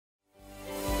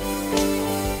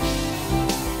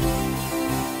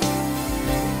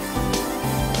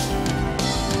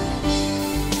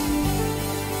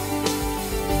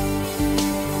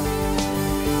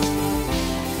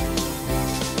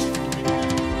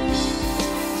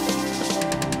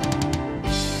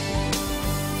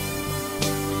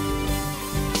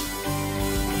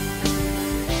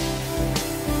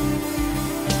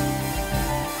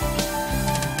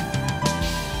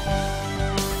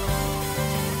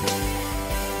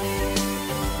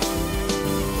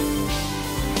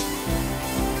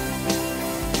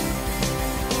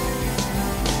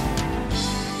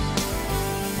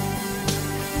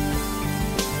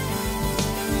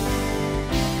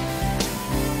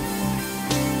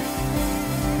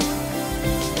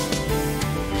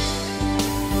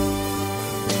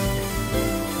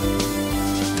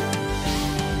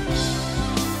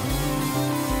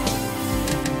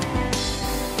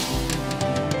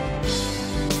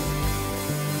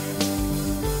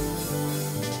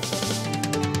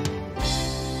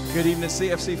Good evening,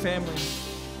 CFC family.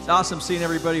 It's awesome seeing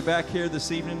everybody back here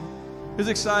this evening. Who's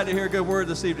excited to hear a good word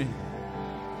this evening?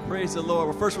 Praise the Lord.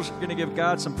 Well, first we're going to give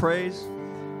God some praise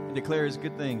and declare His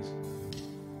good things.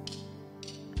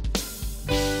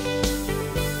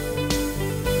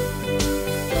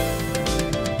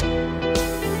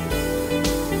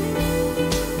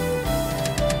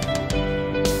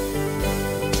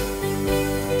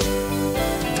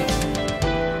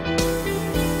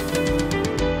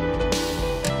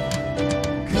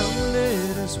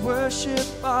 Worship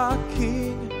our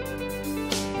King.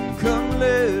 Come,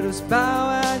 let us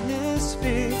bow at His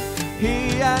feet. He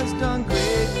has done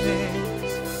great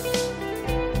things.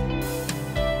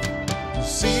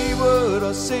 See what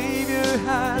our Savior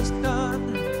has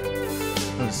done.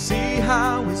 See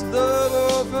how His love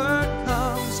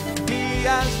overcomes. He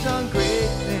has done great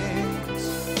things.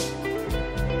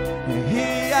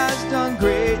 He has done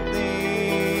great things.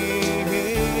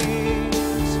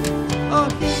 Oh,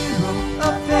 hero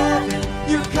of heaven,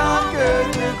 you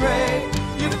conquered the grave.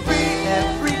 You free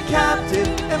every captive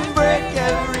and break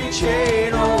every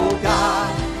chain. Oh God,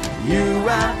 you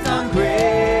have done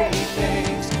great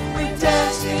things. We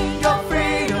dance in your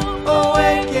freedom,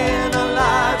 awake and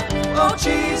alive. Oh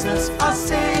Jesus, our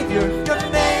Savior, your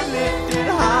name lifted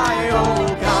high. Oh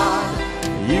God,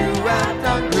 you have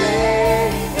done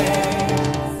great things.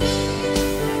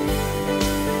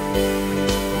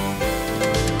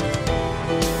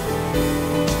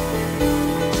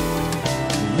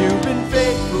 You've been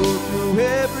faithful through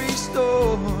every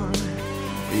storm.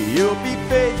 You'll be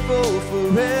faithful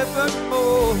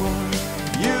forevermore.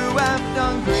 You have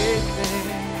done great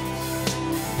things,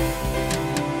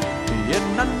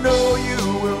 and I know you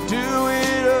will do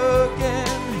it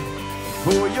again.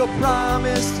 For your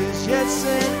promise is yes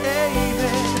and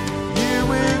amen. You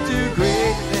will do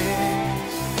great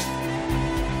things.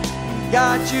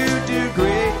 God, you do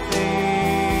great things.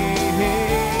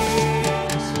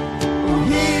 Oh,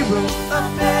 hero of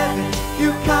heaven,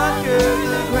 you conquer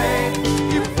the grave.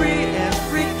 You free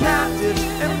every captive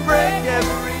and break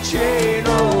every chain.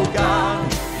 Oh God,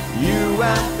 you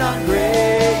have done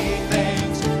great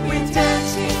things. We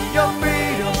dance in your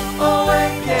freedom,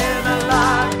 awake and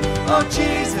alive. Oh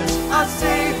Jesus, our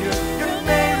Savior, your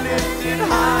name lifted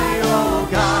high. Oh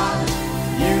God,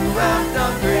 you have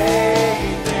done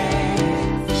great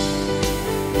things.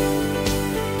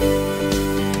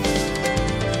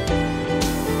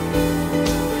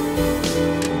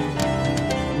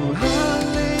 Oh,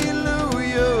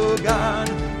 hallelujah, God,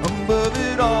 above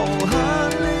it all.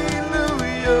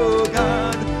 Hallelujah,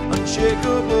 God,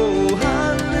 unshakable.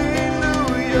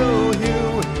 Hallelujah, you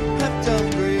have done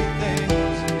great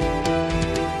things.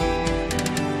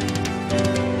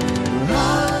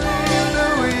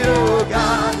 Hallelujah,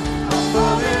 God,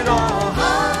 above it all.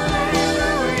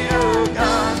 Hallelujah,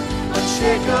 God,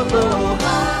 unshakable.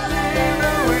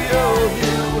 Hallelujah,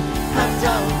 you have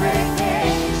done great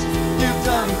things. You've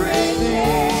done great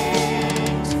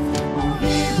things. Oh,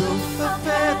 hero of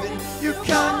heaven, you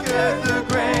conquered the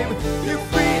grave. You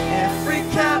free every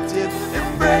captive and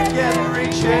break every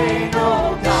chain.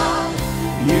 Oh God,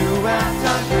 you have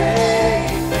done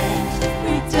great things.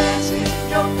 We dance in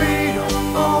your freedom,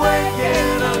 awake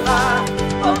and alive.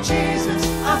 Oh Jesus,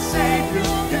 our Savior,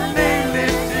 your name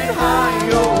lifted high.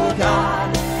 Oh God,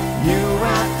 you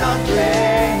have done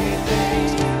great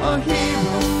things. Oh,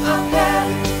 hero of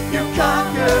heaven, you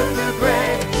conquered the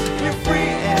grave. You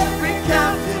free every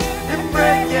captive and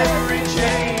break every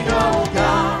chain. Oh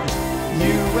God,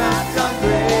 you have done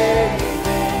great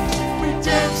things. We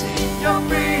dance in your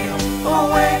freedom,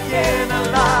 awake and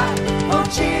alive. Oh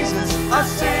Jesus, our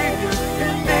Savior,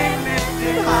 your name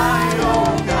lifted high.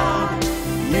 Oh God,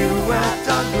 you have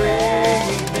done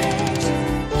great things.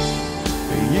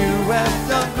 You have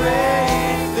done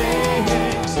great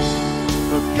things.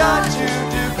 Oh God, you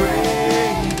do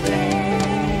great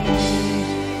things.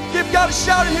 Give God a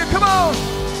shout in here. Come on,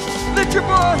 lift your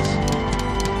voice.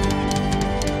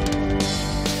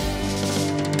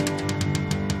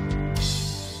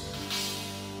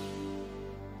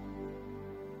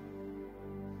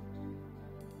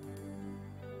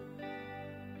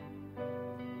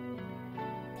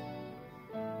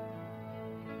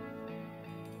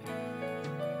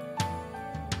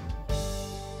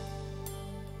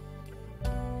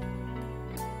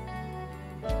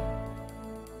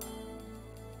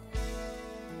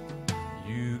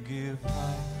 You give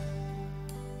life,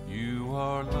 you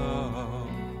are love,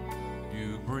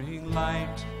 you bring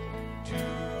light to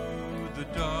the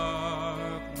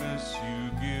darkness, you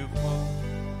give hope,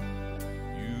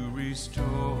 you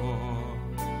restore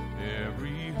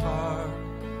every heart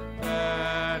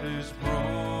that is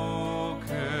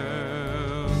broken.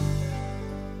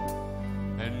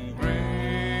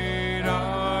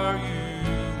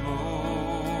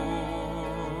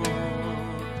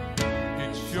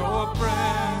 your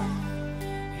breath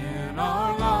in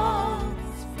our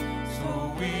lungs.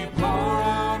 So we pour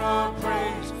out our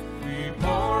praise, we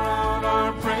pour out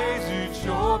our praise. It's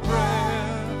your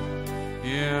breath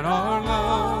in our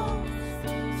lungs.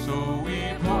 So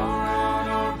we pour out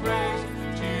our praise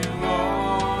to you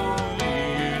only.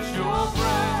 It's your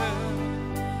breath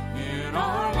in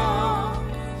our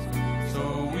lungs. So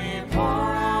we pour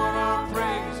out our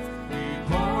praise, we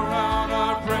pour out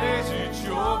our praise. It's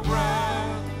your breath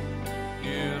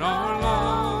in our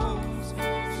lungs.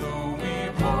 So we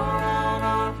pour out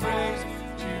our praise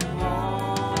to you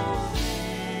only.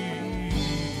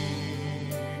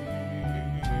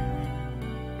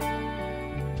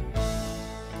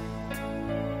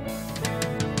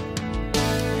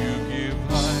 You give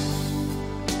life,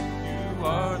 you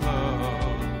are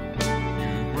love,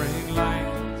 you bring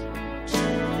light to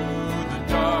the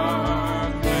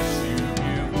darkness. You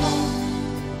give hope,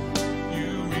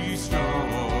 you restore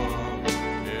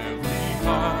every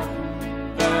heart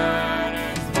that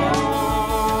is broken,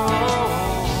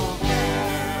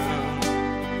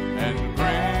 and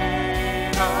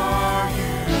great are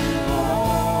you,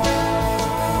 Lord.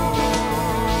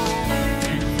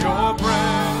 It's your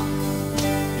breath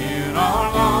in our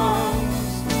lungs.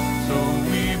 So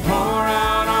we pour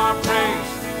out our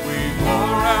praise, we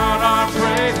pour out our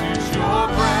praise. It's your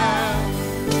breath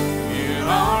in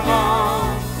our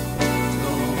lungs. So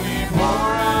we pour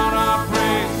out our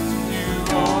praise to you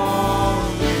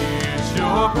only. It's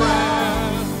your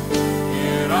breath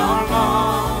in our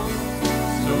lungs.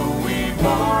 So we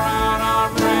pour out our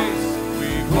praise,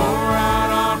 we pour out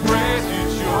our praise.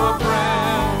 It's your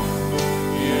breath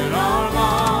in our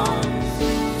lungs.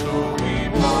 So we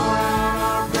pour out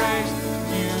our praise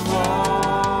to you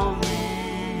only.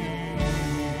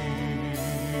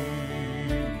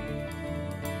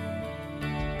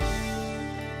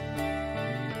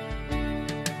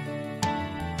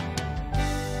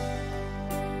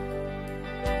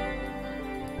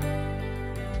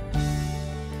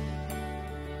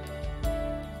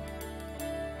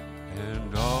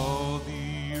 And all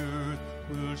the earth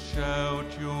will shout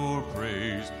your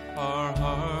praise. Our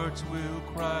hearts will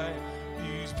cry,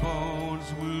 these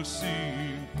bones will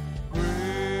sing.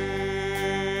 Great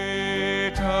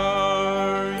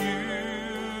are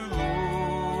you, Lord.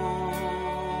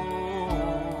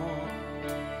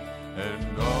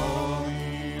 And all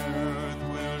the earth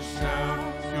will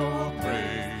shout your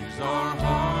praise. Our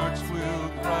hearts will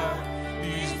cry,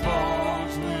 these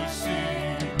bones will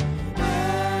sing.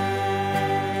 Great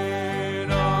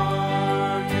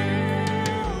are you,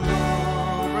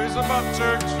 Lord. Raise them up,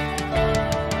 church.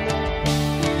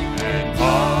 And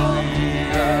all the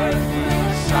earth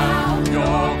will shout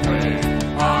your praise.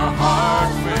 Our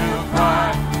hearts will cry,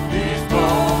 these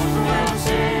bones will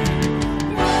sing.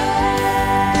 Great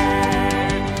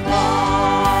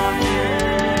are you,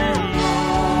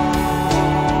 Lord.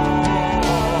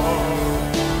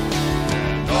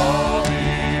 And all the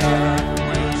earth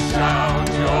will shout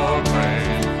your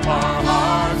praise. Our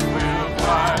hearts will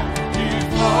cry, these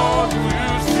bones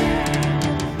will sing.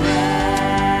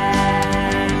 Great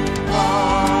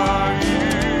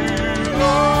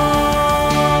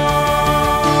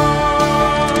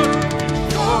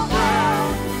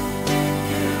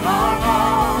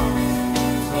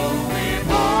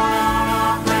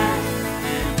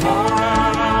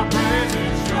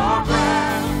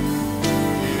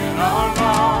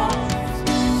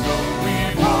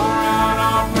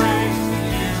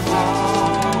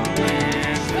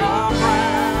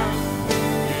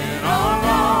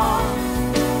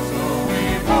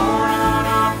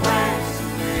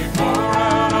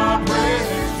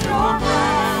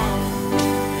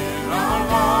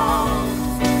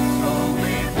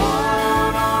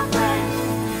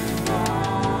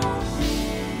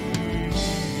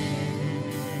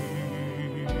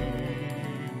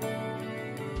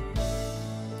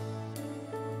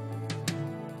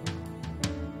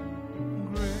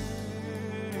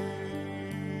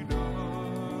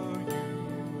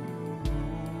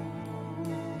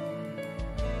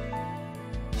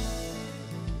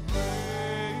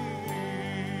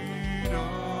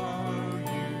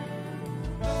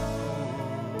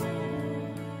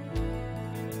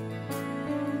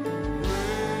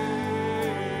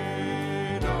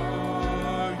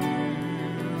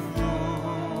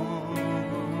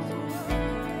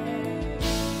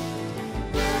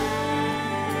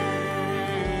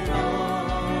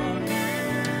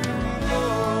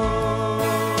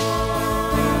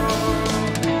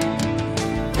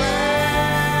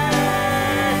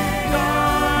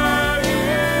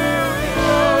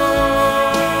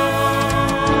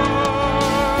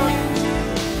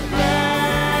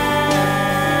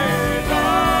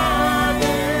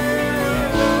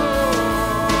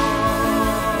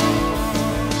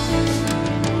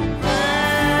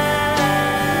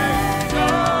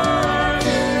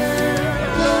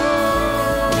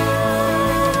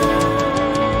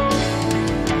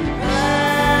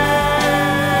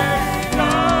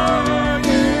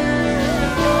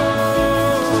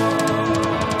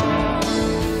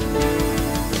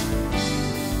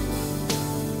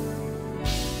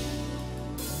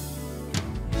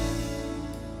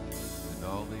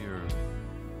all the earth.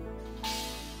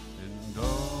 And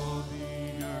all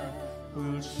the earth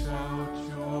will shout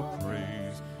your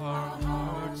praise. Our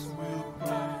hearts will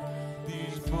cry,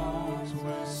 these bones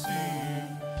will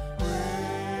sing. Great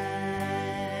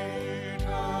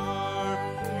are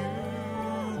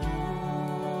you,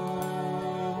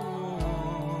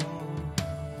 Lord.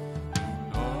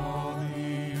 And all the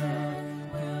earth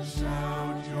will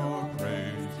shout your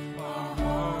praise. Our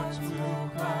hearts will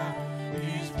cry,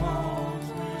 these bones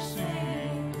will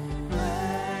sing.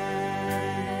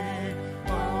 Great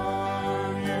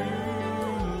are you,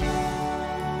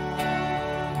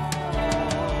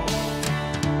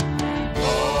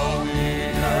 all the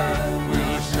earth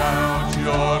will shout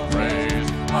your praise.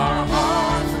 Our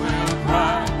hearts will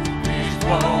cry, these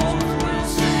bones will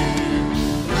sing.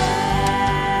 Great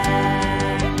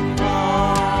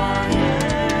are you,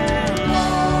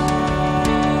 Lord.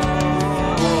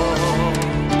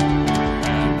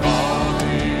 And all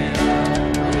the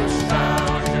earth will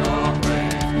shout your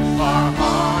praise. Our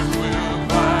hearts will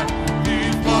cry,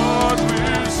 these bones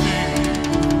will sing.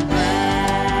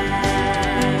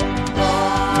 Great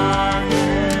are you,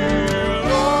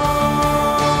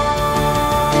 Lord.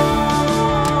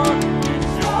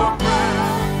 It's your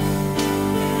breath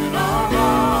in our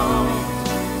lungs,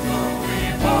 so we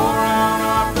pour out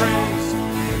our praise.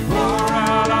 We pour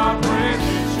out our praise.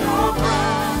 It's your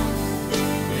breath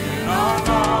in our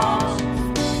lungs,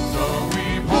 so we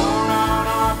pour out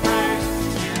our praise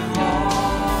to you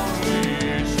only.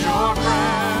 It's your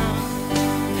breath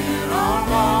in our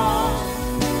lungs,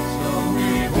 so we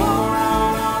pour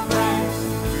out our praise.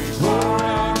 We pour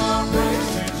out our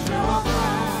praise. It's your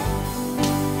breath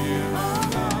in our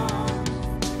lungs,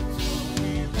 so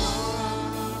we pour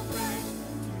out our praise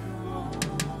to you only.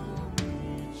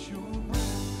 It's your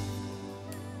breath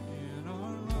in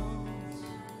our lungs,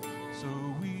 so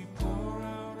we pour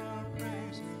out our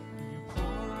praise. We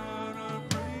pour out our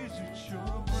praise. It's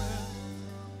your breath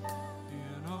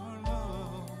in our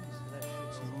lungs,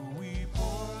 so we pour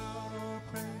out our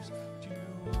praise to you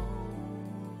only.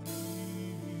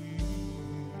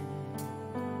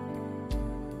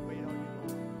 Great are you,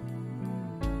 Lord.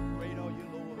 Great are you,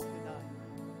 Lord, tonight.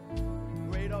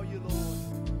 Great are you, Lord,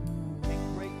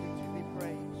 and greatly to be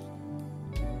praised.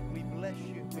 We bless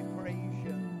you. We praise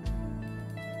you.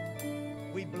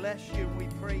 We bless you and we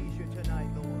praise you tonight,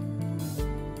 Lord.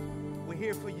 We're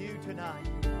here for you tonight,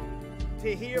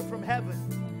 to hear from heaven,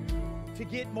 to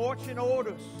get marching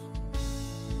orders.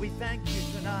 We thank you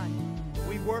tonight.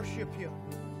 We worship you.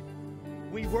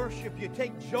 We worship you.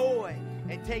 Take joy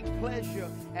and take pleasure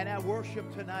in our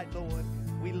worship tonight, Lord.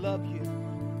 We love you.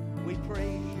 We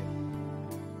praise you.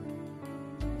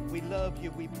 We love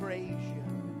you. We praise you.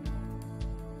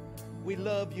 We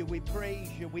love you. We praise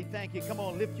you. We thank you. Come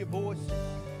on, lift your voices.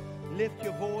 Lift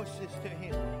your voices to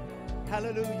him.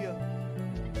 Hallelujah.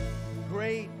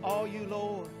 Great are you,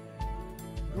 Lord.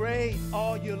 Great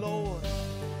are you, Lord.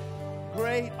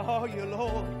 Great are you,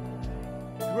 Lord.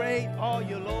 Great are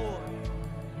you, Lord.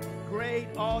 Great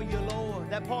are you, Lord.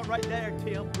 That part right there,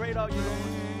 Tim. Great are you, Lord.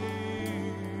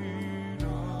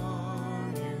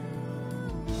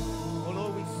 Oh,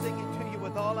 Lord, we sing it to you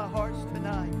with all our hearts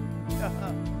tonight.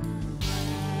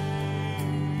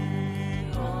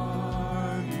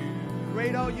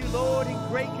 Great are you, Lord, and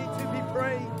greatly to be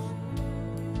praised.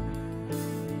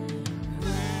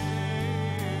 Great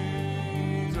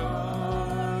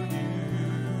are you,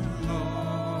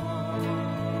 Lord.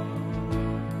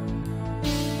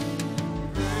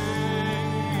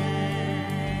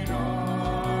 Great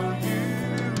are you,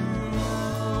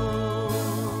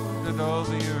 Lord. And all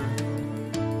the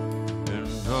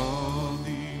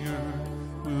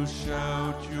earth will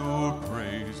shout your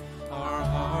praise. Our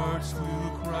hearts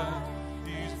will cry,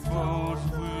 these bones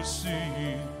will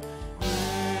sing.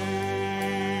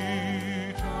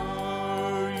 Great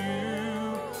are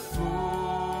you, Lord.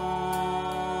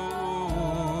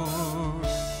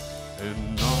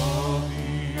 And all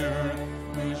the earth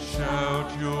will shout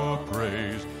your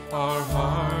praise. Our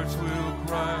hearts will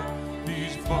cry,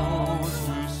 these bones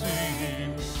will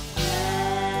sing. Great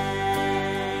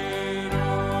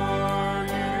are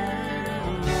you,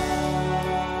 Lord.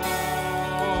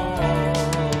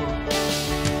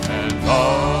 And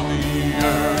all the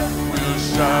earth will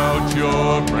shout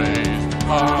your praise.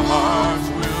 Our hearts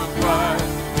will cry,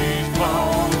 these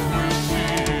bones will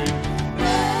sing.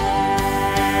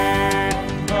 Great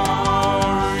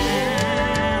are you,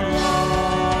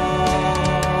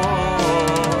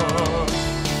 Lord.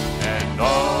 And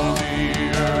all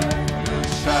the earth will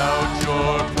shout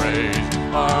your praise.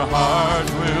 Our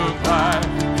hearts will cry,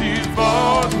 these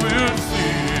bones will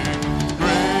sing.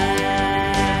 Great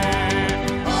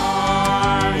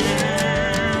are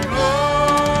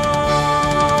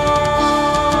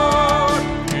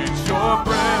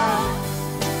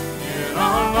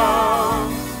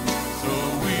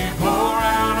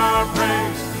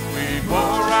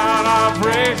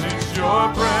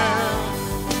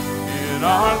breath in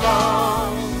our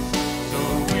lungs. So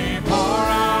we pour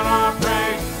out our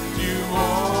praise to you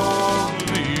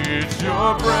only. It's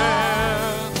your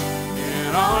breath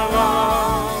in our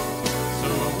lungs.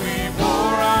 So we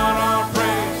pour out our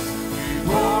praise. We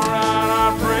pour out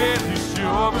our praise. It's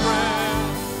your breath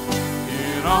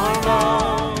in our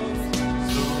lungs.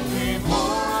 So we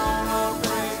pour out our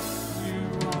praise to you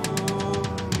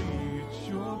only. It's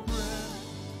your breath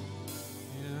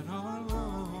in our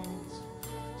lungs.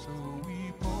 So we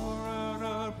pour out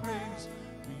our praise.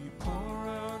 We pour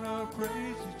out our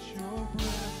praise. It's your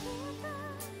breath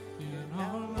in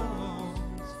our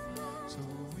lungs. So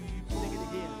we pour Sing it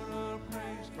again. out our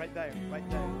praise. Right there, right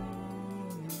there.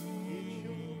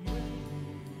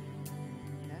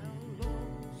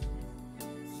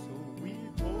 So we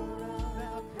pour out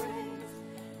our praise,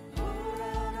 pour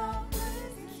out our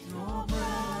praise. It's your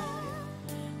breath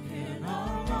In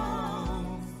our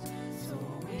lungs. So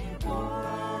we pour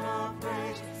out our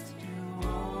praise to you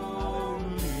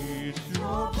only. It's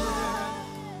your breath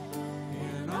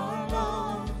in our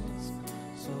lungs.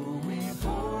 So we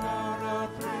pour out our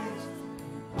praise.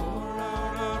 Pour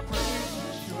out our praise.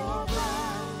 It's your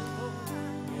breath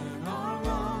in our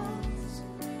lungs.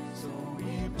 So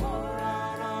we pour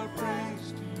out our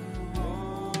praise to you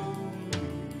only.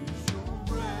 It's your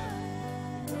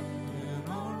breath in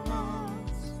our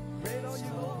lungs.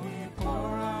 So we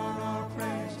pour out our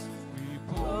praise. We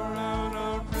pour out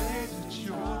our praise. It's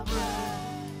your breath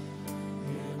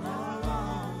in our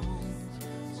lungs.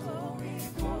 So we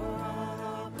pour out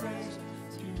our praise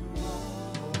to you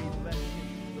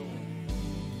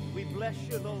We bless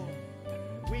you, Lord.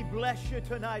 We bless you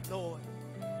tonight, Lord.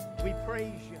 We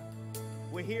praise you.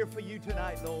 We're here for you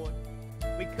tonight, Lord.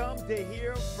 We come to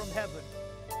hear from heaven.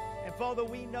 And Father,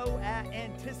 we know our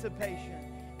anticipation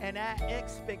and our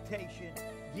expectation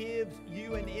gives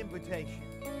you an invitation.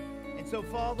 And so,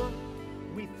 Father,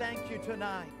 we thank you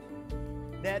tonight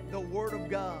that the Word of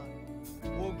God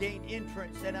will gain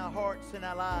entrance in our hearts and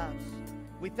our lives.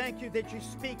 We thank you that you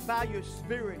speak by your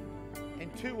Spirit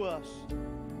and to us.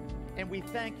 And we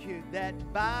thank you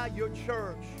that by your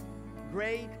church,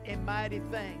 great and mighty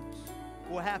things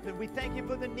will happen. We thank you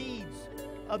for the needs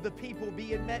of the people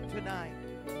being met tonight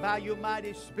by your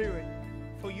mighty Spirit.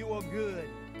 For you are good,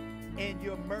 and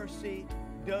your mercy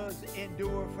does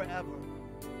endure forever.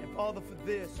 And Father, for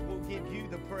this, we'll give you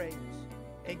the praise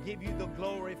and give you the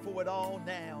glory for it all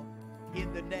now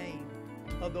in the name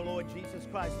of the Lord Jesus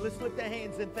Christ. Let's lift our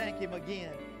hands and thank him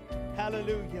again.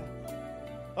 Hallelujah.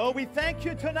 Oh, we thank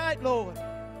you tonight, Lord.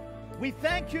 We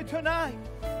thank you tonight.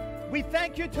 We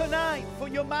thank you tonight for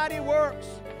your mighty works,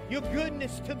 your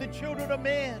goodness to the children of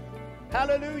men.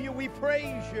 Hallelujah. We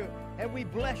praise you and we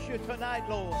bless you tonight,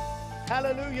 Lord.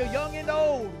 Hallelujah. Young and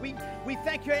old, we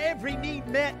thank you every need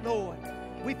met, Lord.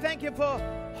 We thank you for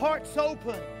hearts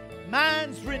open,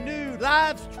 minds renewed,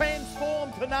 lives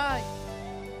transformed tonight.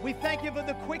 We thank you for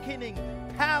the quickening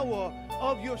power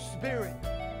of your Spirit.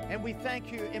 And we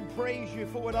thank you and praise you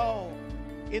for it all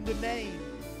in the name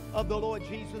of the Lord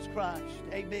Jesus Christ.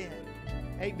 Amen.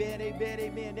 Amen, amen,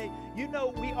 amen. You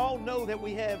know, we all know that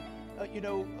we have, a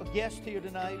guest here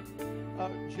tonight,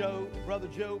 Brother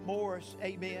Joe Morris.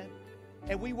 Amen.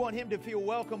 And we want him to feel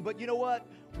welcome. But you know what?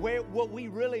 What we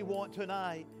really want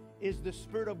tonight is the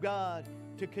Spirit of God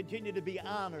to continue to be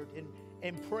honored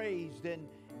and praised and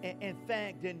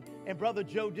thanked. And Brother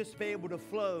Joe just be able to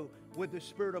flow with the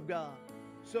Spirit of God.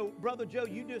 So, Brother Joe,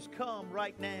 you just come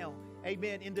right now,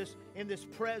 amen, in this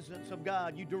presence of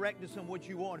God. You direct us in what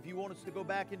you want. If you want us to go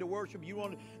back into worship, you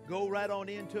want to go right on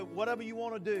into whatever you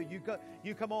want to do,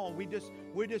 you come on.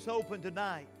 We're just open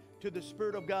tonight to the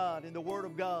Spirit of God and the Word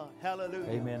of God.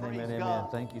 Hallelujah. Amen, Praise amen, God.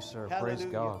 amen. Thank you, sir. Hallelujah.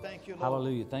 Praise God. Thank you, Lord.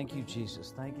 Hallelujah. Thank you,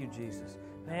 Jesus. Thank you, Jesus.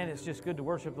 Man, it's just good to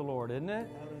worship the Lord, isn't it?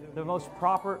 Hallelujah. The most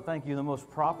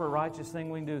proper righteous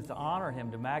thing we can do is to honor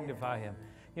Him, to magnify Him.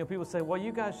 You know, people say, well,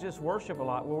 you guys just worship a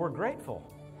lot. Well, we're grateful.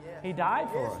 He died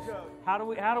for us. How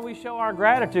do we show our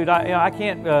gratitude? I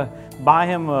can't buy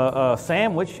him a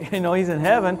sandwich. He's in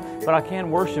heaven, but I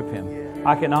can worship him.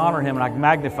 I can honor him and I can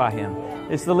magnify him.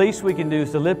 It's the least we can do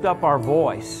is to lift up our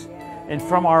voice. And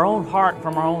from our own heart,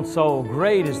 from our own soul,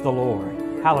 great is the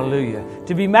Lord. Hallelujah.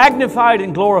 To be magnified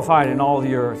and glorified in all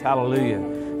the earth.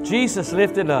 Hallelujah. Jesus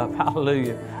lifted up.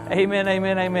 Hallelujah. Amen,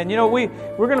 amen, amen. You know, we're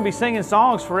going to be singing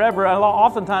songs forever.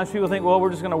 Oftentimes people think, well, we're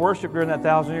just going to worship during that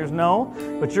 1,000 years. No,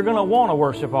 but you're going to want to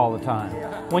worship all the time.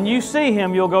 When you see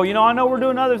Him, you'll go, I know we're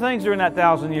doing other things during that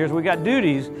 1,000 years. We got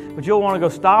duties, but you'll want to go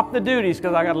stop the duties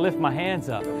because I got to lift my hands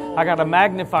up. I got to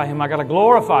magnify Him. I got to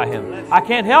glorify Him. I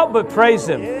can't help but praise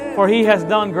Him, for He has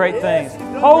done great things.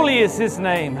 Holy is His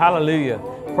name. Hallelujah.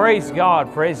 Praise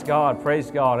God, praise God, praise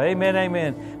God. Amen,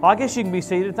 amen. Well, I guess you can be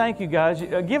seated. Thank you, guys.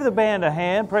 Give the band a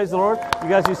hand. Praise the Lord. You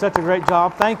guys do such a great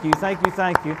job. Thank you, thank you,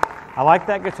 thank you. I like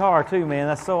that guitar too, man.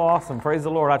 That's so awesome. Praise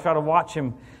the Lord. I try to watch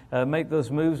him make those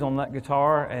moves on that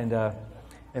guitar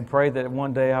and pray that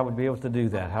one day I would be able to do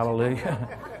that.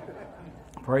 Hallelujah.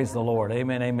 Praise the Lord.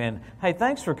 Amen, amen. Hey,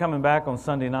 thanks for coming back on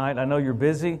Sunday night. I know you're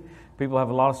busy. People have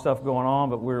a lot of stuff going on,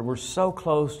 but we're so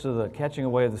close to the catching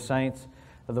away of the saints,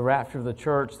 of the rapture of the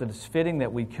church, that it's fitting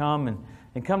that we come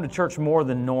and come to church more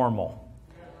than normal.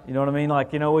 You know what I mean?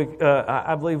 Like,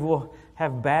 I believe we'll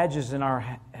have badges in our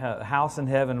house in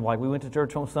heaven. Like, we went to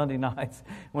church on Sunday nights,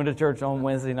 went to church on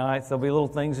Wednesday nights. There'll be little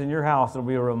things in your house that'll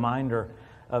be a reminder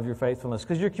of your faithfulness,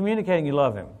 because you're communicating you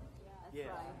love Him.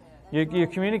 You're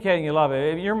communicating you love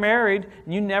Him. If you're married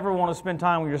and you never want to spend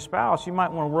time with your spouse, you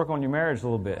might want to work on your marriage a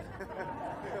little bit.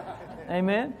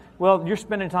 Amen? Well, you're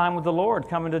spending time with the Lord,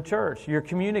 coming to church. You're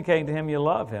communicating to Him you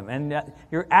love Him. And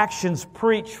your actions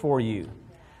preach for you.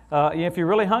 If you're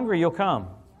really hungry, you'll come.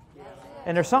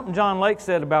 And there's something John Lake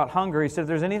said about hunger. He said, if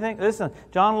there's anything, listen,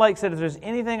 John Lake said, if there's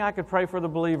anything I could pray for the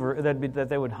believer, that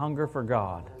they would hunger for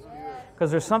God. Because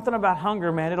there's something about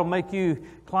hunger, man. It'll make you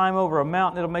climb over a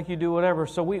mountain. It'll make you do whatever.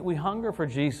 So we hunger for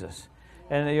Jesus.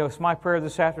 And it's my prayer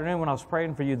this afternoon when I was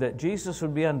praying for you that Jesus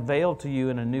would be unveiled to you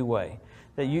in a new way.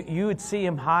 That you would see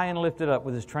Him high and lifted up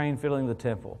with His train filling the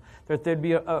temple. That there'd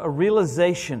be a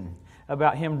realization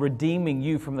about Him redeeming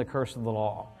you from the curse of the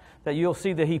law. That you'll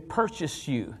see that He purchased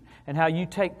you and how you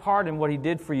take part in what He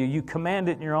did for you. You command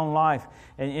it in your own life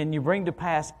and you bring to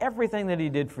pass everything that He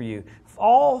did for you.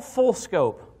 All full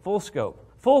scope, full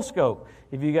scope, full scope.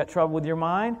 If you got trouble with your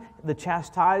mind, the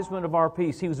chastisement of our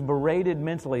peace. He was berated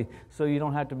mentally so you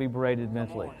don't have to be berated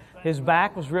mentally. His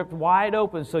back was ripped wide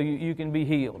open so you can be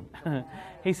healed.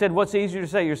 He said, what's easier to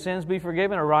say, your sins be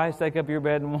forgiven, or rise, take up your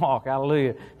bed and walk?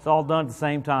 Hallelujah. It's all done at the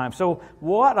same time. So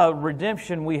what a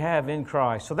redemption we have in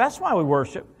Christ. So that's why we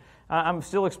worship. I'm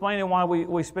still explaining why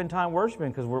we spend time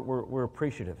worshiping, because we're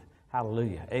appreciative.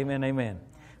 Hallelujah. Amen, amen.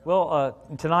 Well,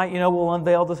 tonight, we'll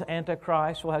unveil this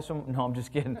Antichrist. We'll have some... No, I'm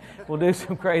just kidding. We'll do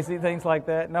some crazy things like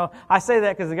that. No, I say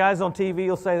that because the guys on TV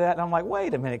will say that, and I'm like,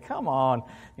 wait a minute, come on.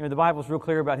 The Bible's real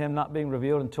clear about Him not being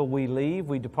revealed until we leave,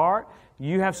 we depart.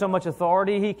 You have so much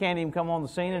authority, He can't even come on the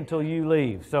scene until you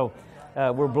leave. So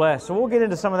we're blessed. So we'll get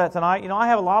into some of that tonight. I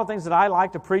have a lot of things that I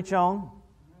like to preach on.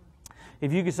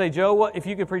 If you could say, Joe, if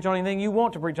you could preach on anything you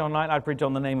want to preach on tonight, I'd preach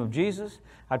on the name of Jesus.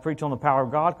 I'd preach on the power of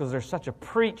God, because there's such a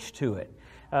preach to it.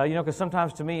 Because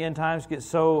sometimes to me, end times get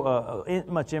so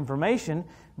much information,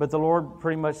 but the Lord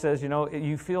pretty much says,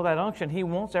 you feel that unction. He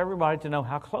wants everybody to know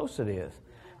how close it is.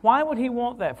 Why would He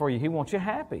want that for you? He wants you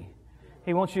happy.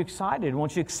 He wants you excited. He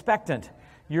wants you expectant.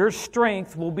 Your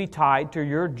strength will be tied to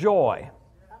your joy.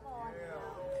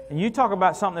 And you talk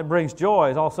about something that brings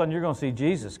joy, all of a sudden you're going to see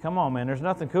Jesus. Come on, man. There's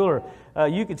nothing cooler.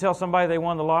 You could tell somebody they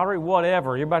won the lottery,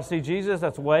 whatever. You're about to see Jesus,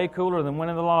 that's way cooler than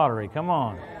winning the lottery. Come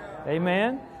on.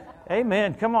 Amen.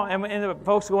 Amen. Come on. And the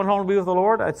folks going home to be with the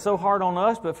Lord, it's so hard on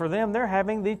us, but for them, they're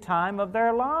having the time of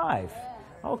their life.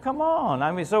 Oh, come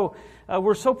on. So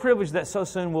we're so privileged that so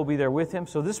soon we'll be there with Him.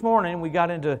 So this morning, we got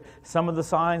into some of the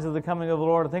signs of the coming of the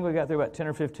Lord. I think we got through about 10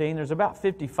 or 15. There's about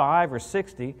 55 or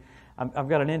 60. I've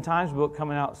got an End Times book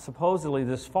coming out supposedly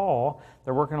this fall.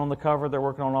 They're working on the cover. They're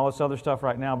working on all this other stuff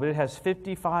right now. But it has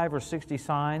 55 or 60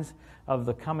 signs of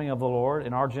the coming of the Lord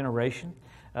in our generation.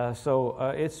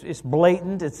 So it's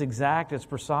blatant, it's exact, it's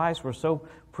precise. We're so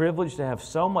privileged to have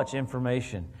so much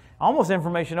information. Almost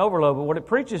information overload, but what it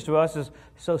preaches to us is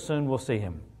so soon we'll see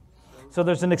Him. So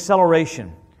there's an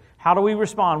acceleration. How do we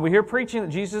respond? We hear preaching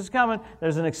that Jesus is coming.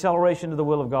 There's an acceleration to the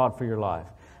will of God for your life.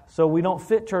 So we don't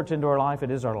fit church into our life,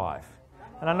 it is our life.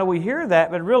 And I know we hear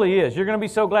that, but it really is. You're going to be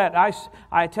so glad.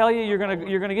 I tell you, you're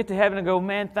going to get to heaven and go,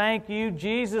 man, thank you,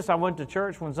 Jesus. I went to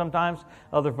church when sometimes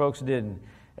other folks didn't.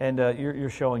 And you're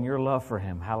showing your love for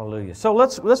Him. Hallelujah. So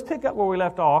let's pick up where we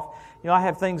left off. I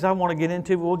have things I want to get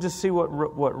into. We'll just see what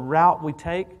route we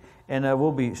take, and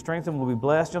we'll be strengthened, we'll be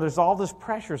blessed. There's all this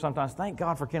pressure sometimes. Thank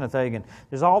God for Kenneth Hagin.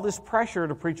 There's all this pressure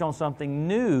to preach on something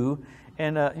new.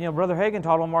 And, Brother Hagin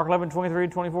taught on Mark 11, 23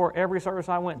 and 24 every service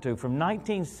I went to. From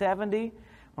 1970,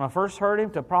 when I first heard him,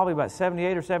 to probably about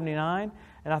 78 or 79.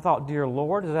 And I thought, dear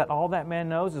Lord, is that all that man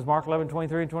knows is Mark 11,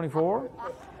 23 and 24?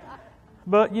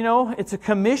 But, it's a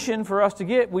commission for us to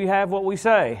get. We have what we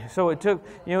say. So it took,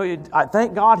 I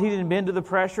thank God he didn't bend to the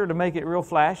pressure to make it real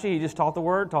flashy. He just taught the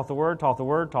Word, taught the Word, taught the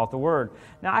Word, taught the Word.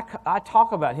 Now, I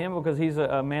talk about him because he's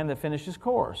a man that finished his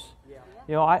course.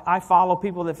 You know, I follow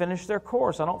people that finish their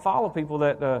course. I don't follow people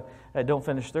that don't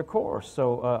finish their course.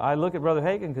 So I look at Brother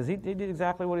Hagin because he did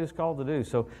exactly what he was called to do.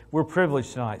 So we're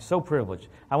privileged tonight, so privileged.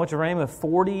 I went to Rhema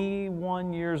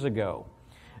 41 years ago.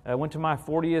 I went to my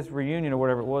 40th reunion or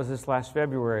whatever it was this last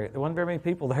February. There wasn't very many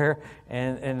people there,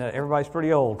 and everybody's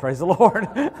pretty old. Praise the Lord.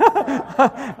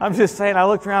 I'm just saying, I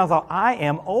looked around and thought, I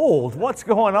am old. What's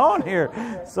going on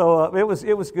here? So it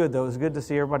was good, though. It was good to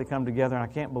see everybody come together, and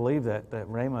I can't believe that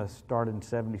Rhema started in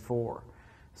 74.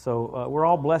 So we're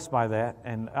all blessed by that,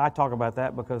 and I talk about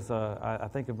that because I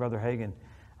think of Brother Hagin.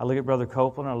 I look at Brother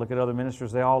Copeland, I look at other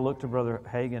ministers. They all look to Brother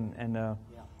Hagin and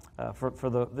for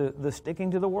the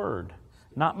sticking to the Word.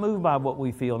 Not moved by what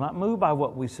we feel, not moved by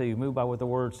what we see, moved by what the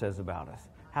Word says about us.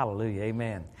 Hallelujah,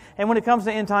 amen. And when it comes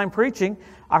to end-time preaching,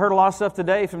 I heard a lot of stuff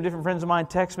today from different friends of mine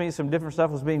text me. Some different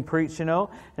stuff was being preached, you know.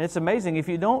 And it's amazing. If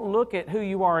you don't look at who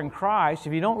you are in Christ,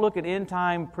 if you don't look at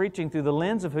end-time preaching through the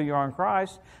lens of who you are in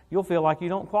Christ, you'll feel like you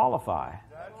don't qualify.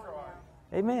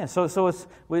 Amen. So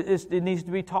it needs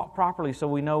to be taught properly so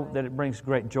we know that it brings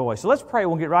great joy. So let's pray.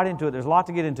 We'll get right into it. There's a lot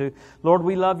to get into. Lord,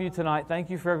 we love you tonight. Thank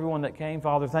you for everyone that came,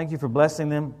 Father. Thank you for blessing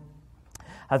them.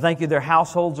 I thank you their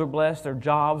households are blessed, their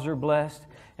jobs are blessed.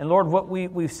 And Lord, what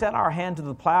we've set our hand to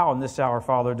the plow in this hour,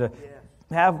 Father, to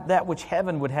have that which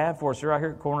heaven would have for us right here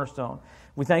at Cornerstone.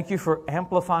 We thank you for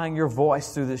amplifying your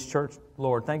voice through this church,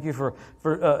 Lord. Thank you for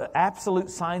absolute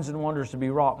signs and wonders to be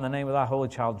wrought in the name of thy holy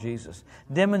child Jesus.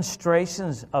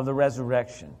 Demonstrations of the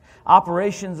resurrection.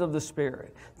 Operations of the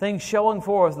Spirit. Things showing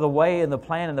forth the way and the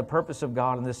plan and the purpose of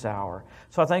God in this hour.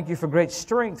 So I thank you for great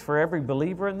strength for every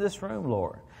believer in this room,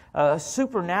 Lord. A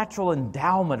supernatural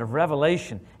endowment of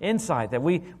revelation, insight, that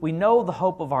we know the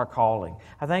hope of our calling.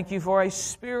 I thank you for a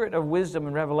spirit of wisdom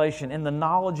and revelation in the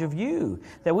knowledge of you,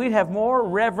 that we'd have more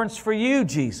reverence for you,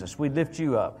 Jesus. We'd lift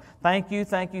you up. Thank you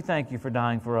for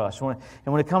dying for us. And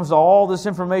when it comes to all this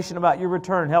information about your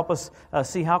return, help us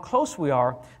see how close we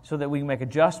are so that we can make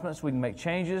adjustments, we can make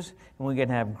changes, and we can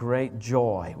have great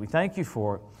joy. We thank you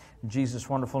for it. In Jesus'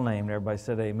 wonderful name, and everybody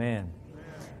said amen.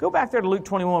 Go back there to Luke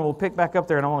 21. We'll pick back up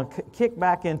there, and I want to kick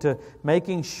back into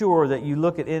making sure that you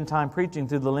look at end-time preaching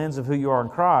through the lens of who you are in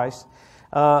Christ.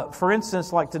 For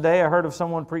instance, like today, I heard of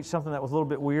someone preach something that was a little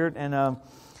bit weird, and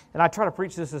I try to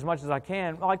preach this as much as I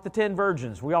can, like the 10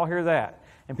 virgins. We all hear that.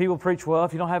 And people preach, well,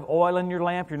 if you don't have oil in your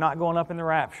lamp, you're not going up in the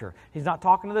rapture. He's not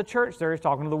talking to the church there. He's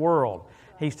talking to the world.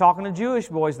 He's talking to Jewish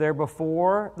boys there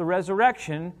before the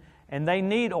resurrection, and they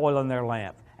need oil in their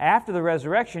lamp. After the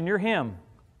resurrection, you're him.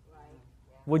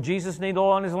 Would Jesus need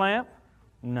oil on his lamp?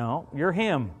 No, you're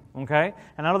him, okay?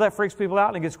 And I know that freaks people out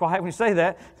and it gets quiet when you say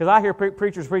that, because I hear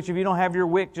preachers preach, if you don't have your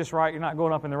wick just right, you're not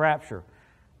going up in the rapture.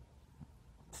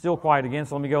 Still quiet again,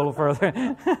 so let me go a little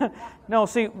further. No,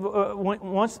 see,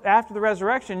 once after the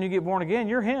resurrection, you get born again,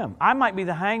 you're him. I might be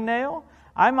the hangnail,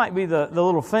 I might be the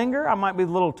little finger, I might be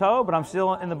the little toe, but I'm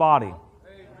still in the body.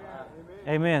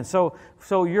 Amen. So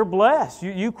you're blessed.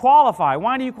 You qualify.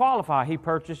 Why do you qualify? He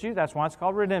purchased you. That's why it's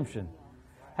called redemption.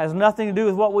 Has nothing to do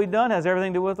with what we've done, has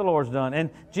everything to do with what the Lord's done. And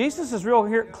Jesus is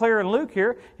real clear in Luke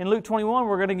here. In Luke 21,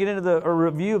 we're going to get into a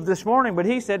review of this morning, but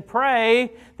he said,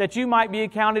 pray that you might be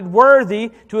accounted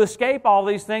worthy to escape all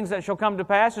these things that shall come to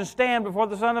pass and stand before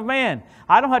the Son of Man.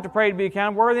 I don't have to pray to be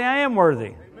accounted worthy, I am worthy.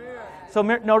 Amen. So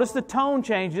notice the tone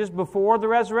changes before the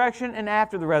resurrection and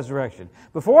after the resurrection.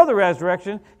 Before the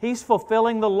resurrection, he's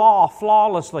fulfilling the law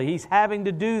flawlessly. He's having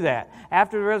to do that.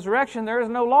 After the resurrection, there is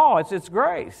no law. It's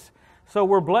grace. So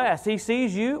we're blessed. He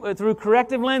sees you through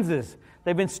corrective lenses.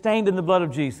 They've been stained in the blood of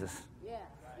Jesus. Yeah.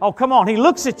 Oh, come on. He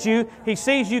looks at you. He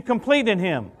sees you complete in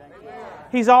Him.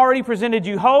 He's already presented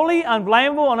you holy,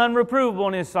 unblameable, and unreprovable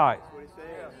in His sight.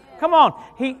 Come on.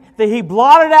 He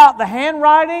blotted out the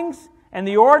handwritings and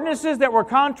the ordinances that were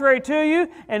contrary to you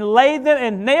and laid them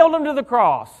and nailed them to the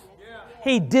cross.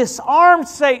 He disarmed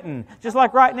Satan, just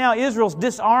like right now Israel's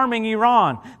disarming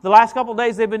Iran. The last couple of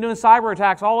days they've been doing cyber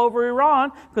attacks all over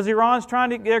Iran because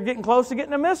they're getting close to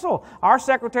getting a missile. Our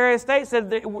Secretary of State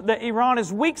said that Iran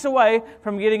is weeks away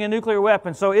from getting a nuclear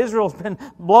weapon. So Israel's been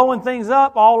blowing things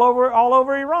up all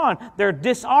over Iran. They're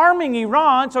disarming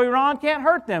Iran so Iran can't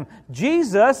hurt them.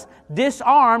 Jesus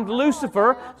disarmed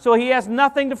Lucifer so he has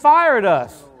nothing to fire at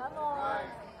us.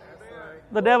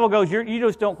 The devil goes, you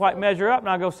just don't quite measure up. And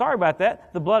I go, sorry about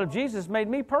that. The blood of Jesus made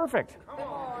me perfect.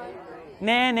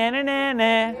 Nah, nah, nah,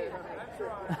 nah,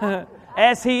 nah.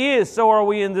 As He is, so are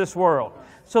we in this world.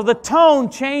 So the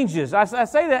tone changes. I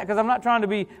say that because I'm not trying to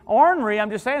be ornery.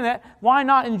 I'm just saying that. Why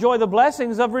not enjoy the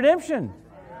blessings of redemption?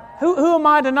 Who am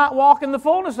I to not walk in the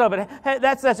fullness of it?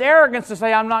 That's arrogance to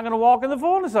say I'm not going to walk in the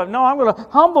fullness of it. No, I'm going to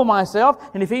humble myself.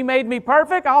 And if He made me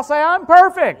perfect, I'll say I'm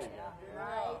perfect.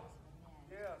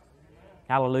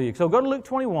 Hallelujah. So go to Luke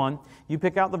 21. You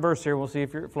pick out the verse here. We'll see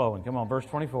if you're flowing. Come on, verse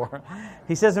 24.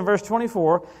 He says in verse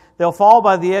 24, they'll fall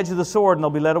by the edge of the sword, and they'll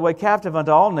be led away captive unto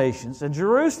all nations. And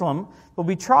Jerusalem will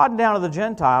be trodden down of the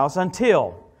Gentiles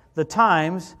until the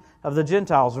times of the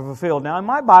Gentiles are fulfilled. Now, in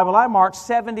my Bible, I marked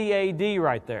 70 A.D.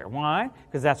 right there. Why?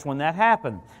 Because that's when that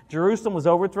happened. Jerusalem was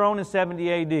overthrown in 70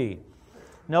 A.D.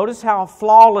 Notice how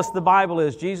flawless the Bible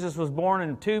is. Jesus was born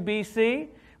in 2 B.C.,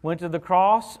 went to the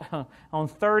cross on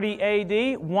 30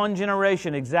 A.D., one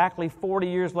generation, exactly 40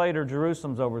 years later,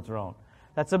 Jerusalem's overthrown.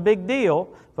 That's a big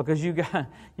deal because you got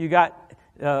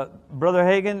Brother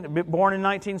Hagin born in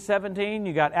 1917.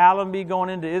 You got Allenby going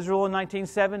into Israel in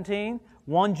 1917.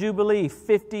 One Jubilee,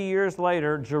 50 years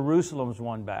later, Jerusalem's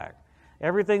won back.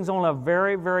 Everything's on a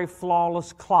very, very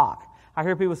flawless clock. I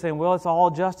hear people saying, well, it's all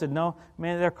adjusted. No,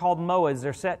 man, they're called moeds.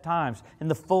 They're set times. In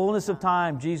the fullness of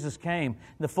time, Jesus came.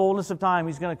 In the fullness of time,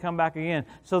 He's going to come back again.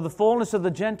 So the fullness of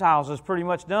the Gentiles is pretty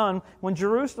much done when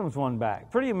Jerusalem's won back.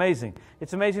 Pretty amazing.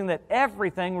 It's amazing that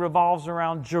everything revolves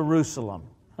around Jerusalem.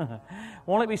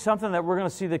 Won't it be something that we're going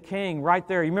to see the King right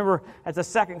there? You remember at the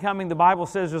second coming, the Bible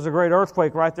says there's a great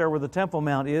earthquake right there where the Temple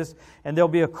Mount is, and there'll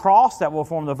be a cross that will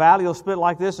form. The valley will split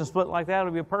like this and split like that.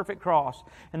 It'll be a perfect cross.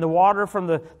 And the water from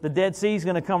the Dead Sea is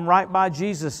going to come right by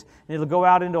Jesus, and it'll go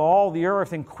out into all the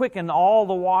earth and quicken all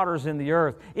the waters in the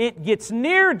earth. It gets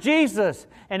near Jesus,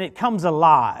 and it comes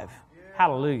alive.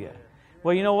 Hallelujah.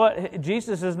 Well, you know what?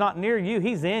 Jesus is not near you.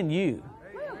 He's in you.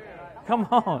 Come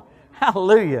on.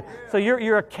 Hallelujah. So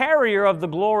you're a carrier of the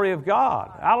glory of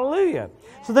God. Hallelujah.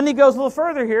 So then he goes a little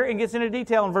further here and gets into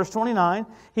detail in verse 29.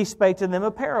 He spake to them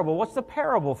a parable. What's the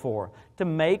parable for? To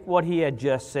make what he had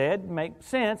just said make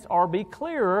sense or be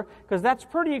clearer, because that's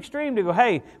pretty extreme to go,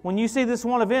 hey, when you see this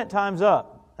one event, time's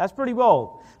up. That's pretty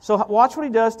bold. So watch what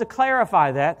he does to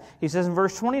clarify that. He says in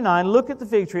verse 29, look at the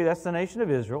fig tree. That's the nation of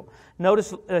Israel.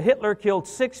 Notice Hitler killed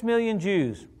 6 million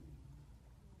Jews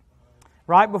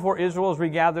right before Israel was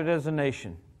regathered as a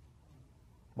nation.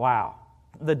 Wow.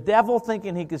 The devil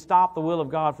thinking he could stop the will of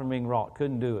God from being wrought.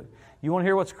 Couldn't do it. You want to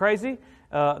hear what's crazy?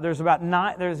 There's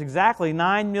exactly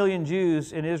 9 million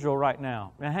Jews in Israel right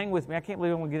now. Now hang with me. I can't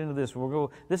believe I'm going to get into this.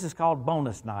 This is called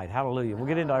bonus night. Hallelujah. We'll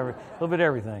get into a little bit of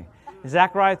everything.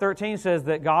 Zechariah 13 says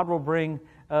that God will bring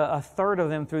a third of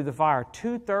them through the fire.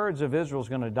 2/3 of Israel is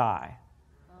going to die.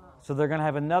 So they're going to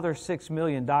have another 6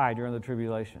 million die during the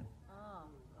tribulation.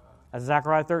 As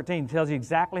Zechariah 13 tells you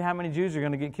exactly how many Jews are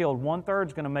going to get killed. 1/3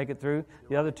 is going to make it through.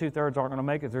 The other 2/3 aren't going to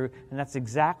make it through. And that's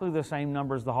exactly the same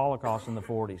number as the Holocaust in the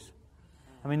 40s.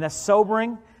 I mean, that's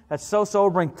sobering. That's so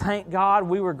sobering. Thank God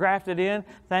we were grafted in.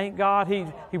 Thank God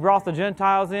He brought the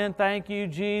Gentiles in. Thank you,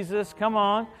 Jesus. Come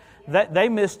on. They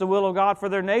missed the will of God for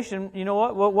their nation. You know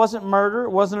what? Well, it wasn't murder.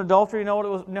 It wasn't adultery. You know what it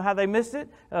was? You know how they missed it?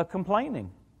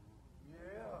 Complaining.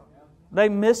 They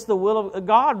missed the will of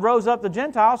God. Rose up the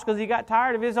Gentiles because He got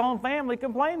tired of His own family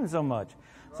complaining so much.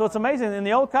 So it's amazing. In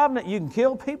the Old Covenant, you can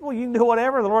kill people, you can do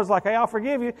whatever. The Lord's like, hey, I'll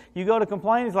forgive you. You go to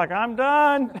complain, He's like, I'm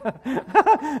done.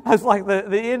 It's like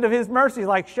the end of His mercy. He's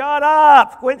like, shut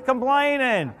up, quit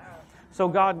complaining. So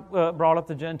God brought up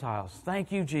the Gentiles.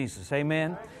 Thank you, Jesus.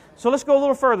 Amen. So let's go a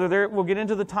little further there. We'll get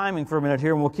into the timing for a minute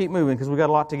here, and we'll keep moving because we've got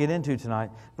a lot to get into tonight.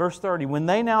 Verse 30, when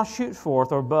they now shoot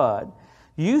forth or bud,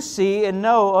 you see and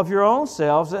know of your own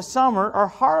selves that summer or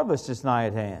harvest is nigh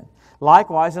at hand.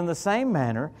 Likewise, in the same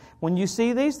manner, when you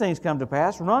see these things come to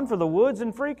pass, run for the woods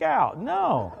and freak out.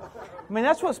 No. I mean,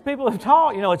 that's what people have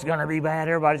taught. You know, it's going to be bad.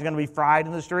 Everybody's going to be fried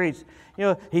in the streets. You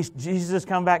know, Jesus is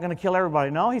coming back going to kill everybody.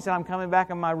 No, He said, I'm coming back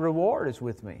and my reward is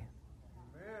with me.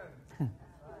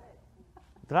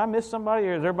 Did I miss somebody?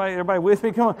 Or is everybody with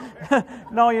me? Come on.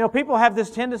 No, you know, people have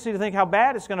this tendency to think how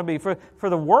bad it's going to be. For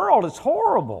the world, it's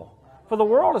horrible. For the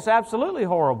world, it's absolutely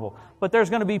horrible. But there's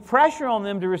going to be pressure on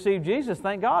them to receive Jesus.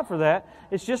 Thank God for that.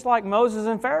 It's just like Moses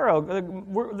and Pharaoh. They're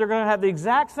going to have the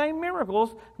exact same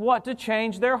miracles, to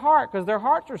change their heart, because their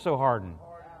hearts are so hardened.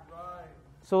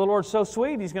 So the Lord's so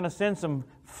sweet, He's going to send some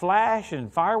flash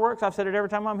and fireworks. I've said it every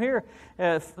time I'm here.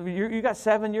 You got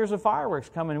 7 years of fireworks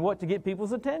coming, to get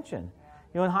people's attention.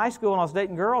 You know, in high school when I was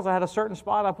dating girls, I had a certain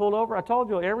spot I pulled over. I told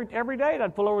you, every date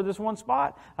I'd pull over this one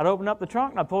spot. I'd open up the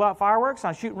trunk and I'd pull out fireworks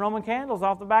and I'd shoot Roman candles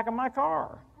off the back of my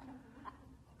car.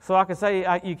 So I could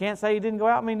say, you can't say you didn't go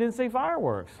out and mean you didn't see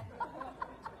fireworks.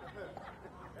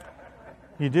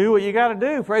 You do what you got to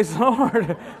do. Praise the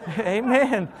Lord.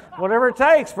 Amen. Whatever it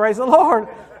takes. Praise the Lord.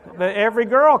 But every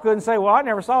girl couldn't say, well, I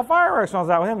never saw fireworks when I was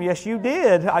out with him. Yes, you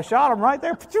did. I shot them right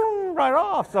there, right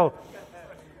off.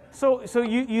 So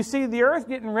you see the earth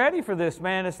getting ready for this,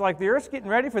 man. It's like the earth's getting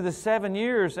ready for this 7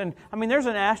 years. And, I mean, there's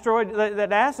an asteroid that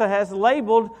NASA has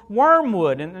labeled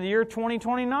Wormwood in the year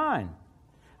 2029.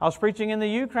 I was preaching in the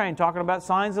Ukraine talking about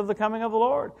signs of the coming of the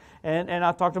Lord. And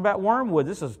I talked about wormwood.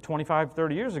 This is 25,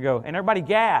 30 years ago. And everybody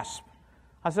gasped.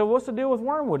 I said, what's the deal with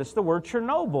wormwood? It's the word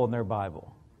Chernobyl in their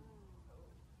Bible.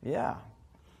 Yeah.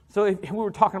 So if we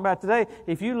were talking about today,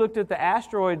 if you looked at the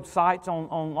asteroid sites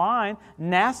online,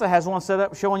 NASA has one set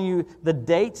up showing you the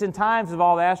dates and times of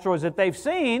all the asteroids that they've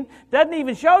seen. Doesn't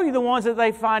even show you the ones that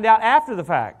they find out after the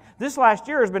fact. This last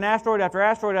year has been asteroid after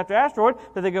asteroid after asteroid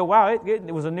that they go, wow,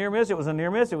 it was a near miss, it was a near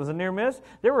miss, it was a near miss.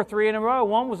 There were 3 in a row.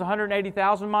 One was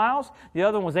 180,000 miles, the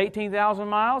other one was 18,000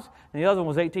 miles, and the other one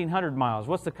was 1,800 miles.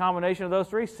 What's the combination of those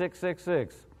three?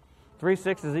 666. 3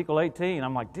 6s equal 18.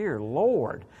 I'm like, dear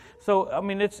Lord. So, I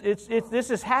mean, this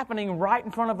is happening right in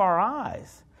front of our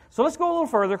eyes. So let's go a little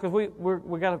further because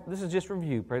we got this is just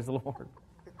review. Praise the Lord.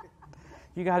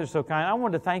 You guys are so kind. I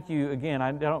wanted to thank you again.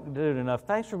 I don't do it enough.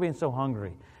 Thanks for being so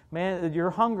hungry. Man,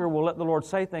 your hunger will let the Lord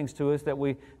say things to us that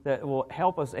will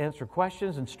help us answer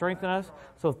questions and strengthen us.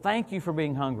 So thank you for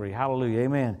being hungry. Hallelujah.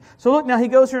 Amen. So look, now he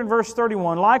goes here in verse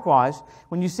 31. Likewise,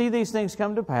 when you see these things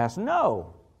come to pass,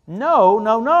 know,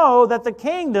 that the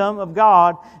kingdom of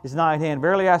God is nigh at hand.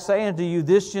 Verily I say unto you,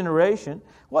 this generation,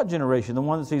 what generation? The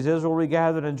one that sees Israel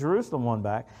regathered and Jerusalem won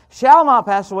back, shall not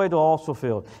pass away till all is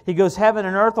fulfilled. He goes, heaven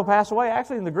and earth will pass away.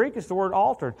 Actually, in the Greek, it's the word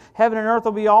altered. Heaven and earth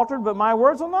will be altered, but my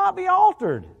words will not be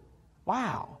altered.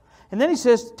 Wow. And then he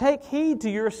says, take heed to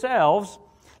yourselves,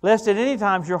 lest at any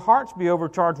times your hearts be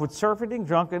overcharged with surfeiting,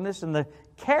 drunkenness, and the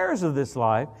cares of this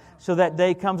life, so that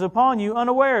day comes upon you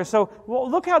unaware. So,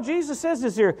 look how Jesus says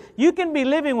this here. You can be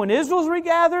living when Israel's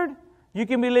regathered, you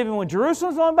can be living when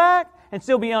Jerusalem's on back, and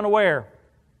still be unaware.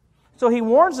 So he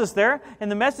warns us there. In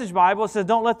the Message Bible, it says,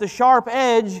 don't let the sharp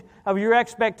edge of your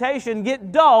expectation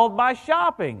get dulled by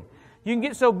shopping. You can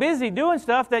get so busy doing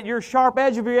stuff that your sharp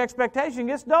edge of your expectation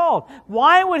gets dulled.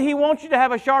 Why would He want you to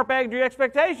have a sharp edge of your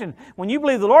expectation? When you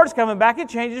believe the Lord's coming back, it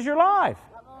changes your life.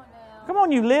 Come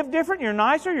on, you live different, you're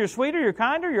nicer, you're sweeter, you're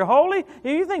kinder, you're holy. If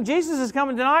you think Jesus is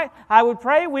coming tonight, I would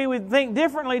pray we would think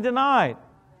differently tonight.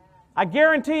 I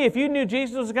guarantee if you knew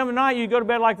Jesus was coming tonight, you'd go to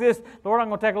bed like this, Lord, I'm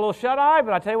going to take a little shut-eye,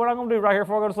 but I tell you what I'm going to do right here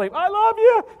before I go to sleep. I love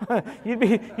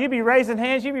you. you'd be raising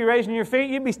hands, you'd be raising your feet,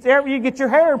 you'd get your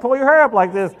hair and pull your hair up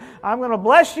like this. I'm going to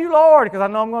bless you, Lord, because I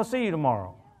know I'm going to see you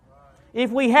tomorrow. If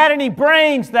we had any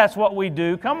brains, that's what we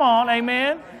do. Come on,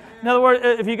 amen? In other words,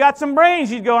 if you got some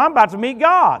brains, you'd go, I'm about to meet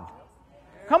God.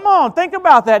 Come on, think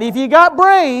about that. If you got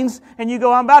brains and you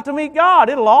go, I'm about to meet God,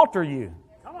 it'll alter you.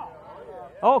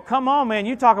 Oh, come on, man.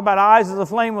 You talk about eyes as a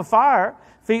flame of fire,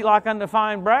 feet like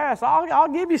undefined brass.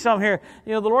 I'll give you some here.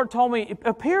 You know, the Lord told me,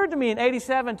 appeared to me in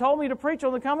 87, told me to preach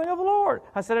on the coming of the Lord.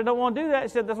 I said, I don't want to do that. He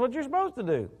said, that's what you're supposed to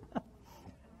do.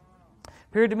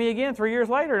 Appeared to me again 3 years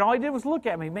later, and all he did was look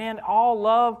at me. Man, all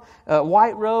love,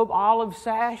 white robe, olive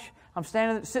sash. I'm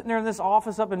sitting there in this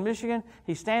office up in Michigan.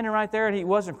 He's standing right there, and he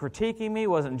wasn't critiquing me,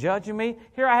 wasn't judging me.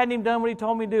 Here, I hadn't even done what he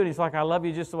told me to do, and he's like, I love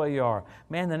you just the way you are.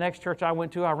 Man, the next church I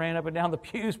went to, I ran up and down the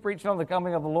pews preaching on the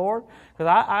coming of the Lord, because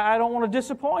I don't want to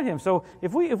disappoint him. So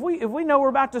if we know we're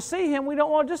about to see him, we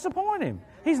don't want to disappoint him.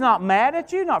 He's not mad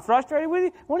at you, not frustrated with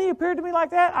you. When he appeared to me like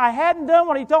that, I hadn't done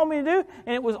what he told me to do,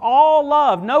 and it was all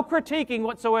love, no critiquing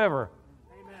whatsoever.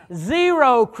 Amen.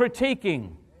 Zero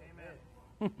critiquing.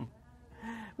 Amen.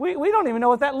 We don't even know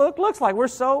what that looks like.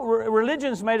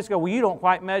 Religion's made us go, well, you don't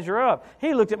quite measure up.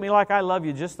 He looked at me like, I love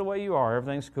you just the way you are.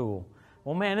 Everything's cool.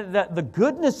 Well, man, the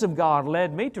goodness of God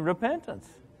led me to repentance.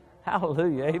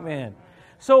 Hallelujah. Amen.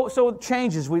 So it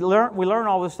changes. We learn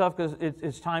all this stuff because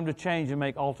it's time to change and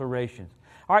make alterations.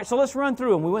 All right, so let's run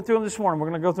through them. We went through them this morning. We're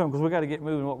going to go through them because we've got to get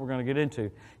moving what we're going to get into.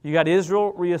 You got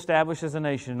Israel reestablished as a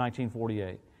nation in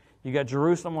 1948. You got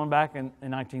Jerusalem won back in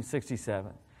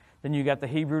 1967. Then you got the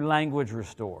Hebrew language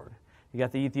restored. You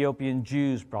got the Ethiopian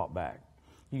Jews brought back.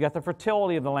 You got the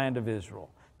fertility of the land of Israel.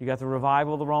 You got the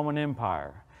revival of the Roman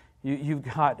Empire. You've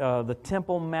got the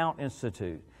Temple Mount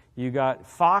Institute. You got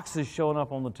foxes showing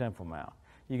up on the Temple Mount.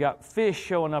 You got fish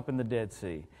showing up in the Dead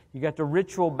Sea. You got the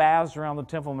ritual baths around the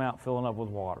Temple Mount filling up with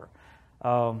water.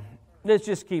 This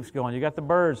just keeps going. You got the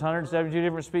birds, 172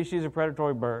 different species of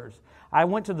predatory birds. I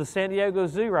went to the San Diego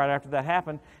Zoo right after that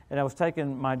happened, and I was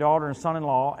taking my daughter and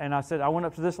son-in-law, and I went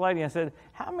up to this lady and I said,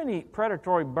 how many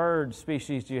predatory bird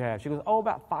species do you have? She goes,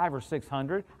 about 500 or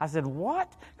 600. I said,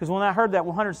 what? Because when I heard that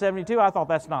 172, I thought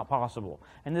that's not possible.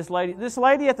 And this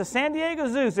lady at the San Diego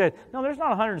Zoo said, no, there's not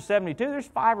 172, there's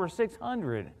 500 or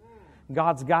 600.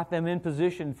 God's got them in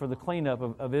position for the cleanup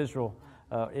of Israel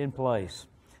in place.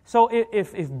 So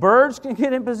if birds can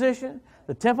get in position,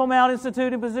 the Temple Mount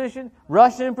Institute in position,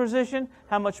 Russia in position,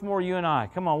 how much more you and I?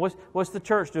 Come on, what's the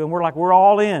church doing? We're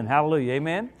all in. Hallelujah.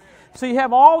 Amen? So you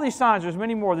have all these signs. There's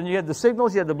many more. Then you had the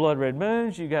signals. You had the blood red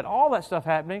moons. You got all that stuff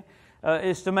happening.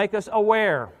 It's to make us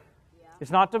aware.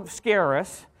 It's not to scare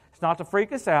us. It's not to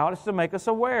freak us out. It's to make us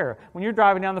aware. When you're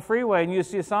driving down the freeway and you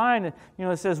see a sign,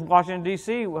 that says Washington,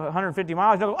 D.C., 150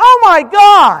 miles, you go, oh my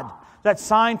God! That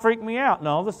sign freaked me out.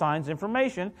 No, the sign's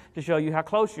information to show you how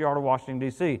close you are to Washington,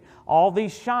 D.C. All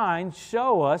these signs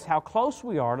show us how close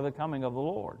we are to the coming of the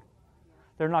Lord.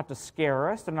 They're not to scare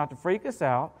us. They're not to freak us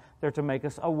out. They're to make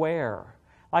us aware.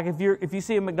 Like if you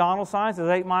see a McDonald's sign that says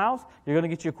 8 miles, you're going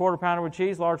to get you a quarter pounder with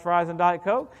cheese, large fries, and Diet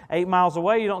Coke. 8 miles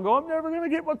away, you don't go, I'm never going to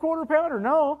get my quarter pounder.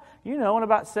 No, in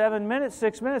about 7 minutes,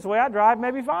 6 minutes, the way I drive,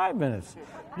 maybe 5 minutes.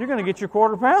 You're going to get your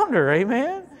quarter pounder,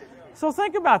 amen? So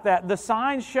think about that. The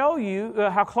signs show you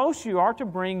how close you are to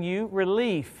bring you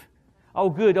relief. Oh,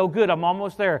 good, I'm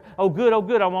almost there. Oh, good,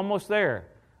 I'm almost there.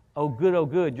 Oh,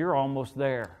 good, you're almost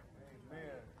there.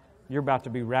 You're about to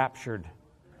be raptured.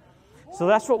 So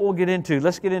that's what we'll get into.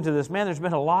 Let's get into this. Man, there's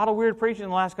been a lot of weird preaching in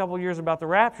the last couple of years about the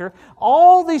rapture.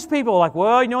 All these people are like,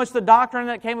 well, it's the doctrine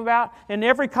that came about in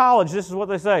every college. This is what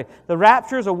they say. The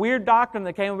rapture is a weird doctrine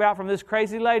that came about from this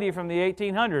crazy lady from the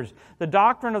 1800s. The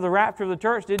doctrine of the rapture of the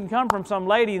church didn't come from some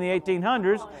lady in the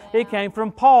 1800s. It came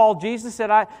from Paul.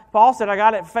 Paul said, I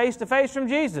got it face to face from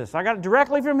Jesus. I got it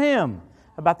directly from him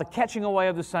about the catching away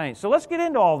of the saints. So let's get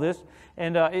into all this.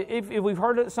 And if we've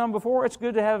heard it some before, it's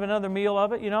good to have another meal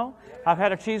of it, I've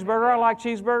had a cheeseburger. I like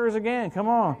cheeseburgers again. Come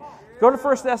on. Go to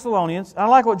 1 Thessalonians. I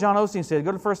like what John Osteen said.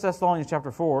 Go to 1 Thessalonians chapter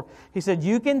 4. He said,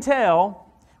 you can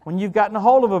tell when you've gotten a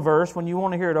hold of a verse when you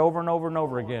want to hear it over and over and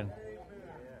over again.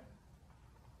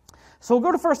 So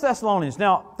we'll go to 1 Thessalonians.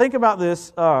 Now, think about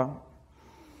this.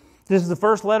 This is the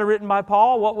first letter written by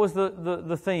Paul. What was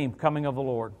the theme? Coming of the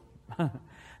Lord.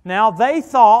 Now, they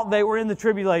thought they were in the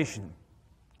tribulation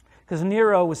because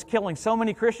Nero was killing so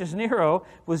many Christians. Nero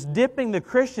was dipping the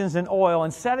Christians in oil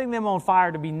and setting them on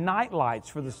fire to be night lights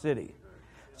for the city.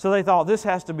 So they thought this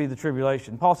has to be the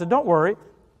tribulation. Paul said, don't worry.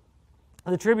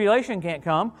 The tribulation can't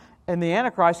come and the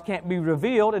Antichrist can't be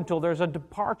revealed until there's a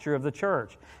departure of the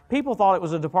church. People thought it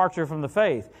was a departure from the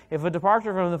faith. If a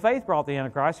departure from the faith brought the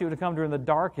Antichrist, he would have come during the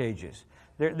Dark Ages.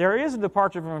 There is a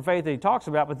departure from the faith that he talks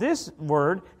about, but this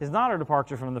word is not a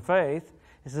departure from the faith.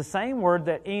 It's the same word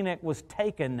that Enoch was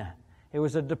taken. It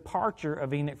was a departure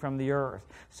of Enoch from the earth.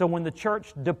 So when the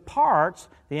church departs,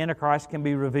 the Antichrist can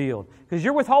be revealed. Because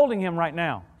you're withholding him right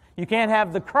now. You can't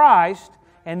have the Christ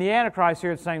and the Antichrist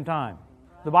here at the same time.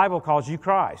 The Bible calls you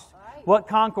Christ. What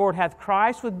concord hath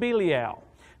Christ with Belial?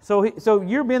 So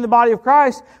you're being the body of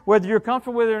Christ, whether you're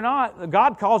comfortable with it or not,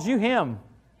 God calls you him.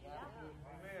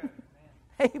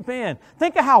 Amen.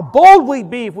 Think of how bold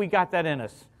we'd be if we got that in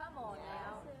us. Come on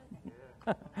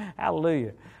now.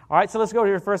 Hallelujah. All right, so let's go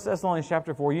to 1 Thessalonians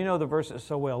chapter 4. You know the verses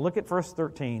so well. Look at verse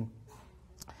 13.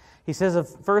 He says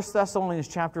of 1 Thessalonians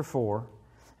chapter 4,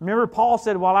 remember Paul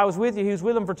said, while I was with you, he was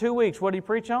with them for 2 weeks. What did he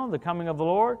preach on? The coming of the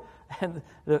Lord, and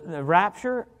the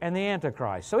rapture, and the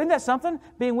Antichrist. So isn't that something?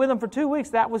 Being with them for 2 weeks,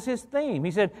 that was his theme.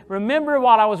 He said, remember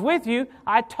while I was with you,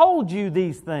 I told you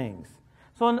these things.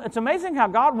 So it's amazing how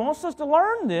God wants us to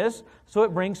learn this so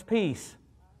it brings peace.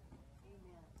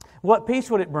 What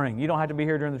peace would it bring? You don't have to be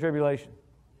here during the tribulation.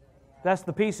 That's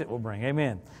the peace it will bring.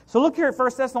 Amen. So look here at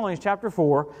 1 Thessalonians chapter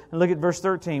 4 and look at verse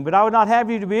 13. But I would not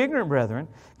have you to be ignorant, brethren,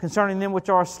 concerning them which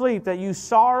are asleep, that you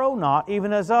sorrow not,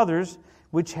 even as others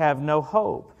which have no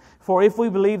hope. For if we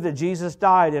believe that Jesus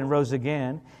died and rose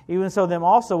again, even so them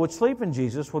also which sleep in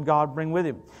Jesus will God bring with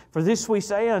him. For this we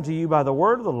say unto you by the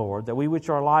word of the Lord, that we which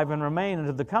are alive and remain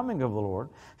unto the coming of the Lord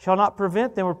shall not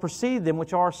prevent them or precede them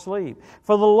which are asleep.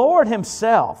 For the Lord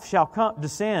himself shall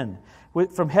descend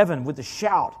from heaven with a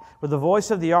shout, with the voice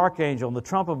of the archangel and the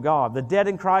trump of God. The dead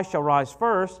in Christ shall rise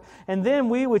first, and then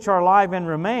we which are alive and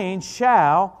remain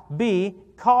shall be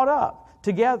caught up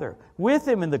together with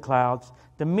him in the clouds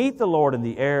to meet the Lord in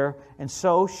the air, and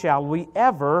so shall we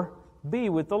ever be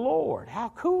with the Lord. How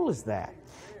cool is that?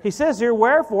 He says here,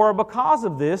 wherefore, because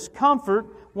of this, comfort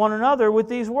one another with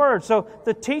these words. So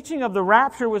the teaching of the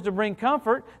rapture was to bring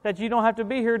comfort that you don't have to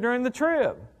be here during the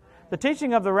trib. The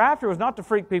teaching of the rapture was not to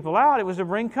freak people out, it was to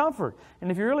bring comfort. And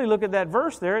if you really look at that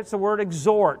verse there, it's the word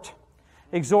exhort.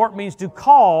 Exhort means to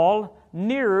call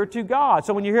nearer to God.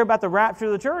 So when you hear about the rapture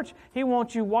of the church, He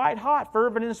wants you white hot,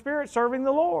 fervent in spirit, serving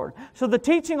the Lord. So the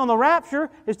teaching on the rapture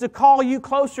is to call you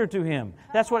closer to Him.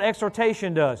 That's what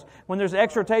exhortation does. When there's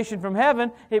exhortation from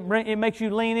heaven, it makes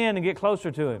you lean in and get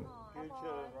closer to Him.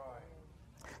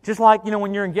 Just like,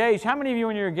 when you're engaged, how many of you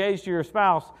when you're engaged to your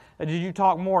spouse, did you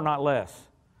talk more, not less?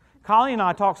 Colleen and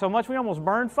I talk so much, we almost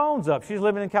burned phones up. She's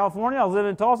living in California. I was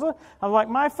living in Tulsa. I was like,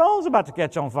 my phone's about to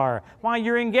catch on fire. Why?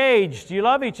 You're engaged. You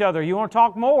love each other. You want to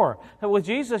talk more. But with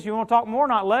Jesus, you want to talk more,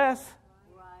 not less.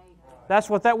 That's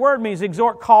what that word means.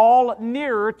 Exhort, call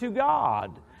nearer to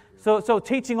God. So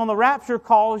teaching on the rapture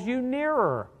calls you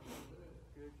nearer.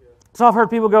 So I've heard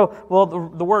people go, well,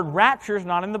 the word rapture is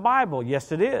not in the Bible.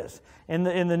 Yes, it is. In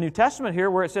the New Testament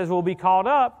here, where it says we'll be caught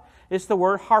up, it's the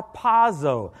word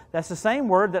harpazo. That's the same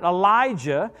word that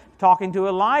Elijah, talking to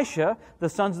Elisha, the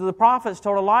sons of the prophets,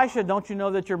 told Elisha, don't you know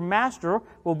that your master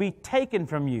will be taken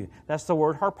from you? That's the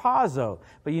word harpazo.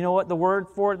 But you know what the word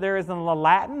for it there is in the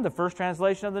Latin, the first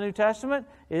translation of the New Testament?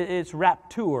 It's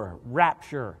rapture,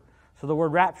 rapture. So the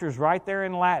word rapture is right there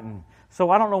in Latin. So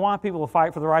I don't know why people will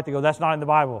fight for the right to go, that's not in the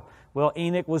Bible. Well,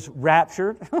 Enoch was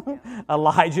raptured.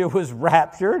 Elijah was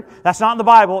raptured. That's not in the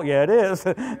Bible. Yeah, it is.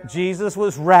 Jesus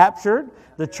was raptured.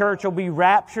 The church will be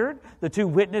raptured. The two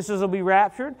witnesses will be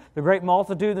raptured. The great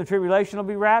multitude in the tribulation will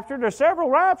be raptured. There's several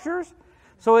raptures.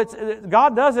 So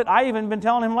God does it. I've even been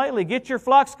telling him lately, get your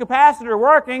flux capacitor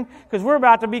working because we're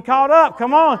about to be caught up.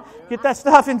 Come on. Get that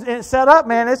stuff set up,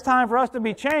 man. It's time for us to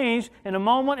be changed in a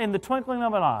moment, in the twinkling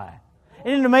of an eye.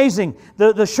 Isn't it amazing?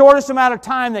 The shortest amount of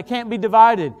time that can't be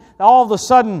divided. All of a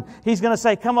sudden, He's going to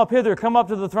say, come up hither, come up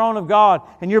to the throne of God.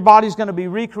 And your body's going to be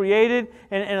recreated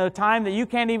in a time that you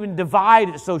can't even divide.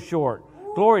 It's so short.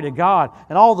 Glory to God.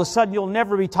 And all of a sudden, you'll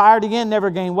never be tired again,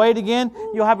 never gain weight again.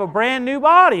 You'll have a brand new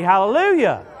body.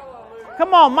 Hallelujah.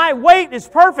 Come on, my weight is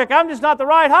perfect. I'm just not the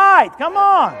right height. Come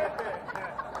on.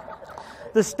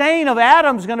 The stain of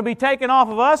Adam's going to be taken off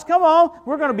of us. Come on.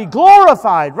 We're going to be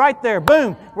glorified right there.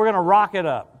 Boom. We're going to rock it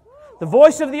up. The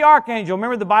voice of the archangel.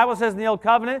 Remember the Bible says in the Old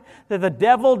Covenant that the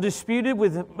devil disputed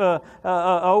with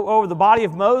over the body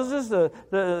of Moses.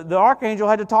 The archangel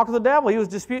had to talk to the devil. He was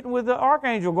disputing with the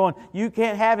archangel going, you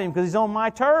can't have him because he's on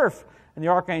my turf. And the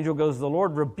archangel goes, the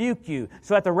Lord rebuke you.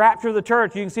 So at the rapture of the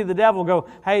church, you can see the devil go,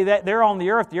 hey, they're on the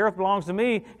earth belongs to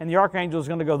me. And the archangel is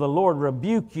going to go, the Lord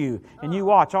rebuke you. And you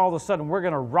watch, all of a sudden, we're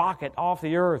going to rocket off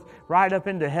the earth right up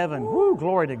into heaven. Woo,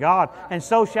 glory to God. And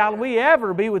so shall we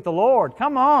ever be with the Lord.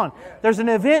 Come on. There's an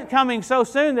event coming so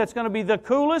soon that's going to be the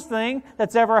coolest thing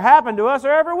that's ever happened to us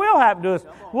or ever will happen to us.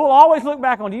 We'll always look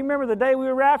back on, do you remember the day we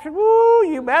were raptured? Woo,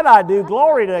 you bet I do.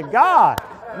 Glory to God.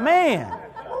 Man.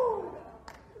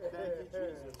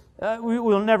 We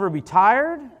will never be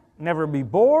tired, never be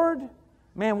bored.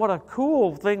 Man, what a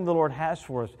cool thing the Lord has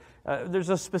for us. There's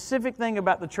a specific thing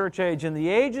about the church age. In the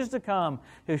ages to come,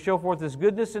 He'll show forth His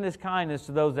goodness and His kindness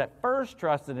to those that first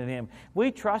trusted in Him.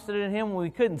 We trusted in Him when we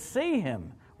couldn't see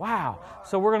Him. Wow.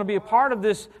 So we're going to be a part of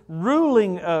this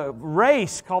ruling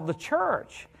race called the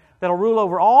church that'll rule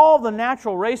over all the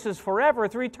natural races forever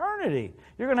through eternity.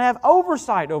 You're going to have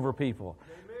oversight over people.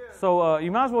 Amen. So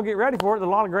you might as well get ready for it. There's a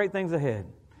lot of great things ahead.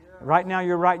 Right now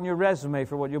you're writing your resume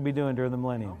for what you'll be doing during the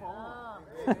millennium.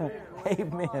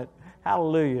 Amen.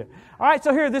 Hallelujah. All right,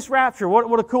 so here, this rapture,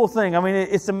 what a cool thing. I mean,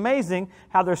 it's amazing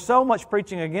how there's so much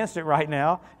preaching against it right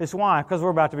now. It's why? Because we're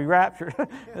about to be raptured.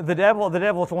 The devil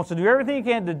wants to do everything he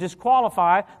can to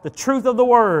disqualify the truth of the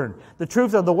Word. The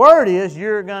truth of the Word is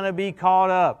you're going to be caught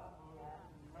up.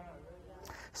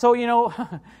 So,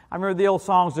 I remember the old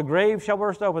songs, the grave shall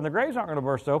burst open. The graves aren't going to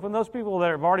burst open. Those people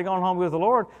that have already gone home with the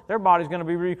Lord, their body's going to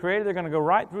be recreated. They're going to go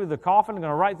right through the coffin, they're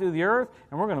going to right through the earth,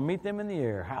 and we're going to meet them in the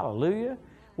air. Hallelujah.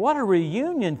 What a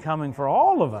reunion coming for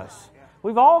all of us.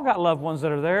 We've all got loved ones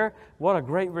that are there. What a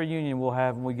great reunion we'll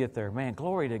have when we get there. Man,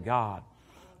 glory to God.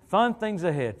 Fun things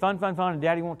ahead. Fun, and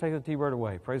Daddy won't take the T-bird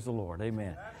away. Praise the Lord.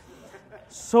 Amen.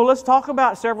 So let's talk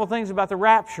about several things about the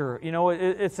rapture.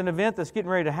 It's an event that's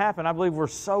getting ready to happen. I believe we're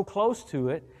so close to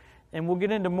it. And we'll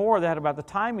get into more of that about the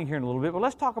timing here in a little bit. But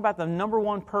let's talk about the number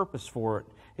one purpose for it,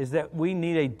 is that we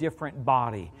need a different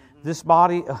body. This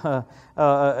body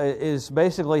is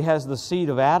basically has the seed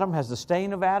of Adam, has the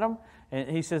stain of Adam. And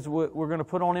He says we're going to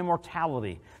put on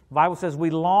immortality. The Bible says we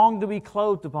long to be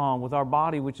clothed upon with our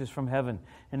body which is from heaven.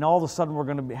 And all of a sudden we're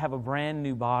going to have a brand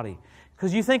new body.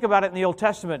 Because you think about it in the Old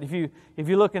Testament, if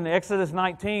you look in Exodus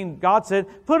 19, God said,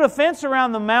 put a fence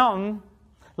around the mountain,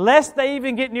 lest they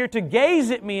even get near to gaze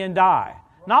at me and die.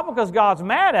 Not because God's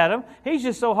mad at them. He's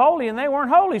just so holy and they weren't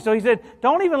holy. So He said,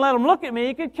 don't even let them look at me.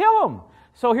 You could kill them.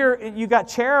 So here you got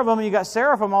cherubim and you got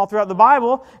seraphim all throughout the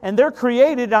Bible, and they're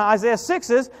created, Isaiah 6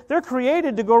 says, they're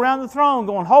created to go around the throne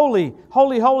going, holy,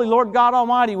 holy, holy, Lord God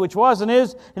Almighty, which was and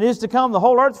is to come. The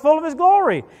whole earth's full of His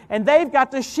glory. And they've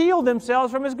got to shield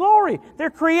themselves from His glory. They're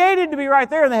created to be right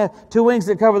there, and they have 2 wings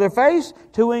that cover their face,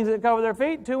 2 wings that cover their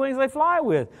feet, 2 wings they fly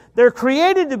with. They're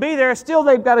created to be there, still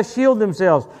they've got to shield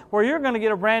themselves. Where you're going to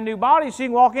get a brand new body so you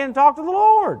can walk in and talk to the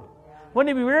Lord. Wouldn't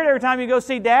it be weird every time you go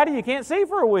see Daddy, you can't see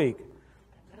for a week?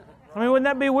 I mean, wouldn't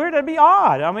that be weird? That'd be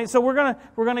odd. I mean, so we're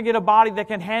gonna get a body that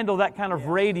can handle that kind of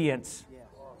radiance.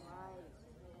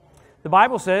 The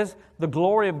Bible says the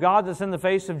glory of God that's in the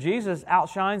face of Jesus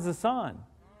outshines the sun.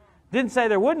 Didn't say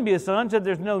there wouldn't be a sun, said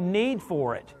there's no need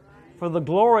for it, for the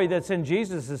glory that's in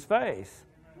Jesus' face.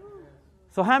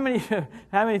 So how many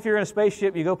if you're in a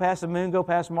spaceship, you go past the moon, go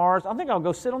past Mars, I think I'll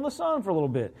go sit on the sun for a little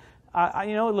bit.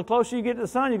 The closer you get to the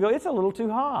sun, you go, it's a little too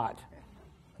hot.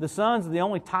 The sun's the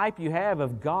only type you have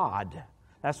of God.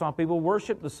 That's why people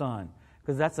worship the sun,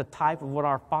 because that's a type of what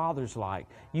our Father's like.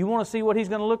 You want to see what He's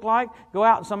going to look like? Go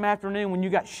out some afternoon when you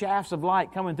got shafts of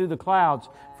light coming through the clouds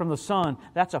from the sun.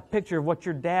 That's a picture of what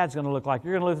your Dad's going to look like.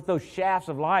 You're going to look at those shafts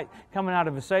of light coming out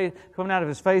of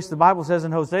His face. The Bible says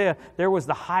in Hosea, there was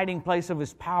the hiding place of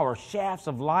His power. Shafts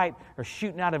of light are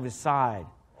shooting out of His side.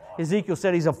 Ezekiel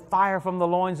said He's a fire from the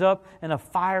loins up and a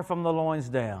fire from the loins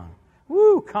down.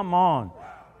 Woo, come on.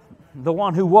 The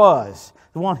one who was,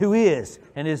 the one who is,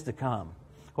 and is to come.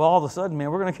 Well, all of a sudden,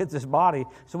 man, we're going to get this body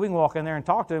so we can walk in there and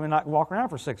talk to Him and not walk around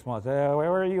for 6 months.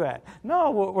 Where are you at?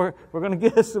 No, we're going to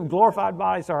get some glorified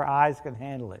bodies so our eyes can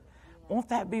handle it. Won't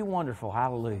that be wonderful?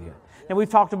 Hallelujah. And we've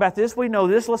talked about this. We know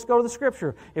this. Let's go to the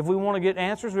Scripture. If we want to get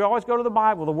answers, we always go to the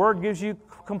Bible. The Word gives you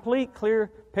complete, clear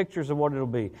pictures of what it'll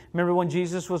be. Remember when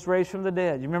Jesus was raised from the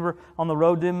dead? You remember on the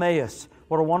road to Emmaus?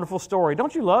 What a wonderful story.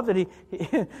 Don't you love that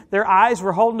their eyes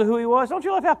were holding to who He was? Don't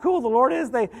you love how cool the Lord is?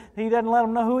 He doesn't let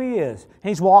them know who He is.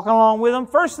 He's walking along with them.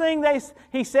 First thing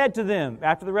He said to them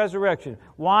after the resurrection,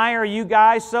 "Why are you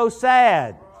guys so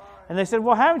sad?" And they said,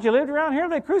 "Well, haven't you lived around here?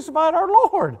 They crucified our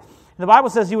Lord." And the Bible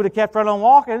says He would have kept right on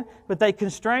walking, but they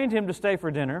constrained Him to stay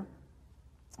for dinner.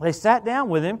 They sat down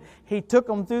with Him. He took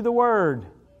them through the Word.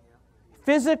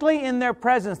 Physically in their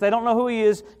presence. They don't know who He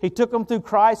is. He took them through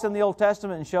Christ in the Old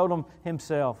Testament and showed them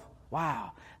Himself.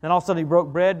 Wow. Then all of a sudden He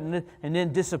broke bread and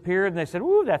then disappeared. And they said,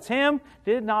 "Ooh, that's Him.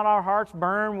 Did not our hearts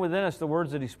burn within us the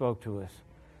words that He spoke to us?"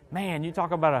 Man, you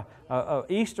talk about a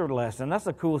Easter lesson. That's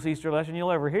the coolest Easter lesson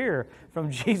you'll ever hear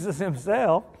from Jesus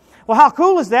Himself. Well, how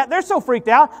cool is that? They're so freaked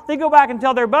out. They go back and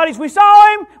tell their buddies, "We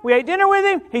saw Him. We ate dinner with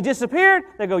Him. He disappeared."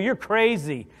 They go, "You're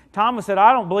crazy." Thomas said,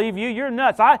 "I don't believe you. You're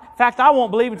nuts. In fact, I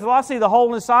won't believe until I see the hole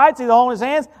in His side, see the hole in His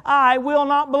hands. I will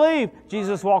not believe."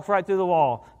 Jesus walks right through the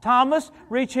wall. "Thomas,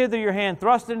 reach hither your hand,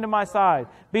 thrust it into my side.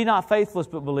 Be not faithless,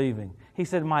 but believing." He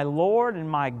said, "My Lord and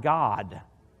my God."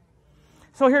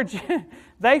 So here,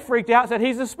 they freaked out and said,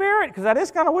 "He's a spirit," because that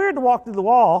is kind of weird to walk through the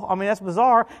wall. I mean, that's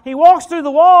bizarre. He walks through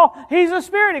the wall. He's a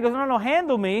spirit. He goes, "No,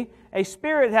 handle me. A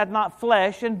spirit hath not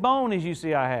flesh and bone as you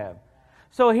see I have."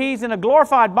 So He's in a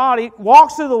glorified body,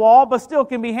 walks through the wall, but still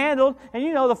can be handled. And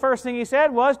you know the first thing He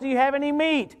said was, "Do you have any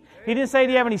meat?" He didn't say,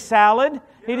 "Do you have any salad?"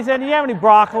 He didn't say, "Do you have any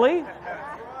broccoli?"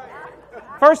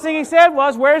 First thing He said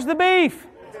was, "Where's the beef?"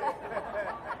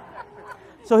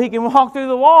 So He can walk through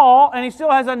the wall and He still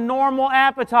has a normal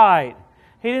appetite.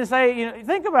 He didn't say,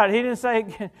 think about it. He didn't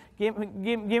say,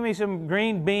 give me some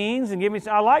green beans and give me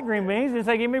I like green beans. He didn't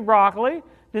say, "Give me broccoli."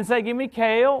 Didn't say, "Give me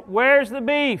kale." Where's the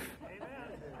beef?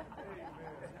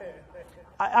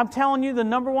 I'm telling you, the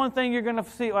number one thing you're going to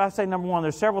see, well, I say number one,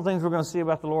 there's several things we're going to see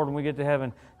about the Lord when we get to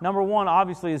heaven. Number one,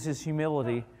 obviously, is His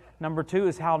humility. Number two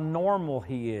is how normal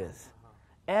He is.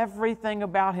 Everything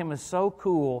about Him is so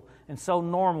cool and so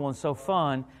normal and so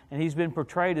fun, and He's been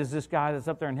portrayed as this guy that's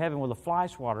up there in heaven with a fly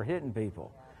swatter hitting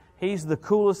people. He's the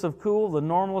coolest of cool, the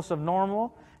normalest of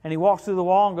normal, and He walks through the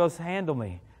wall and goes, "Handle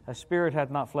me. A spirit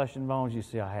hath not flesh and bones, you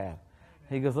see I have."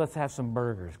 He goes, "Let's have some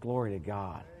burgers." Glory to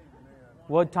God.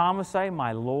 What did Thomas say?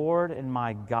 "My Lord and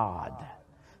my God."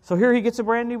 So here He gets a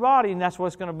brand new body, and that's what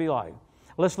it's going to be like.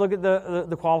 Let's look at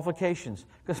the qualifications.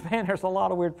 Because, man, there's a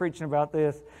lot of weird preaching about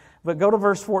this. But go to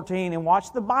verse 14 and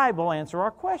watch the Bible answer our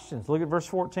questions. Look at verse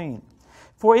 14.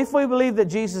 "For if we believe that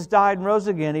Jesus died and rose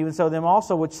again, even so them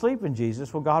also which sleep in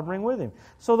Jesus will God bring with Him."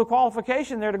 So the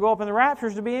qualification there to go up in the rapture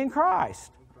is to be in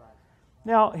Christ.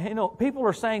 Now, people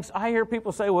are saying, I hear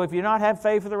people say, "Well, if you not have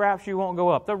faith for the rapture, you won't go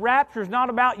up." The rapture is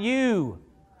not about you.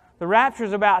 The rapture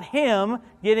is about Him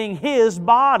getting His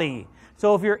body.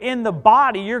 So if you're in the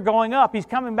body, you're going up. He's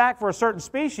coming back for a certain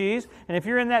species, and if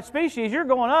you're in that species, you're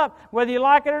going up whether you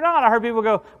like it or not. I heard people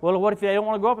go, "Well, what if they don't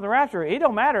want to go up in the rapture?" It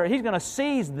don't matter. He's going to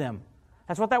seize them.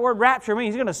 That's what that word rapture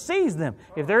means. He's going to seize them.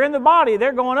 If they're in the body,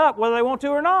 they're going up whether they want to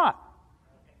or not.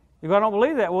 If I don't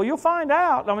believe that, well, you'll find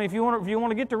out. I mean, if you want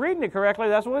to get to reading it correctly,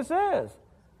 that's what it says.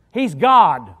 He's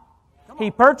God. He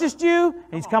purchased you,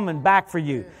 and He's coming back for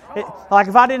you. Like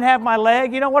if I didn't have my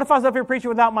leg, what if I was up here preaching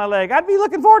without my leg? I'd be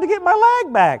looking forward to getting my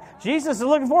leg back. Jesus is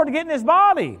looking forward to getting His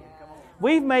body.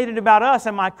 We've made it about us.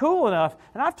 Am I cool enough?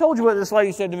 And I've told you what this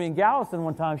lady said to me in Galveston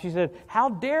one time. She said, how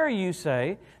dare you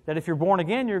say that if you're born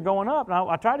again, you're going up? And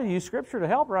I tried to use Scripture to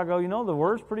help her. I go, you know, the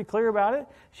Word's pretty clear about it.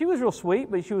 She was real sweet,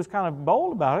 but she was kind of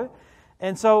bold about it.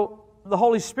 And so the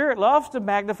Holy Spirit loves to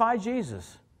magnify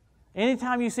Jesus.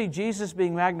 Anytime you see Jesus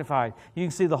being magnified, you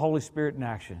can see the Holy Spirit in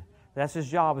action. That's His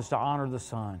job, is to honor the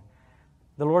Son.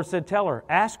 The Lord said, tell her,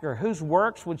 ask her, whose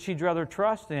works would she rather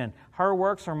trust in? Her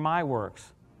works or my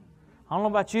works? I don't know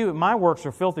about you, but my works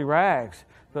are filthy rags.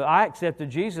 But I accepted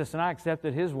Jesus and I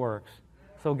accepted His works.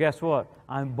 So guess what?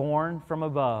 I'm born from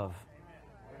above.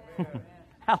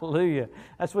 Hallelujah.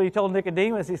 That's what He told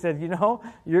Nicodemus. He said, you know,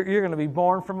 you're going to be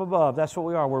born from above. That's what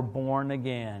we are. We're born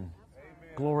again.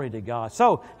 Amen. Glory to God.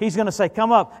 So He's going to say,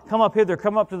 come up hither,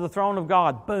 come up to the throne of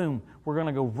God. Boom. We're going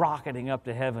to go rocketing up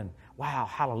to heaven. Wow,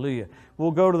 hallelujah. We'll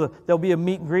go to there'll be a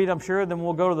meet and greet, I'm sure. Then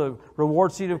we'll go to the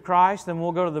reward seat of Christ. Then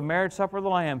we'll go to the marriage supper of the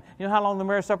Lamb. You know how long the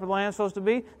marriage supper of the Lamb is supposed to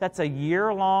be? That's a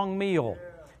year-long meal.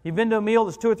 You've been to a meal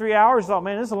that's 2 or 3 hours, thought,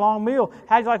 man, this is a long meal.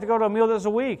 How'd you like to go to a meal that's a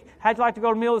week? How'd you like to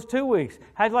go to a meal that's 2 weeks?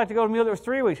 How'd you like to go to a meal that was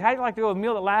 3 weeks? How'd you like to go to a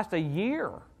meal that lasts a year?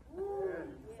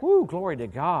 Woo, glory to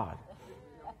God.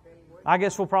 I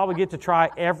guess we'll probably get to try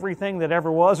everything that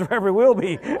ever was or ever will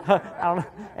be. I don't know.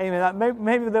 Amen.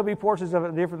 Maybe there'll be portions of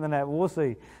it different than that, but we'll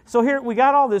see. So here, we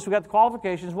got all this. We got the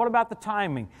qualifications. What about the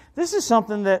timing? This is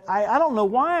something that I don't know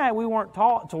why we weren't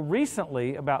taught until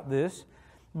recently about this,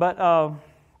 but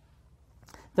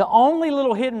the only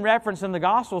little hidden reference in the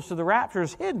Gospels to the rapture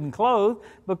is hidden, clothed,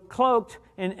 but cloaked,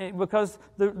 because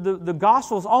the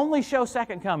Gospels only show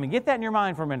second coming. Get that in your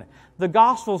mind for a minute. The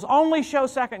Gospels only show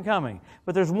second coming,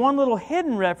 but there's one little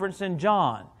hidden reference in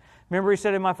John. Remember He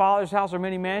said, in my Father's house are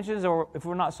many mansions, or if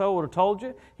we're not so, I would have told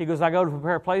you. He goes, I go to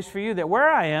prepare a place for you, that where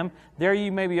I am, there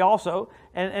you may be also.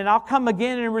 And I'll come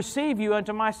again and receive you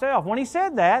unto myself. When He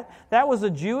said that, that was a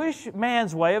Jewish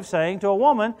man's way of saying to a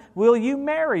woman, will you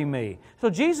marry me? So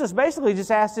Jesus basically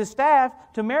just asked His staff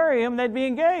to marry Him, they'd be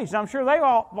engaged. I'm sure they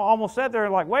all almost sat there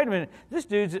like, wait a minute, this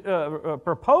dude's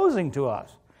proposing to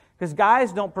us. Because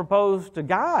guys don't propose to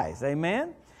guys,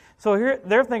 amen? So here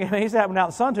they're thinking, he's having out in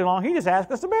the sun too long, he just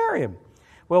asked us to marry him.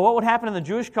 Well, what would happen in the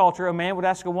Jewish culture? A man would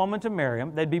ask a woman to marry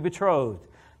him. They'd be betrothed.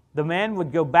 The man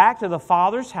would go back to the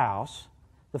father's house.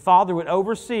 The father would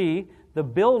oversee the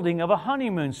building of a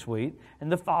honeymoon suite,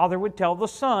 and the father would tell the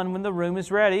son when the room is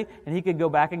ready, and he could go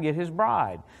back and get his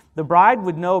bride. The bride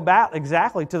would know about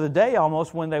exactly to the day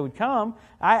almost when they would come.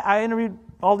 I interviewed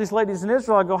all these ladies in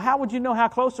Israel. I go, how would you know how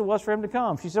close it was for him to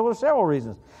come? She said, well, there's several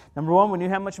reasons. Number one, we knew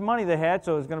how much money they had,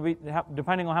 so it's going to be,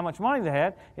 depending on how much money they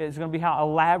had, it's going to be how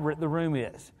elaborate the room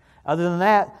is. Other than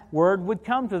that, word would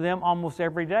come to them almost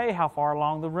every day how far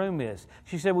along the room is.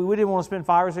 She said, we didn't want to spend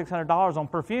 $500 or $600 on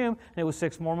perfume, and it was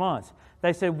 6 more months.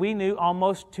 They said, we knew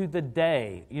almost to the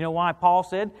day. You know why Paul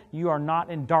said, you are not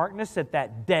in darkness,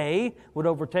 that day would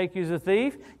overtake you as a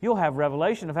thief? You'll have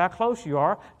revelation of how close you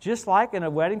are. Just like in a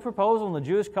wedding proposal in the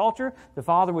Jewish culture, the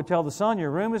father would tell the son,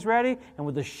 your room is ready, and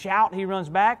with a shout he runs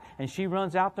back, and she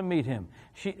runs out to meet him.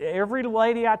 Every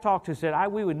lady I talked to said,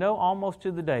 we would know almost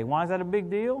to the day. Why is that a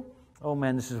big deal? Oh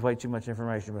man, this is way too much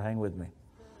information, but hang with me.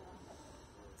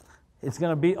 It's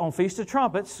going to be on Feast of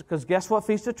Trumpets, because guess what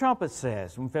Feast of Trumpets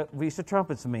says? Feast of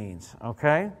Trumpets means,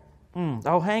 okay?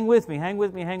 Oh, hang with me.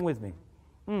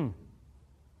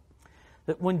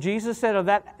 That when Jesus said, of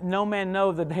that no man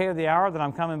know the day or the hour that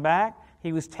I'm coming back,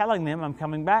 He was telling them, I'm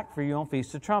coming back for you on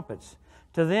Feast of Trumpets.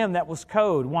 To them, that was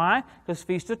code. Why? Because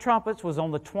Feast of Trumpets was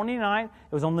on the 29th, it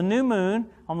was on the new moon,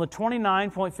 on the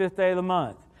 29.5th day of the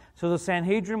month. So the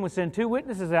Sanhedrin would send 2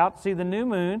 witnesses out to see the new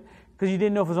moon, because you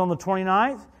didn't know if it was on the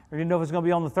 29th, or you didn't know if it's going to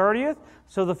be on the 30th.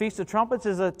 So the Feast of Trumpets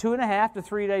is a 2.5 to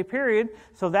 3 day period.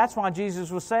 So that's why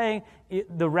Jesus was saying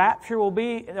the rapture will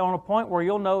be on a point where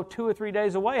you'll know 2 or 3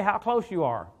 days away how close you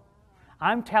are.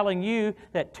 I'm telling you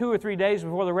that 2 or 3 days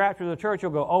before the rapture of the church,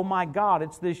 you'll go, oh my God,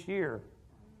 it's this year.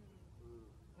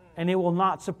 And it will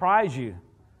not surprise you.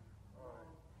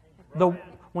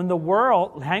 When the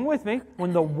world, hang with me,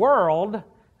 when the world,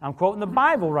 I'm quoting the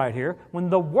Bible right here, when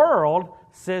the world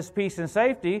says peace and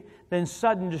safety, then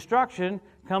sudden destruction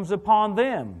comes upon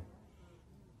them.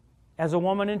 As a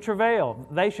woman in travail,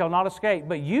 they shall not escape.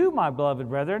 But you, my beloved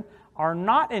brethren, are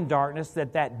not in darkness,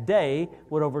 that day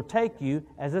would overtake you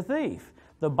as a thief.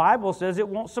 The Bible says it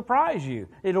won't surprise you.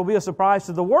 It'll be a surprise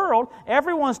to the world.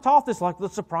 Everyone's taught this like the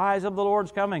surprise of the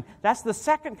Lord's coming. That's the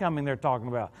second coming they're talking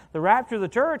about. The rapture of the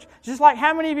church, just like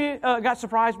how many of you got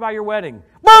surprised by your wedding?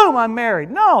 Boom, I'm married.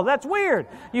 No, that's weird.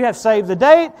 You have saved the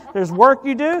date. There's work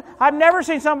you do. I've never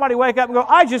seen somebody wake up and go,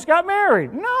 I just got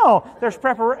married. No, there's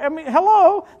preparation.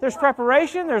 There's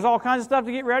preparation. There's all kinds of stuff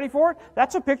to get ready for it.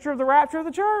 That's a picture of the rapture of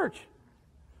the church.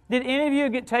 Did any of you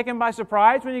get taken by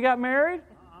surprise when you got married?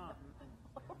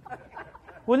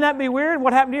 Wouldn't that be weird?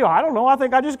 What happened to you? I don't know. I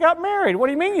think I just got married. What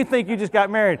do you mean you think you just got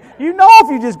married? You know if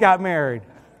you just got married.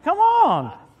 Come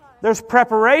on. There's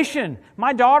preparation.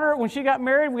 My daughter, when she got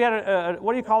married, we had a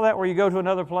what do you call that, where you go to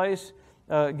another place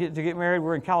to get married?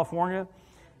 We're in California.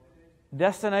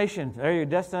 Destination. There you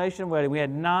go, destination wedding. We had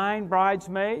 9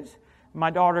 bridesmaids. My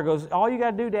daughter goes, all you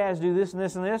got to do, Dad, is do this and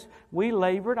this and this. We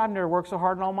labored. I've never worked so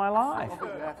hard in all my life.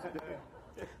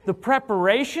 The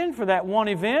preparation for that one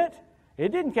event,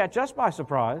 it didn't catch us by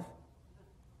surprise.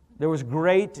 There was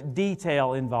great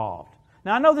detail involved.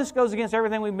 Now, I know this goes against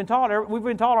everything we've been taught. We've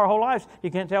been taught our whole lives,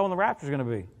 you can't tell when the rapture is going to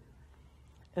be.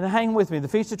 And hang with me, the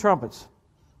Feast of Trumpets.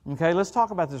 Okay, let's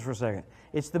talk about this for a second.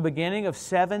 It's the beginning of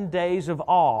 7 days of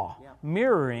awe,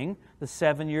 mirroring the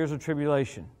 7 years of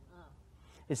tribulation.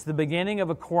 It's the beginning of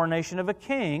a coronation of a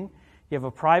king. You have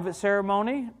a private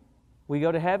ceremony. We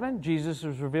go to heaven. Jesus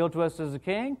is revealed to us as a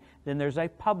king. Then there's a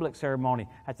public ceremony.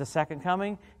 At the second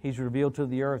coming, He's revealed to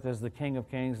the earth as the King of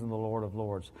Kings and the Lord of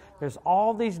Lords. There's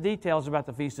all these details about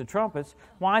the Feast of Trumpets.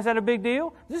 Why is that a big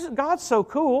deal? God's so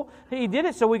cool. He did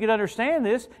it so we could understand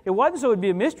this. It wasn't so it would be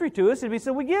a mystery to us. It'd be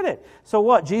so we get it. So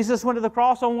what? Jesus went to the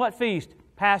cross on what feast?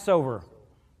 Passover.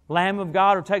 Lamb of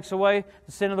God who takes away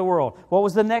the sin of the world. What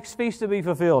was the next feast to be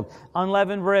fulfilled?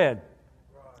 Unleavened bread.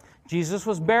 Jesus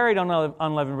was buried on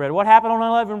unleavened bread. What happened on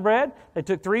unleavened bread? They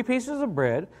took 3 pieces of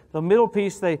bread. The middle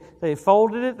piece, they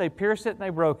folded it, they pierced it, and they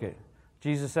broke it.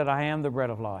 Jesus said, I am the bread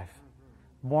of life.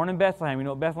 Born in Bethlehem. You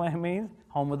know what Bethlehem means?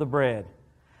 Home of the bread.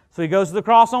 So He goes to the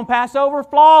cross on Passover,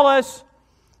 flawless.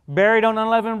 Buried on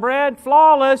unleavened bread,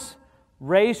 flawless.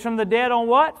 Raised from the dead on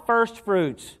what? First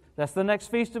fruits. That's the next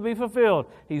feast to be fulfilled.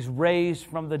 He's raised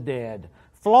from the dead.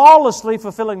 Flawlessly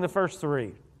fulfilling the first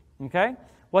 3. Okay?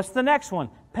 What's the next one?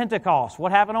 Pentecost.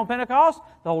 What happened on Pentecost?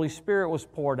 The Holy Spirit was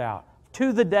poured out.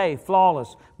 To the day,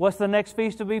 flawless. What's the next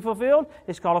feast to be fulfilled?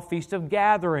 It's called a Feast of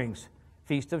Gatherings.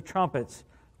 Feast of Trumpets.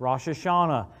 Rosh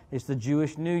Hashanah. It's the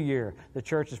Jewish New Year. The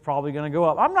church is probably going to go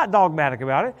up. I'm not dogmatic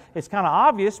about it. It's kind of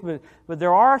obvious, but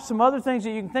there are some other things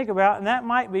that you can think about, and that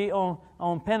might be on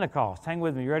Pentecost. Hang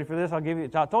with me. You ready for this?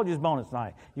 I told you it's bonus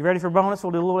night. You ready for bonus?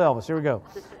 We'll do a little Elvis. Here we go.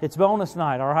 It's bonus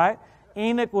night, all right?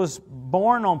 Enoch was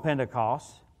born on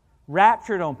Pentecost,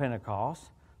 raptured on Pentecost.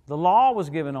 The law was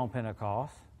given on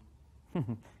Pentecost,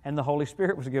 and the Holy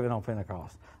Spirit was given on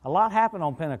Pentecost. A lot happened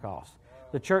on Pentecost.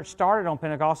 The church started on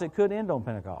Pentecost. It could end on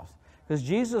Pentecost. Because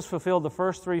Jesus fulfilled the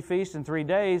first 3 feasts in 3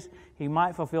 days, He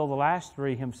might fulfill the last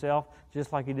 3 Himself,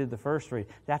 just like He did the first 3.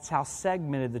 That's how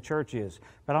segmented the church is.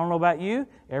 But I don't know about you.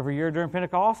 Every year during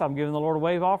Pentecost, I'm giving the Lord a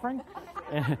wave offering.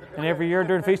 And every year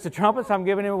during the Feast of Trumpets, I'm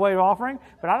giving Him a wave offering.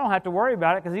 But I don't have to worry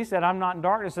about it because He said, I'm not in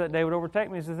darkness that day would overtake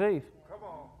me as a thief. Come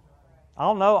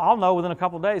on. I'll know within a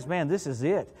couple of days, man, this is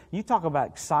it. You talk about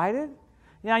excited.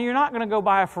 Now, you're not going to go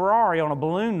buy a Ferrari on a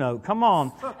balloon note. Come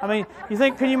on. I mean,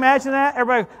 can you imagine that?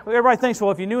 Everybody thinks,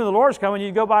 well, if you knew the Lord's coming,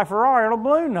 you'd go buy a Ferrari on a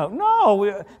balloon note.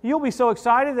 No, you'll be so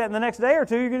excited that in the next day or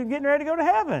two, you're getting ready to go to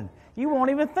heaven. You won't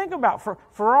even think about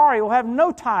Ferrari. Will have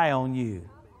no tie on you.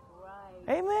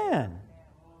 Right. Amen.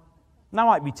 Now,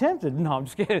 I might be tempted. No, I'm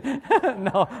just kidding.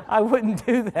 No, I wouldn't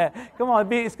do that. Come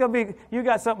on, it's going to be, you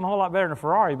got something a whole lot better than a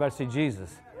Ferrari. You better see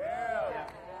Jesus.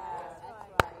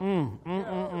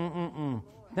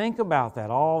 Think about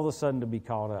that, all of a sudden to be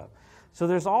caught up. So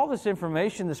there's all this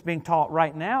information that's being taught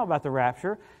right now about the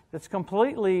rapture that's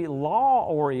completely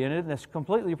law-oriented and that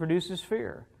completely produces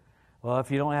fear. Well,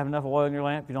 if you don't have enough oil in your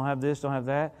lamp, you don't have this, don't have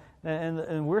that,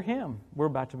 and we're Him. We're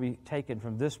about to be taken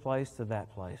from this place to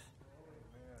that place.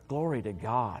 Glory to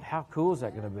God. How cool is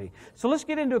that going to be? So let's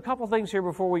get into a couple things here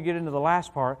before we get into the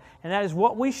last part, and that is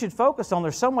what we should focus on.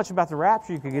 There's so much about the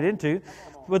rapture you could get into,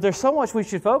 but there's so much we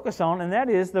should focus on, and that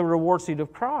is the reward seat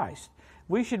of Christ.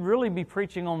 We should really be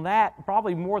preaching on that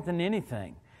probably more than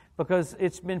anything, because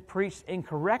it's been preached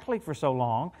incorrectly for so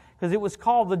long, because it was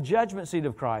called the judgment seat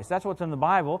of Christ. That's what's in the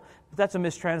Bible, but that's a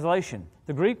mistranslation.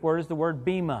 The Greek word is the word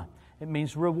bema. It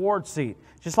means reward seat.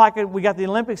 Just like we got the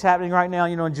Olympics happening right now,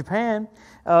 in Japan.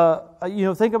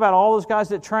 Think about all those guys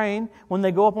that train. When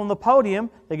they go up on the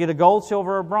podium, they get a gold,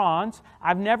 silver, or bronze.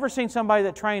 I've never seen somebody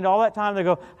that trained all that time. They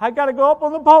go, I got to go up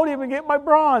on the podium and get my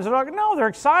bronze. They're like, no, they're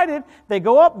excited. They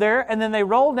go up there and then they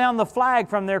roll down the flag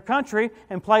from their country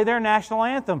and play their national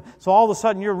anthem. So all of a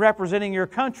sudden you're representing your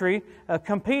country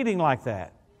competing like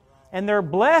that. And they're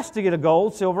blessed to get a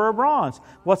gold, silver, or bronze.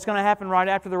 What's going to happen right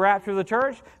after the rapture of the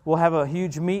church? We'll have a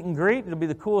huge meet and greet. It'll be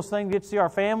the coolest thing to get to see our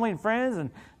family and friends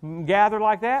and gather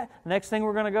like that. The next thing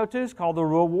we're going to go to is called the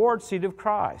reward seat of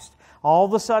Christ. All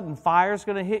of a sudden, fire's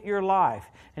going to hit your life,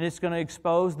 and it's going to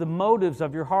expose the motives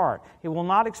of your heart. It will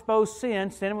not expose sin.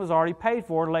 Sin was already paid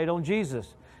for and laid on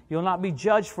Jesus. You'll not be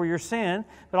judged for your sin,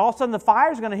 but all of a sudden the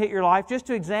fire's going to hit your life just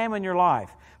to examine your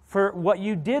life. For what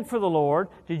you did for the Lord,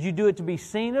 did you do it to be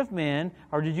seen of men,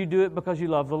 or did you do it because you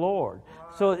love the Lord?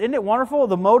 So isn't it wonderful?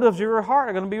 The motives of your heart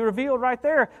are going to be revealed right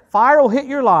there. Fire will hit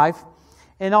your life,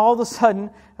 and all of a sudden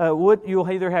you'll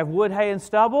either have wood, hay, and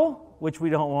stubble, which we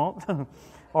don't want,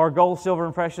 or gold, silver,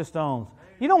 and precious stones.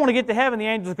 You don't want to get to heaven, the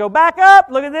angels go, back up,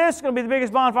 look at this, it's going to be the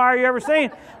biggest bonfire you've ever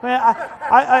seen. Man,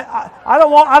 I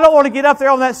don't want to get up there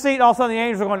on that seat, and all of a sudden the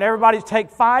angels are going, everybody take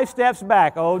 5 steps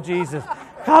back. Oh, Jesus.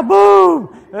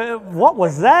 Kaboom! What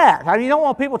was that? You don't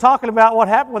want people talking about what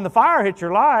happened when the fire hit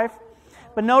your life.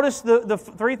 But notice the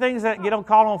 3 things that get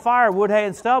caught on fire, wood, hay,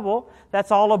 and stubble, that's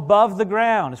all above the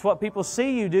ground. It's what people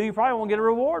see you do. You probably won't get a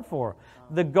reward for.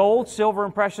 The gold, silver,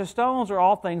 and precious stones are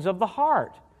all things of the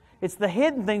heart. It's the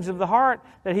hidden things of the heart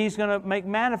that He's going to make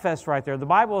manifest right there. The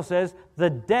Bible says the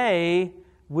day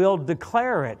will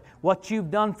declare it. What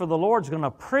you've done for the Lord is going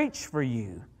to preach for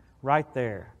you right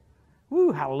there.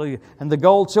 Woo, hallelujah. And the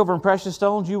gold, silver, and precious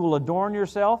stones, you will adorn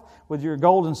yourself with your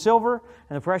gold and silver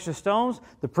and the precious stones.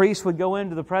 The priest would go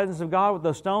into the presence of God with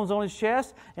those stones on his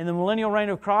chest. In the millennial reign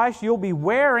of Christ, you'll be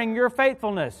wearing your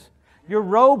faithfulness. Your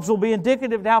robes will be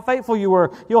indicative of how faithful you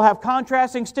were. You'll have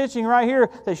contrasting stitching right here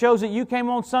that shows that you came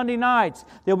on Sunday nights.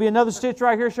 There'll be another stitch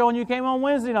right here showing you came on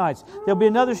Wednesday nights. There'll be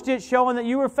another stitch showing that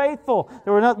you were faithful.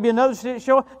 There will be another stitch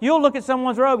showing. You'll look at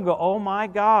someone's robe and go, oh my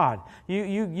God,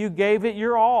 you gave it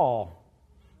your all.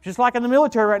 Just like in the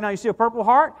military right now, you see a Purple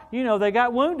Heart, you know they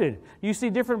got wounded. You see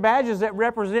different badges that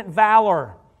represent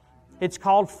valor. It's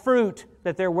called fruit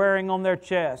that they're wearing on their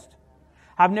chest.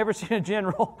 I've never seen a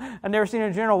general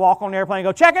walk on the airplane and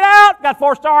go, check it out, got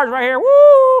 4 stars right here.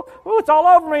 Woo, it's all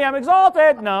over me, I'm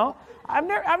exalted. No, I've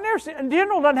never seen, and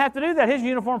general doesn't have to do that. His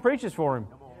uniform preaches for him.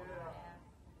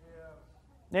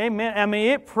 Amen. I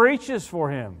mean, it preaches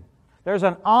for him. There's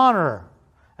an honor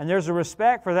and there's a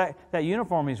respect for that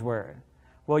uniform he's wearing.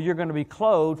 Well, you're going to be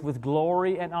clothed with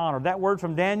glory and honor. That word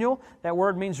from Daniel, that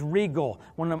word means regal.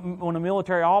 When a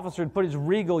military officer would put his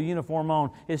regal uniform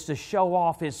on, it's to show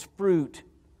off his fruit.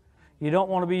 You don't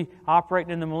want to be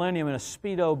operating in the millennium in a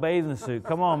Speedo bathing suit.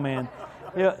 Come on, man.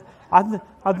 Yeah,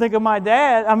 I think of my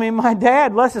dad. I mean, my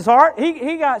dad, bless his heart,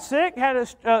 he got sick, had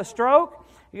a stroke.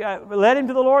 Led him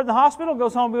to the Lord in the hospital,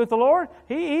 goes home to be with the Lord.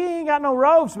 He ain't got no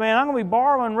robes, man. I'm going to be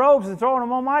borrowing robes and throwing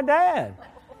them on my dad.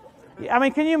 I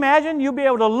mean, can you imagine? You'll be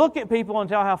able to look at people and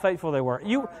tell how faithful they were.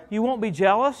 You won't be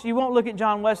jealous. You won't look at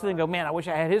John Wesley and go, man, I wish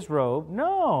I had his robe.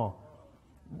 No.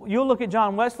 You'll look at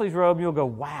John Wesley's robe and you'll go,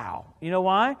 wow. You know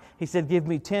why? He said, give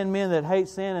me 10 men that hate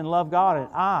sin and love God,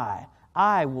 and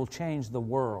I will change the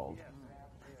world.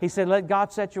 He said, let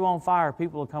God set you on fire.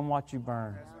 People will come watch you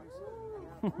burn.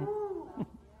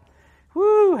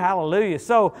 Woo, hallelujah.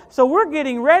 So we're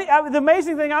getting ready. The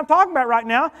amazing thing I'm talking about right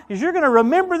now is you're going to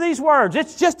remember these words.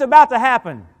 It's just about to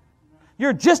happen.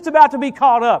 You're just about to be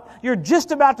caught up. You're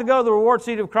just about to go to the reward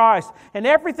seat of Christ. And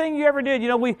everything you ever did,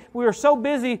 we are so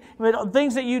busy with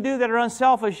things that you do that are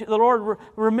unselfish, the Lord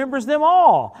remembers them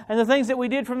all. And the things that we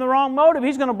did from the wrong motive,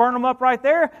 He's going to burn them up right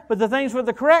there. But the things with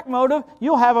the correct motive,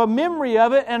 you'll have a memory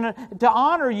of it and to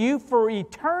honor you for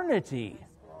eternity.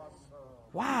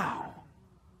 Wow.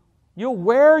 You'll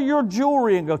wear your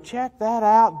jewelry and go, check that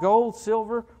out, gold,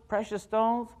 silver, precious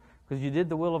stones, because you did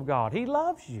the will of God. He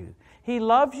loves you. He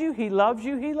loves you. He loves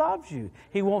you. He loves you.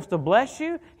 He wants to bless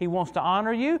you. He wants to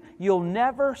honor you. You'll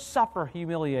never suffer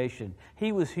humiliation.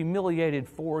 He was humiliated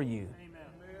for you. Amen.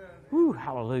 Woo,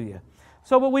 hallelujah.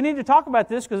 But we need to talk about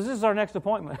this because this is our next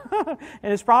appointment.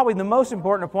 And it's probably the most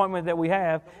important appointment that we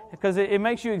have because it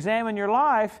makes you examine your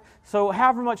life. So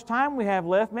however much time we have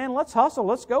left, man, let's hustle.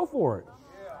 Let's go for it.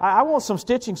 I want some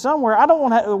stitching somewhere. I don't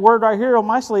want a word right here on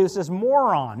my sleeve that says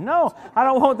moron. No, I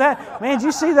don't want that. Man, did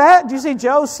you see that? Did you see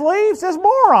Joe's sleeve? It says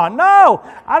moron. No,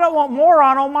 I don't want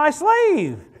moron on my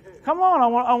sleeve. Come on, I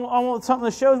want something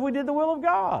that shows we did the will of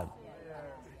God.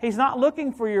 He's not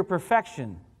looking for your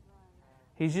perfection.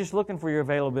 He's just looking for your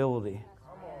availability.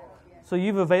 So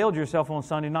you've availed yourself on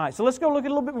Sunday night. So let's go look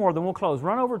at a little bit more, then we'll close.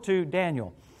 Run over to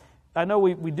Daniel. I know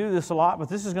we do this a lot, but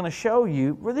this is going to show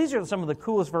you, these are some of the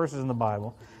coolest verses in the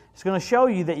Bible. It's going to show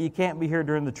you that you can't be here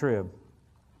during the trib.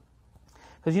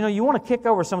 Because, you want to kick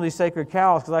over some of these sacred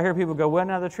cows, because I hear people go, well,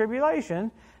 now the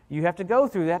tribulation, you have to go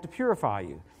through that to purify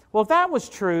you. Well, if that was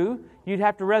true, you'd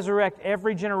have to resurrect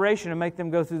every generation and make them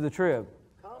go through the trib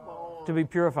to be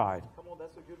purified. Come on,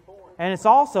 that's a good point. And it's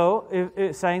also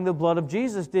it's saying the blood of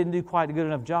Jesus didn't do quite a good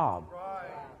enough job.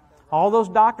 All those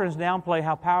doctrines downplay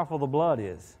how powerful the blood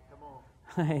is.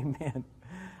 Amen.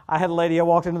 I had a lady, I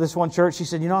walked into this one church, she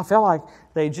said, I felt like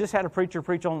they just had a preacher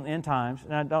preach on the end times,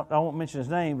 and I won't mention his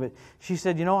name, but she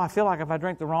said, I feel like if I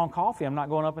drink the wrong coffee, I'm not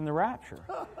going up in the rapture.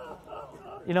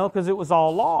 Because it was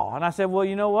all law. And I said, well,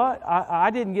 you know what? I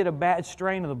didn't get a bad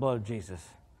strain of the blood of Jesus.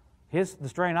 The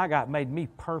strain I got made me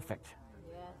perfect.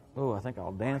 Oh, I think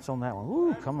I'll dance on that one.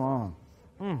 Ooh, come on.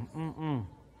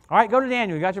 All right, go to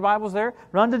Daniel. You got your Bibles there?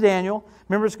 Run to Daniel.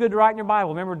 Remember, it's good to write in your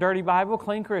Bible. Remember, dirty Bible,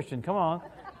 clean Christian. Come on.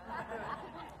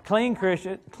 Clean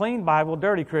Christian, clean Bible,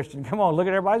 dirty Christian. Come on, look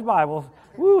at everybody's Bibles.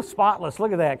 Woo, spotless.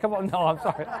 Look at that. Come on. No, I'm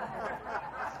sorry.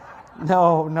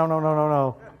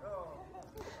 No.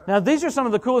 Now, these are some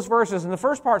of the coolest verses, and the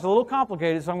first part's a little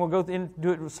complicated, so I'm going to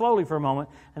do it slowly for a moment,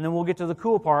 and then we'll get to the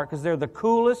cool part, because they're the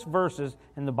coolest verses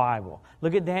in the Bible.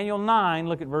 Look at Daniel 9,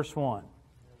 look at verse 1.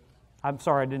 I'm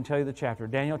sorry, I didn't tell you the chapter.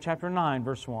 Daniel chapter 9,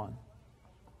 verse 1.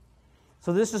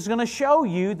 So this is going to show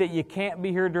you that you can't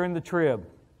be here during the trib.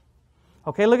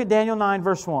 Okay, look at Daniel 9,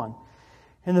 verse 1.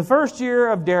 In the first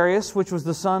year of Darius, which was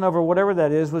the son over whatever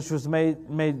that is, which was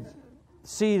made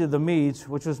seed of the Medes,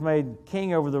 which was made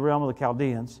king over the realm of the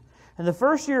Chaldeans, in the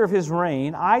first year of his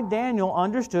reign, I, Daniel,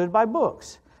 understood by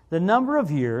books the number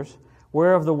of years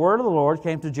whereof the word of the Lord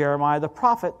came to Jeremiah the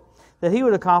prophet, that he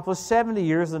would accomplish 70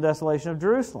 years in the desolation of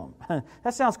Jerusalem.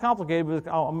 That sounds complicated, but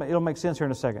it'll make sense here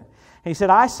in a second. And he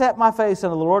said, I set my face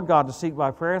unto the Lord God to seek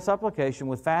by prayer and supplication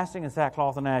with fasting and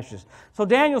sackcloth and ashes. So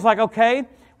Daniel's like, okay,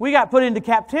 we got put into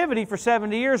captivity for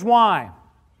 70 years. Why?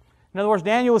 In other words,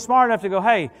 Daniel was smart enough to go,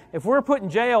 hey, if we're put in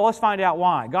jail, let's find out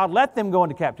why. God let them go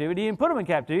into captivity. He didn't put them in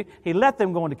captivity. He let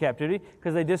them go into captivity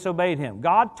because they disobeyed Him.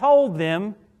 God told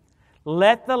them,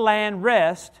 let the land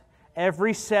rest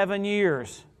every 7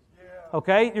 years.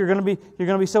 Okay, you're going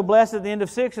to be so blessed at the end of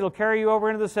 6, it'll carry you over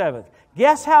into the 7th.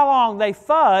 Guess how long they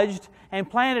fudged and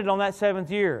planted on that 7th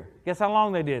year? Guess how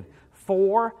long they did?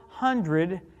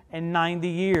 490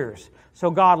 years. So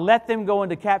God let them go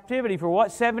into captivity for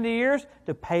what? 70 years?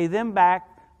 To pay them back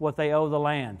what they owe the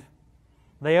land.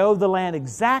 They owed the land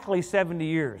exactly 70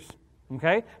 years.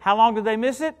 Okay? How long did they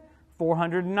miss it?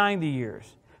 490 years.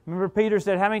 Remember Peter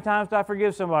said, how many times did I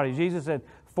forgive somebody? Jesus said,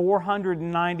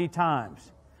 490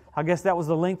 times. I guess that was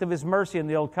the length of His mercy in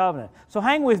the Old Covenant. So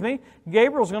hang with me.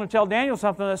 Gabriel's going to tell Daniel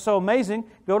something that's so amazing.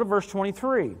 Go to verse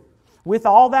 23. With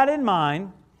all that in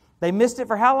mind, they missed it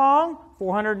for how long?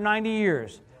 490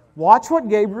 years. Watch what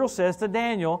Gabriel says to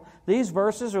Daniel. These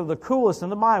verses are the coolest in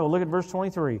the Bible. Look at verse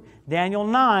 23. Daniel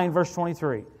 9, verse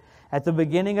 23. At the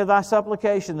beginning of thy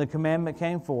supplication, the commandment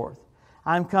came forth.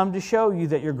 I am come to show you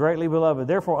that you're greatly beloved.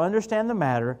 Therefore, understand the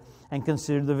matter and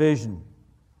consider the vision.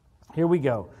 Here we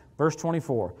go. Verse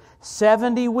 24,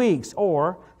 70 weeks,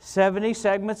 or 70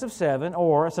 segments of 7,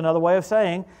 or it's another way of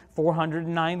saying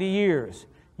 490 years.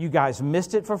 You guys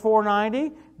missed it for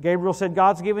 490. Gabriel said,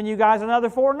 God's given you guys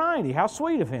another 490. How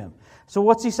sweet of Him. So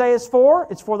what's He say it's for?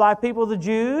 It's for thy people the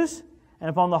Jews, and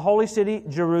upon the holy city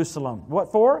Jerusalem.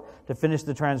 What for? To finish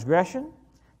the transgression,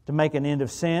 to make an end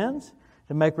of sins,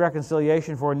 to make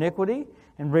reconciliation for iniquity,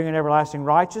 and bring in everlasting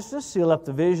righteousness, seal up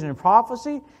the vision and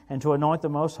prophecy, and to anoint the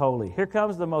most holy. Here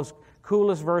comes the most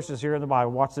coolest verses here in the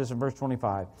Bible. Watch this in verse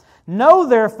 25. Know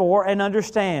therefore and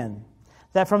understand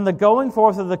that from the going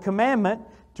forth of the commandment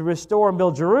to restore and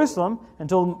build Jerusalem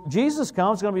until Jesus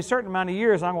comes, it's going to be a certain amount of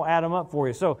years. I'm going to add them up for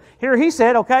you. So here he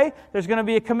said, okay, there's going to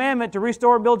be a commandment to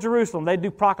restore and build Jerusalem. They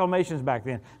do proclamations back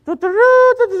then.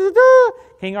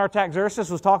 King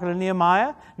Artaxerxes was talking to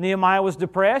Nehemiah. Nehemiah was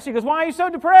depressed. He goes, why are you so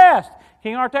depressed?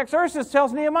 King Artaxerxes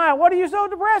tells Nehemiah, what are you so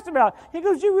depressed about? He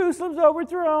goes, Jerusalem's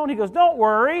overthrown. He goes, don't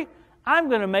worry. I'm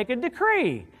going to make a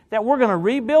decree that we're going to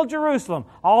rebuild Jerusalem.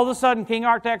 All of a sudden, King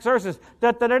Artaxerxes,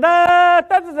 when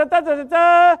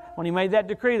he made that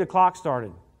decree, the clock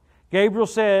started. Gabriel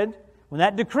said, when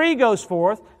that decree goes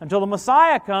forth, until the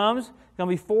Messiah comes, it's going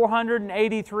to be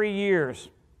 483 years.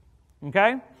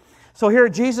 Okay? So here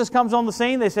Jesus comes on the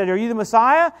scene. They said, are you the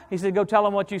Messiah? He said, go tell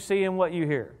them what you see and what you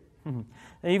hear.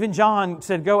 And even John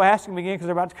said, go ask him again because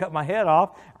they're about to cut my head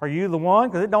off. Are you the one?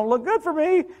 Because it don't look good for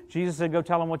me. Jesus said, go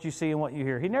tell them what you see and what you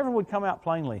hear. He never would come out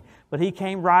plainly. But He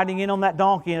came riding in on that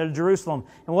donkey into Jerusalem.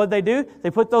 And what did they do?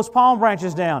 They put those palm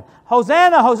branches down.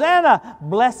 Hosanna, Hosanna!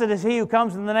 Blessed is he who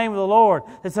comes in the name of the Lord.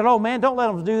 They said, oh man, don't let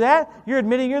them do that. You're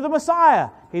admitting you're the Messiah.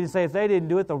 He did say if they didn't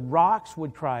do it, the rocks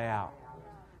would cry out.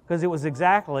 Because it was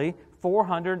exactly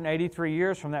 483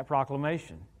 years from that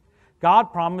proclamation.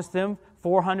 God promised them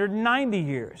 490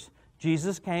 years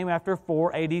Jesus came after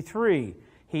 483.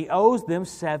 He owes them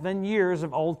 7 years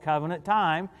of Old Covenant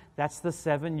time. That's the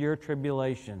 7-year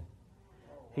tribulation.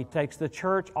 He takes the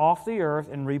church off the earth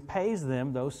and repays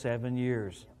them those 7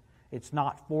 years. It's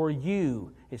not for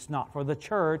you. It's not for the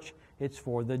church. It's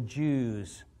for the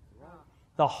Jews.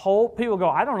 The whole, people go,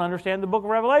 I don't understand the book of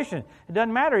Revelation. It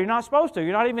doesn't matter. You're not supposed to.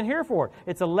 You're not even here for it.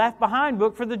 It's a left behind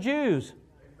book for the Jews.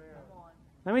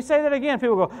 Let me say that again.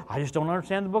 People go, I just don't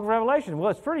understand the book of Revelation. Well,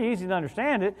 it's pretty easy to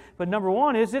understand it. But number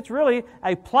one is it's really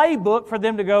a playbook for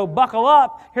them to go, buckle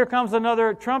up. Here comes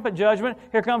another trumpet judgment.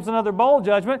 Here comes another bowl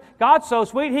judgment. God's so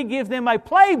sweet, He gives them a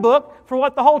playbook for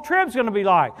what the whole trib's going to be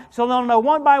like. So they'll know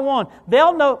one by one.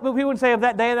 They'll know, we wouldn't say of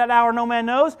that day, of that hour, no man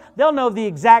knows. They'll know the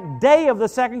exact day of the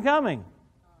second coming.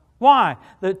 Why?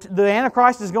 The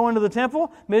Antichrist is going to the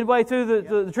temple midway through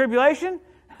the tribulation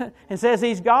and says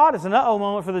he's God. It's an uh-oh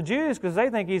moment for the Jews because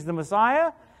they think he's the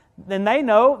Messiah. Then they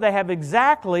know they have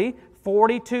exactly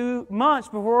 42 months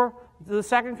before the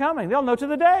second coming. They'll know to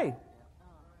the day.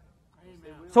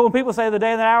 So when people say the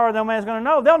day and the hour no man's going to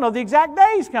know, they'll know the exact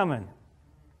day he's coming.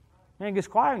 And it gets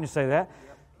quiet when you say that.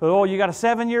 But you got a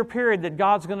 7-year period that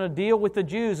God's going to deal with the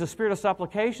Jews. The spirit of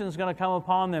supplication is going to come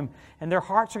upon them, and their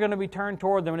hearts are going to be turned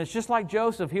toward them. And it's just like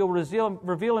Joseph. He'll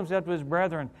reveal himself to his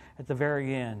brethren at the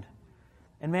very end.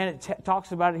 And man, it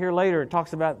talks about it here later. It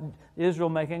talks about Israel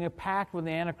making a pact with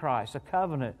the Antichrist, a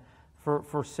covenant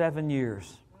for 7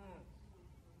 years.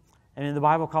 And in the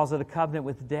Bible calls it a covenant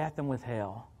with death and with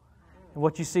hell. And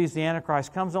what you see is the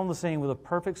Antichrist comes on the scene with a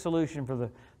perfect solution for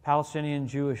the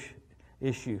Palestinian-Jewish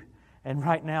issue. And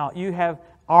right now, you have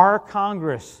our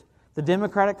Congress, the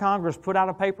Democratic Congress, put out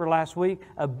a paper last week,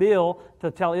 a bill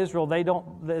to tell Israel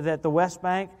that the West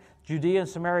Bank, Judea and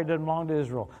Samaria doesn't belong to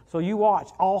Israel. So you watch,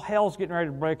 all hell's getting ready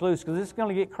to break loose because it's going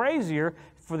to get crazier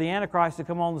for the Antichrist to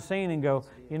come on the scene and go,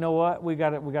 you know what, we got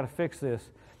to fix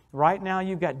this. Right now,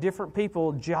 you've got different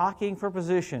people jockeying for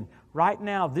position. Right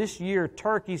now, this year,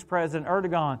 Turkey's President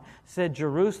Erdogan said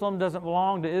Jerusalem doesn't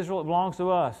belong to Israel, it belongs to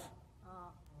us.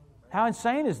 How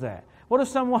insane is that? What if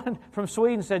someone from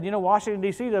Sweden said, you know, Washington,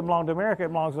 D.C. doesn't belong to America, it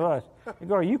belongs to us? You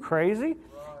go, are you crazy?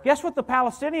 Guess what the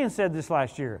Palestinians said this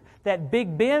last year? That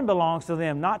Big Ben belongs to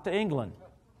them, not to England.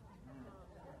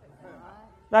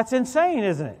 That's insane,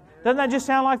 isn't it? Doesn't that just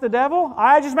sound like the devil?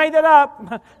 I just made that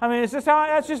up. I mean,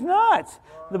 that's just nuts.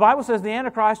 The Bible says the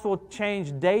Antichrist will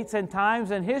change dates and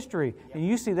times and history. And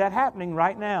you see that happening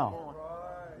right now.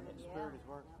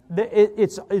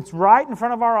 It's right in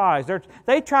front of our eyes.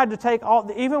 They tried to take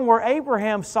even where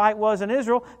Abraham's site was in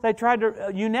Israel,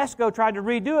 UNESCO tried to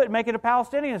redo it and make it a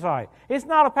Palestinian site. It's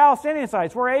not a Palestinian site.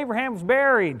 It's where Abraham's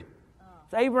buried.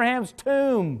 It's Abraham's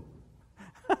tomb.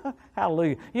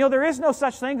 Hallelujah. You know, there is no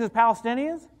such thing as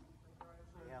Palestinians.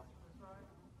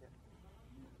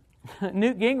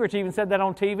 Newt Gingrich even said that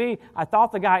on TV. I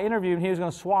thought the guy interviewed him, he was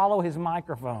going to swallow his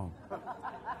microphone.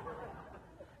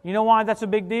 You know why that's a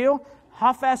big deal?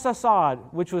 Hafez Assad,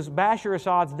 which was Bashar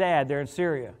Assad's dad there in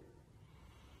Syria.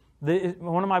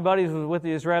 One of my buddies was with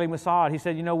the Israeli Mossad. He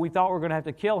said, you know, we thought we were going to have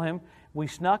to kill him. We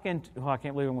snuck into, I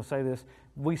can't believe I'm going to say this.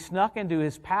 We snuck into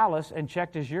his palace and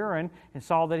checked his urine and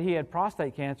saw that he had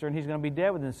prostate cancer and he's going to be dead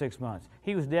within 6 months.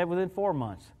 He was dead within 4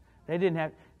 months. They didn't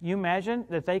have, you imagine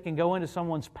that they can go into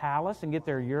someone's palace and get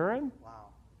their urine? Wow.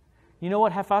 You know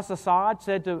what Hafez Assad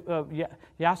said to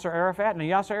Yasser Arafat? Now,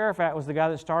 Yasser Arafat was the guy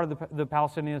that started the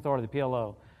Palestinian Authority, the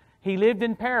PLO. He lived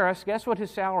in Paris. Guess what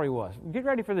his salary was? Get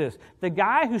ready for this. The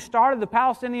guy who started the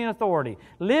Palestinian Authority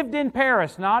lived in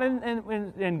Paris, not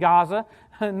in Gaza,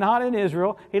 not in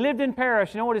Israel. He lived in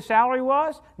Paris. You know what his salary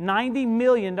was? $90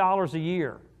 million a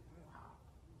year.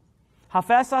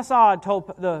 Hafez Assad told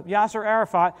Yasser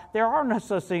Arafat, there are no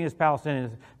such thing as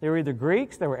Palestinians. They were either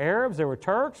Greeks, they were Arabs, they were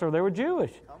Turks, or they were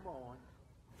Jewish.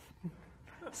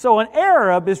 So an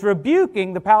Arab is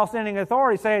rebuking the Palestinian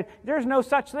Authority, saying, there's no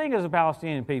such thing as a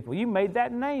Palestinian people. You made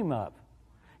that name up.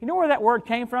 You know where that word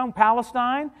came from?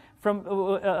 Palestine?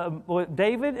 From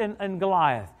David and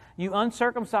Goliath. You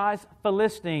uncircumcised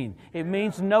Philistine. It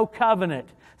means no covenant.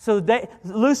 So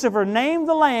Lucifer named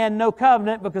the land no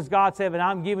covenant because God said,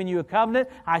 I'm giving you a covenant.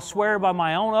 I swear by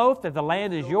my own oath that the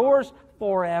land is yours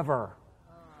forever.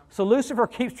 So Lucifer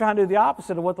keeps trying to do the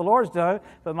opposite of what the Lord's done.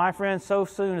 But my friends, so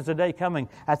soon is the day coming,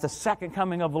 at the second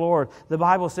coming of the Lord, the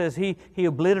Bible says He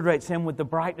obliterates him with the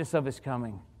brightness of His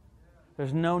coming.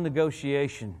 There's no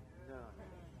negotiation.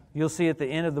 You'll see at the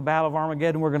end of the Battle of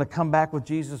Armageddon, we're going to come back with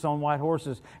Jesus on white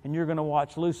horses, and you're going to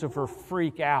watch Lucifer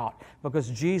freak out because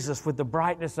Jesus, with the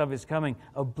brightness of His coming,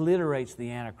 obliterates the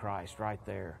Antichrist right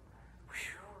there.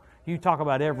 Whew. You talk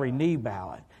about every knee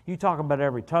bowing. You talk about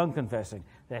every tongue confessing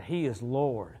that He is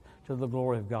Lord, to the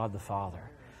glory of God the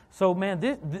Father. So,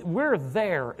 man, we're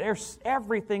there.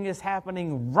 Everything is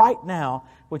happening right now,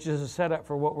 which is a setup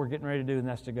for what we're getting ready to do, and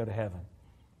that's to go to heaven.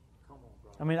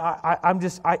 I mean,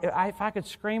 if I could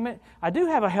scream it, I do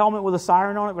have a helmet with a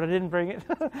siren on it, but I didn't bring it.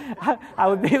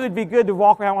 It would be good to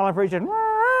walk around while I'm preaching.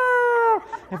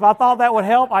 If I thought that would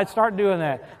help, I'd start doing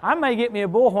that. I may get me a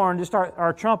bullhorn, or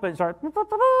a trumpet, and start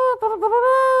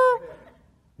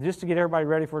just to get everybody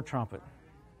ready for a trumpet.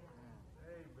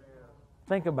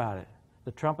 Think about it.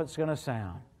 The trumpet's going to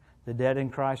sound. The dead in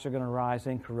Christ are going to rise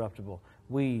incorruptible.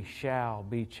 We shall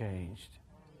be changed.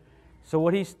 So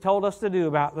what He's told us to do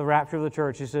about the rapture of the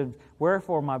church, He said,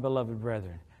 "Wherefore, my beloved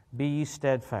brethren, be ye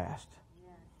steadfast."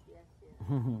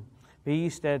 Be ye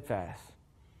steadfast.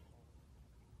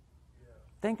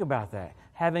 Think about that.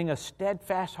 Having a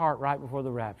steadfast heart right before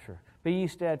the rapture. Be ye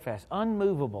steadfast,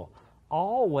 unmovable,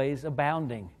 always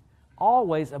abounding,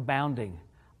 always abounding,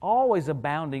 always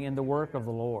abounding in the work of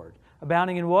the Lord.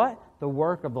 Abounding in what? The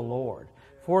work of the Lord.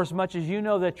 For as much as you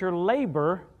know that your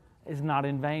labor is not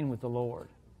in vain with the Lord.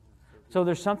 So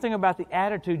there's something about the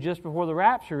attitude just before the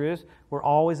rapture is we're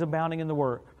always abounding in the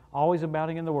work, always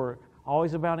abounding in the work,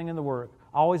 always abounding in the work,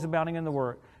 always abounding in the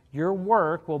work. Your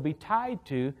work will be tied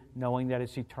to knowing that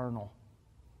it's eternal.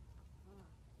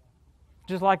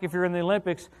 Just like if you're in the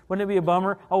Olympics, wouldn't it be a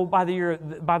bummer? Oh, by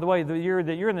the way, the year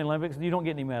that you're in the Olympics, you don't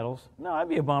get any medals. No, that'd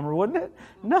be a bummer, wouldn't it?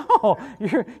 No,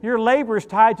 your labor is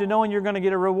tied to knowing you're going to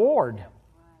get a reward.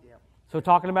 So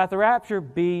talking about the rapture,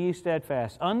 be ye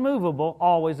steadfast, unmovable,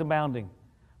 always abounding.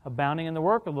 Abounding in the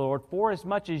work of the Lord, for as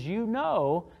much as you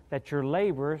know that your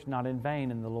labor is not in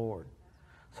vain in the Lord.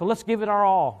 So let's give it our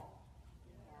all.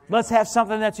 Let's have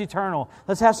something that's eternal.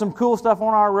 Let's have some cool stuff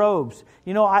on our robes.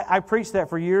 You know, I preached that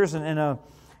for years, and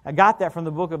I got that from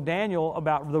the book of Daniel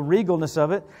about the regalness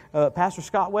of it. Pastor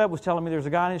Scott Webb was telling me there's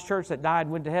a guy in his church that died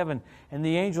and went to heaven, and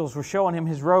the angels were showing him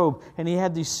his robe, and he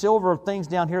had these silver things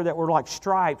down here that were like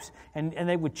stripes, and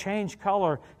they would change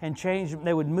color and change.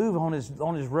 They would move on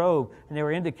his robe, and they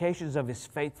were indications of his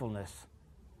faithfulness.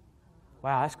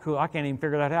 Wow, that's cool. I can't even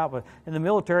figure that out. But in the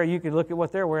military, you can look at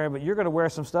what they're wearing, but you're going to wear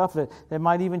some stuff that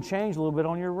might even change a little bit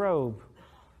on your robe.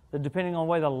 That depending on the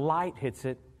way the light hits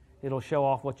it, it'll show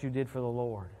off what you did for the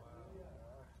Lord.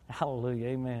 Hallelujah.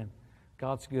 Amen.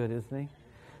 God's good, isn't He?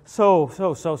 So,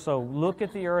 look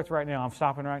at the earth right now. I'm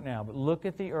stopping right now. But look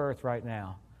at the earth right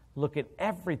now. Look at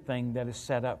everything that is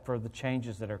set up for the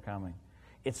changes that are coming.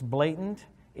 It's blatant.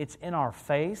 It's in our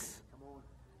face.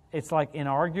 It's like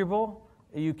inarguable.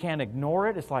 You can't ignore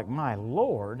it. It's like, my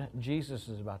Lord, Jesus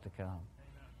is about to come.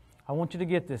 I want you to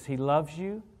get this. He loves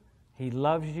you. He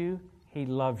loves you. He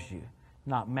loves you.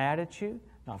 Not mad at you.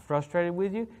 Not frustrated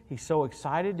with you. He's so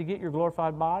excited to get your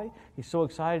glorified body. He's so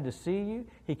excited to see you.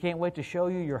 He can't wait to show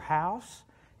you your house.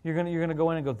 You're going to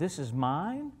go in and go, this is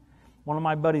mine. One of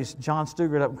my buddies, John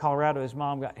Stugart up in Colorado, his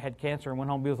mom had cancer and went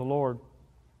home to be with the Lord.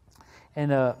 And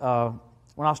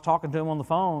when I was talking to him on the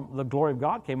phone, the glory of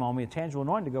God came on me, a tangible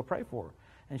anointing to go pray for her.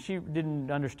 And she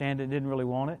didn't understand it, didn't really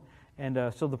want it.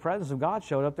 And so the presence of God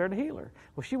showed up there to heal her.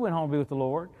 Well, she went home to be with the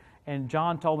Lord. And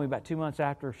John told me about 2 months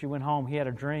after she went home, he had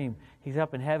a dream. He's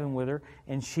up in heaven with her.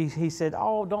 And he said,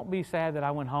 oh, don't be sad that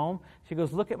I went home. She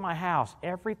goes, look at my house.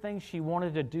 Everything she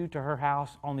wanted to do to her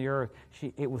house on the earth,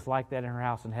 it was like that in her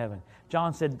house in heaven.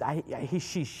 John said,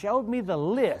 she showed me the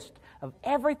list of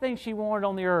everything she wanted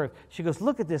on the earth. She goes,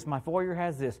 look at this. My foyer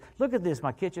has this. Look at this.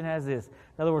 My kitchen has this.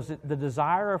 In other words, the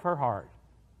desire of her heart.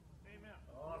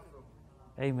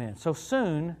 Amen. So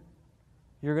soon,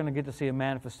 you're going to get to see a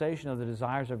manifestation of the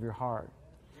desires of your heart.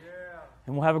 Yeah.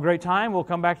 And we'll have a great time. We'll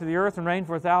come back to the earth and reign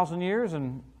for 1,000 years,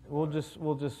 and we'll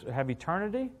just have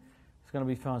eternity. It's going to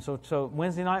be fun. So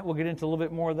Wednesday night, we'll get into a little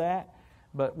bit more of that,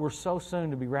 but we're so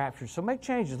soon to be raptured. So make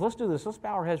changes. Let's do this. Let's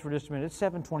bow our heads for just a minute. It's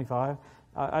 7:25.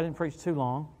 I didn't preach too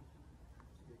long.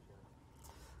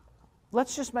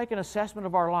 Let's just make an assessment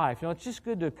of our life. You know, it's just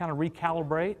good to kind of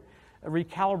recalibrate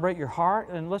your heart,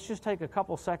 and let's just take a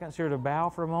couple seconds here to bow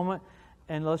for a moment,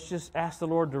 and let's just ask the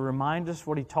Lord to remind us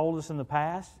what He told us in the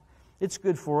past. It's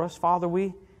good for us. Father,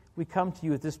 we come to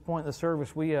You at this point in the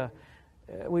service. We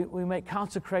make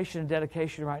consecration and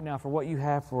dedication right now for what You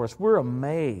have for us. We're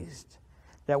amazed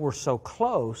that we're so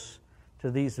close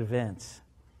to these events.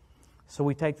 So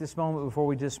we take this moment before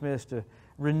we dismiss to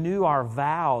renew our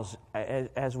vows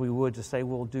as we would to say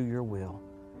we'll do Your will.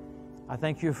 I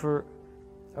thank You for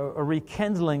a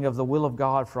rekindling of the will of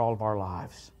God for all of our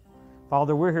lives.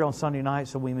 Father, we're here on Sunday night,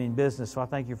 so we mean business. So I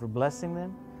thank You for blessing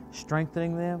them,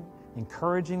 strengthening them,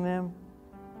 encouraging them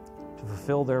to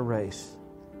fulfill their race.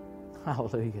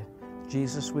 Hallelujah.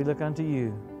 Jesus, we look unto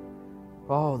You.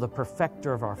 Oh, the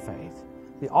perfecter of our faith,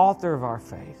 the author of our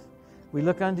faith. We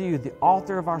look unto You, the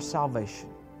author of our salvation.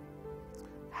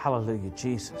 Hallelujah.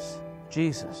 Jesus,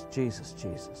 Jesus, Jesus,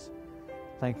 Jesus.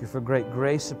 Thank you for great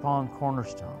grace upon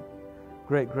Cornerstone.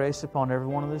 Great grace upon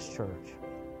everyone in this church.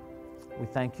 We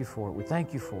thank you for it. We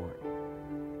thank you for it.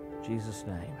 In Jesus'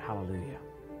 name. Hallelujah.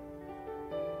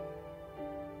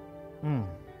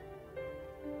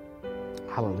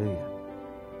 Hallelujah.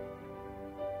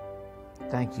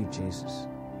 Thank you, Jesus.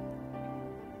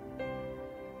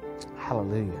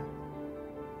 Hallelujah.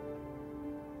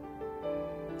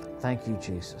 Thank you,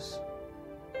 Jesus.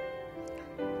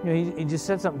 You know, he just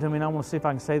said something to me, and I want to see if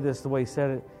I can say this the way he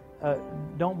said it.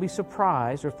 Don't be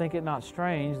surprised or think it not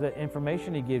strange that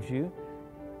information he gives you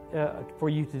for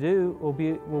you to do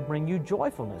will bring you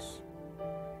joyfulness.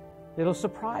 It'll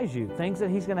surprise you. Things that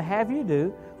he's going to have you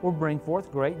do will bring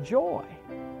forth great joy.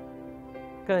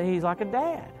 Because he's like a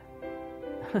dad.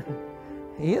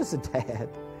 He is a dad.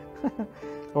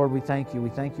 Lord, we thank you. We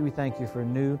thank you. We thank you for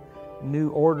new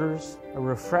orders, a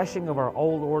refreshing of our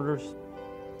old orders,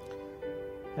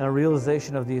 and a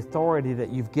realization of the authority that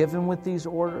you've given with these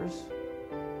orders.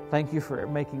 Thank you for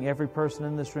making every person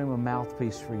in this room a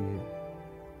mouthpiece for you.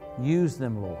 Use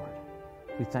them, Lord.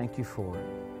 We thank you for it.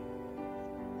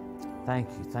 Thank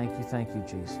you, thank you, thank you,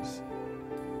 Jesus.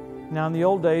 Now, in the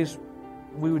old days,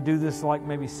 we would do this like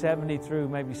maybe 70 through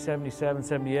maybe 77,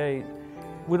 78.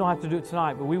 We don't have to do it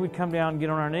tonight, but we would come down and get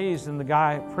on our knees, and the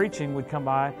guy preaching would come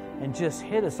by and just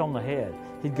hit us on the head.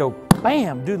 He'd go,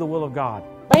 bam, do the will of God.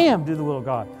 Bam, do the will of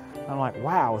God. I'm like,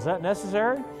 wow, is that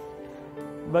necessary?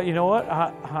 But you know what?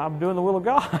 I'm doing the will of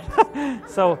God.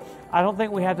 So I don't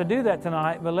think we have to do that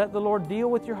tonight, but let the Lord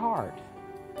deal with your heart.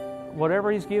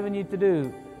 Whatever He's given you to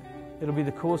do, it'll be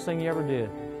the coolest thing you ever did.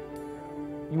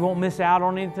 You won't miss out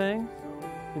on anything.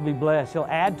 You'll be blessed. He'll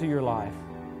add to your life.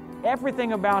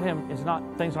 Everything about Him is not,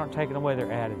 things aren't taken away,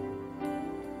 they're added.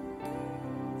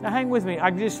 Now hang with me.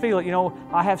 I just feel it. You know,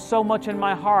 I have so much in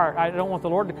my heart. I don't want the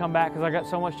Lord to come back because I got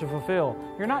so much to fulfill.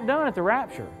 You're not done at the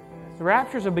rapture. The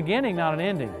rapture is a beginning, not an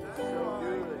ending.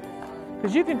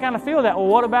 Because you can kind of feel that. Well,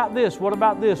 what about this? What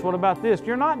about this? What about this?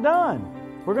 You're not done.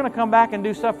 We're going to come back and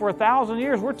do stuff for 1,000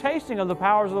 years. We're tasting of the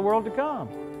powers of the world to come.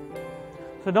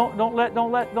 So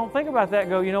don't think about that.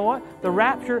 Go, you know what? The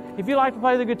rapture, if you like to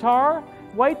play the guitar,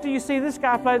 wait till you see this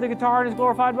guy play the guitar in his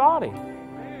glorified body.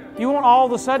 You won't all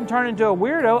of a sudden turn into a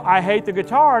weirdo. I hate the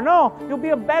guitar. No, you'll be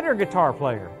a better guitar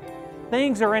player.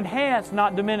 Things are enhanced,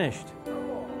 not diminished.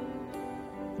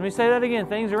 Let me say that again.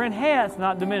 Things are enhanced,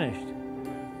 not diminished.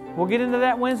 We'll get into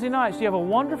that Wednesday night. So you have a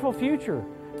wonderful future.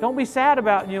 Don't be sad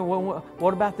about, you know,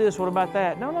 what about this? What about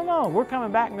that? No. We're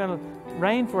coming back and going to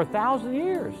reign for 1,000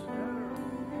 years.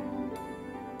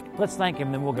 Let's thank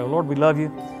Him, then we'll go. Lord, we love you.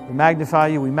 We magnify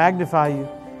you. We magnify you.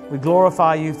 We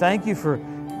glorify you. Thank you for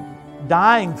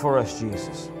dying for us,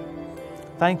 Jesus.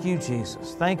 Thank you,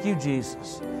 Jesus. Thank you,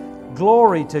 Jesus.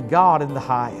 Glory to God in the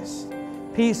highest.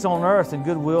 Peace on earth and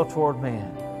goodwill toward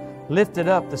man. Lifted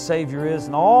up the Savior is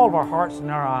in all of our hearts and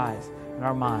our eyes and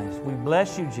our minds. We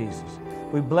bless you, Jesus.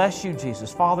 We bless you,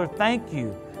 Jesus. Father, thank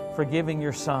you for giving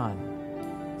your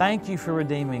Son. Thank you for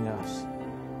redeeming us.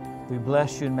 We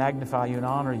bless you and magnify you and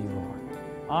honor you, Lord.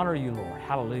 Honor you, Lord.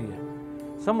 Hallelujah.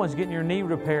 Someone's getting your knee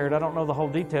repaired. I don't know the whole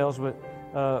details, but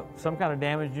some kind of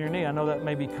damage in your knee. I know that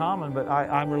may be common, but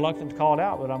I'm reluctant to call it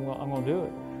out, but I'm going to do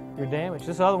it. You're damaged.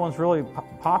 This other one's really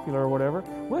popular or whatever.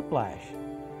 Whiplash.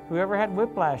 Whoever had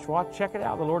whiplash, check it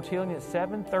out. The Lord's healing you at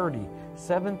 7:30.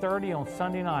 7:30 on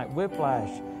Sunday night.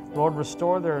 Whiplash. Lord,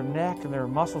 restore their neck and their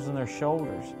muscles in their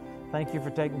shoulders. Thank you for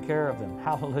taking care of them.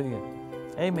 Hallelujah.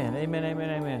 Amen, amen, amen,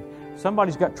 amen.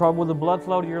 Somebody's got trouble with the blood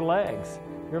flow to your legs.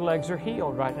 Your legs are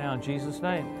healed right now in Jesus'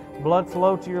 name. Blood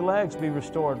flow to your legs be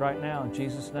restored right now in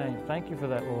Jesus' name. Thank you for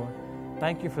that, Lord.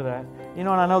 Thank you for that. You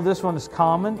know, and I know this one is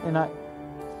common,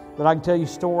 but I can tell you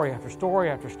story after story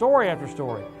after story after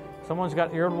story. Someone's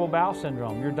got irritable bowel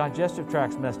syndrome. Your digestive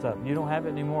tract's messed up. You don't have it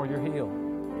anymore. You're healed.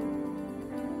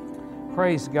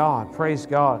 Praise God. Praise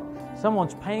God.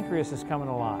 Someone's pancreas is coming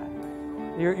alive.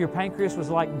 Your pancreas was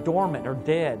like dormant or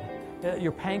dead.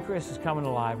 Your pancreas is coming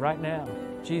alive right now.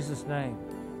 In Jesus' name.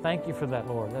 Thank you for that,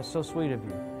 Lord. That's so sweet of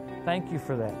you. Thank you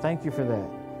for that. Thank you for that.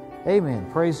 Amen.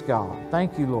 Praise God.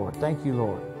 Thank you, Lord. Thank you,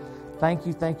 Lord. Thank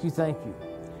you, thank you, thank you.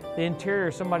 The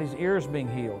interior, somebody's ears being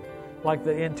healed. Like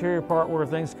the interior part where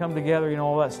things come together, you know,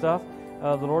 all that stuff.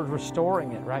 The Lord's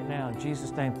restoring it right now in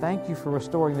Jesus' name. Thank you for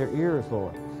restoring their ears,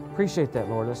 Lord. Appreciate that,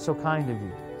 Lord. That's so kind of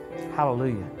you.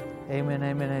 Hallelujah. Amen,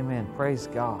 amen, amen. Praise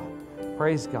God.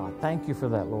 Praise God. Thank you for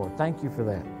that, Lord. Thank you for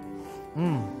that.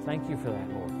 Thank you for that,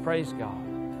 Lord. Praise God.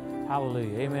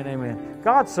 Hallelujah. Amen, amen.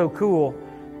 God's so cool.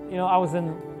 You know, I was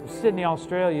in Sydney,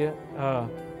 Australia.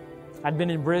 I'd been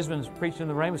in Brisbane preaching in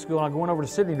the Rhema School, and I went over to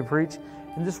Sydney to preach.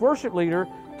 And this worship leader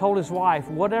told his wife,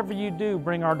 whatever you do,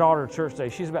 bring our daughter to church today.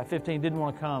 She's about 15, didn't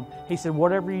want to come. He said,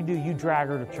 whatever you do, you drag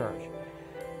her to church.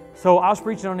 So I was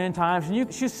preaching on end times,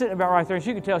 and she was sitting about right there, and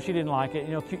you could tell she didn't like it.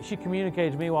 You know, she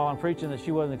communicated to me while I'm preaching that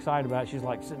she wasn't excited about it. She's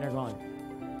like sitting there going,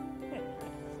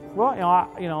 well,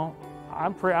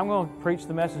 I'm going to preach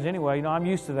the message anyway. You know, I'm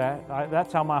used to that.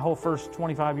 That's how my whole first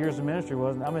 25 years of ministry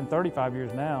was. I'm in 35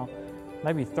 years now.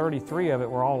 Maybe 33 of it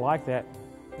were all like that,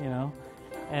 you know.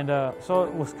 And so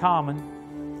it was common.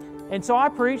 And so I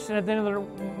preached, and at the end of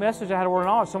the message, I had a word of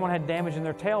knowledge. Someone had damage in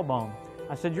their tailbone.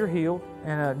 I said, you're healed.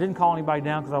 And didn't call anybody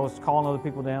down because I was calling other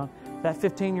people down. That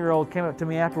 15-year-old came up to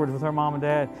me afterwards with her mom and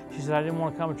dad. She said, I didn't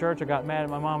want to come to church. I got mad at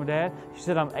my mom and dad. She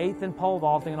said, I'm 8th in pole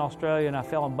vaulting in Australia, and I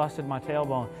fell and busted my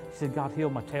tailbone. She said, God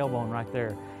healed my tailbone right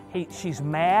there. She's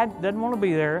mad, doesn't want to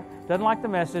be there, doesn't like the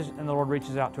message, and the Lord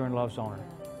reaches out to her and loves on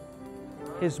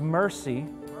her. His mercy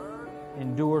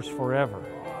endures forever.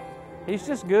 He's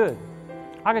just good.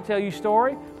 I could tell you a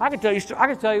story. Let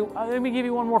me give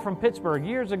you one more from Pittsburgh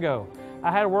years ago. I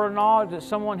had a word of knowledge that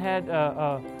someone had,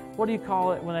 what do you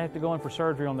call it when they have to go in for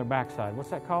surgery on their backside?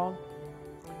 What's that called?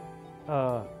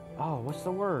 What's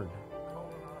the word?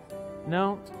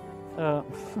 No.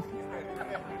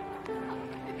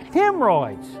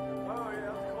 Hemorrhoids.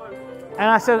 And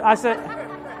I said,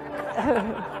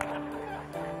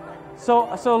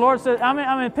 so the Lord said,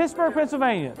 I'm in Pittsburgh,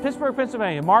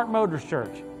 Pennsylvania, Mark Motors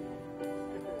Church.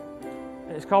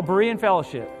 It's called Berean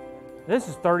Fellowship. This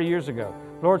is 30 years ago.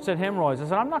 The Lord said hemorrhoids. I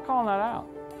said, I'm not calling that out.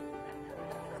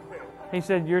 He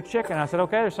said, you're a chicken. I said,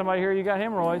 okay, there's somebody here, you got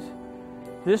hemorrhoids.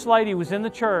 This lady was in the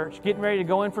church getting ready to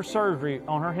go in for surgery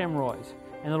on her hemorrhoids.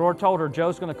 And the Lord told her,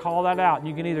 Joe's going to call that out. And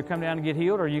you can either come down and get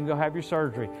healed or you can go have your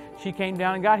surgery. She came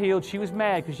down and got healed. She was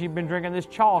mad because she'd been drinking this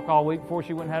chalk all week before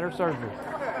she went and had her surgery.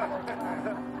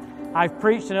 I've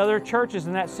preached in other churches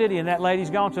in that city, and that lady's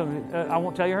gone to them. I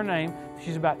won't tell you her name.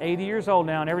 She's about 80 years old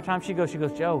now, and every time she goes,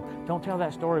 Joe, don't tell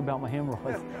that story about my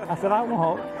hemorrhoids. I said, I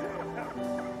won't.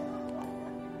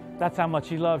 That's how much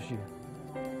He loves you.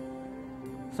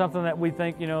 Something that we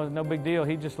think, is no big deal.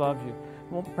 He just loves you.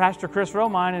 Well, Pastor Chris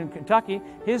Romine in Kentucky,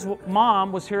 his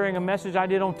mom was hearing a message I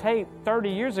did on tape 30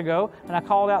 years ago, and I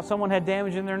called out someone had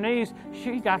damage in their knees.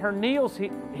 She got her knees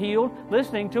healed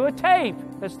listening to a tape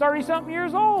that's 30-something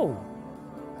years old.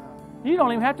 You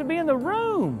don't even have to be in the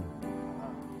room.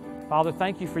 Father,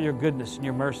 thank you for your goodness and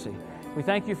your mercy. We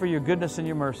thank you for your goodness and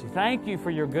your mercy. Thank you for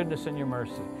your goodness and your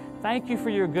mercy. Thank you for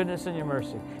your goodness and your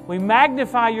mercy. We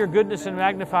magnify your goodness and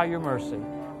magnify your mercy.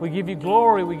 We give you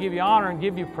glory, we give you honor, and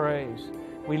give you praise.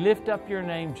 We lift up your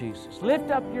name, Jesus.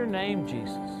 Lift up your name,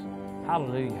 Jesus.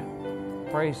 Hallelujah.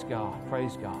 Praise God.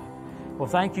 Praise God. Well,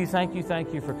 thank you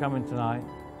for coming tonight.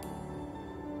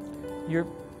 You're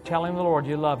telling the Lord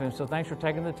you love Him, so thanks for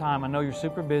taking the time. I know you're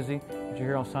super busy, but you're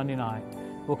here on Sunday night.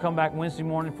 We'll come back Wednesday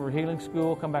morning for healing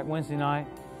school. Come back Wednesday night.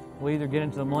 We'll either get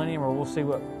into the millennium or we'll see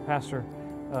what Pastor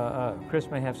Chris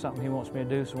may have something he wants me to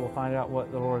do, so we'll find out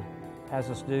what the Lord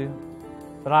has us do.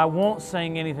 But I won't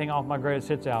sing anything off my Greatest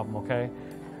Hits album, okay?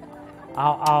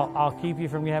 I'll keep you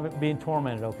from being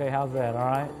tormented, okay? How's that, all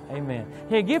right? Amen.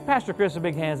 Hey, give Pastor Chris a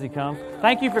big hand as he comes.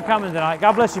 Thank you for coming tonight.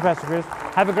 God bless you, Pastor Chris.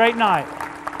 Have a great night.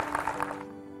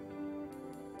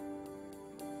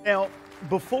 Now,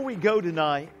 before we go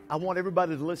tonight, I want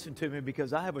everybody to listen to me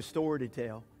because I have a story to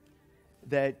tell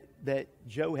that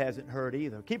Joe hasn't heard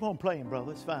either. Keep on playing,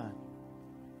 brother. It's fine.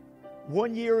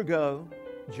 1 year ago,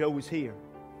 Joe was here.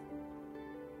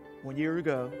 1 year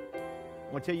ago,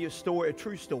 I want to tell you a story, a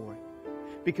true story.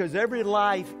 Because every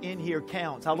life in here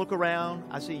counts. I look around,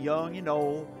 I see young and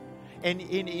old. And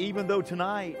even though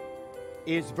tonight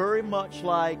is very much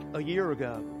like a year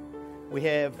ago, we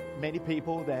have many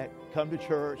people that come to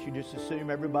church. You just assume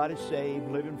everybody's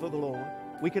saved, living for the Lord.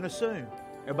 We can assume.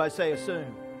 Everybody say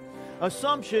assume.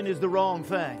 Assumption is the wrong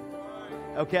thing.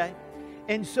 Okay?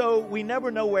 And so we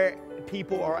never know where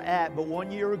people are at. But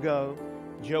 1 year ago,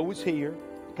 Joe was here.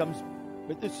 Comes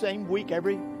with the same week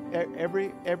every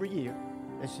year.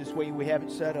 That's just the way we have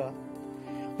it set up.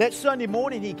 That Sunday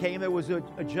morning he came, there was a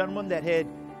gentleman that had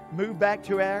moved back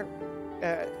to our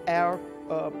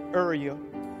area.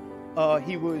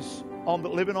 He was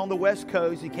living on the West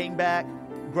Coast. He came back,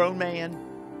 grown man,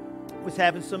 was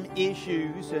having some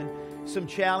issues and some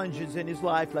challenges in his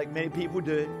life like many people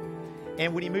do.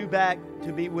 And when he moved back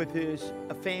to be with his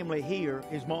family here,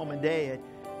 his mom and dad,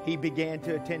 he began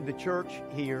to attend the church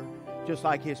here just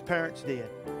like his parents did.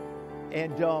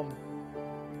 And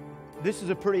this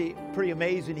is a pretty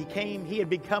amazing. He had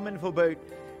been coming for about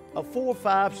 4,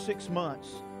 5, 6 months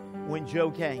when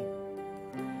Joe came.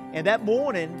 And that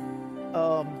morning,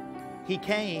 he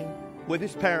came with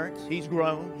his parents. He's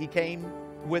grown. He came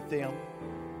with them.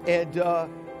 And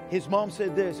His mom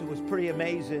said this. It was pretty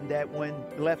amazing that when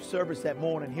he left service that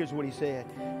morning, here's what he said.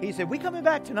 He said, "We coming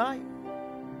back tonight?"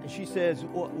 And she says,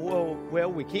 well,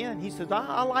 we can. He says,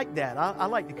 I like that. I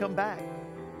like to come back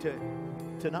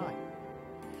tonight.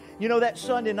 You know, that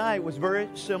Sunday night was very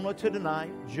similar to tonight.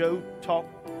 Joe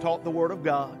taught the Word of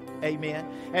God. Amen.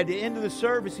 At the end of the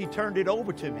service, he turned it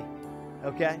over to me.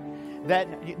 Okay?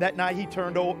 That night he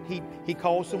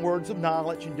called some words of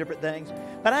knowledge and different things.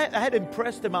 But I had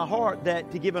impressed in my heart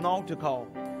that to give an altar call.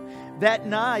 That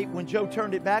night when Joe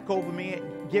turned it back over me,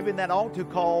 giving that altar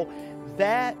call,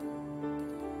 that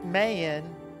man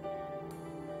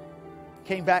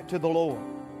came back to the Lord.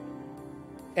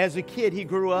 As a kid, he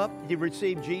grew up, he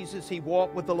received Jesus, he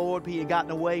walked with the Lord, he had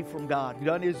gotten away from God. He'd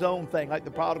done his own thing like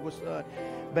the prodigal son.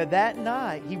 But that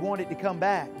night, he wanted to come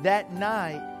back. That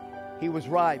night, he was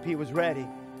ripe, he was ready.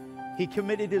 He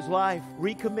recommitted his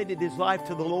life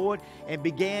to the Lord and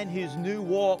began his new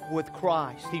walk with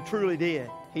Christ. He truly did.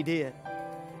 He did.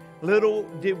 Little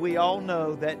did we all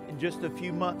know that just a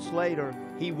few months later,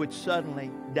 he would suddenly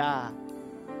die.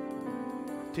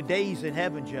 Today he's in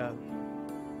heaven, Joe.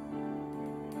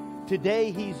 Today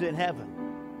he's in heaven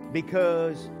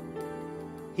because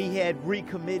he had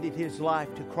recommitted his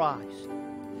life to Christ.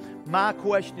 My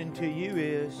question to you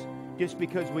is, just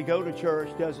because we go to church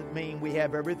doesn't mean we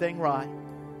have everything right.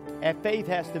 Our faith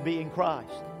has to be in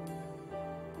Christ.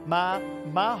 My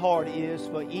heart is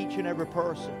for each and every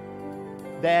person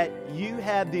that you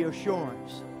have the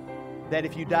assurance that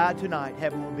if you die tonight,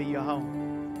 heaven will be your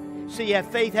home. See, our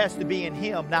faith has to be in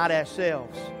Him, not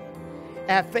ourselves.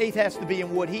 Our faith has to be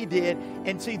in what He did.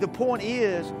 And see, the point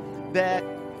is that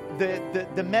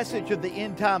the message of the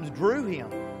end times drew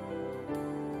him.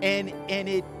 And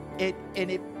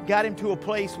it got him to a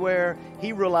place where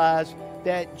he realized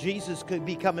that Jesus could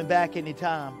be coming back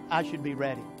anytime. I should be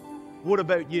ready. What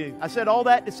about you? I said all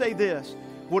that to say this.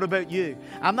 What about you?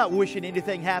 I'm not wishing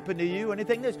anything happened to you,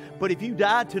 anything this. But if you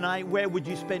died tonight, where would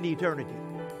you spend eternity?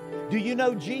 Do you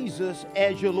know Jesus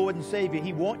as your Lord and Savior?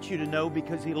 He wants you to know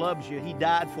because He loves you. He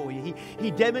died for you.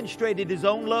 He demonstrated His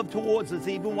own love towards us.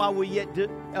 Even while we're yet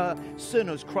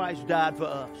sinners, Christ died for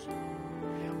us.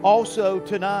 Also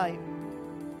tonight,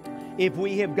 if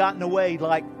we have gotten away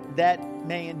like that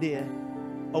man did,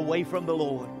 away from the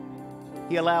Lord,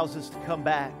 He allows us to come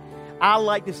back. I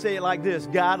like to say it like this: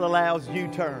 God allows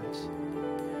U-turns.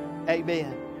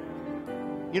 Amen.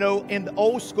 You know, in the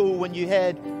old school, when you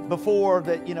had before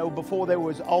there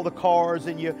was all the cars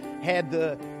and you had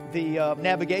the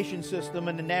navigation system,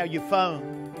 and then now your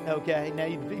phone. Okay, now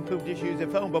people just use their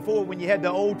phone. Before, when you had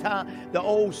the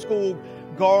old school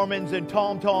Garmins and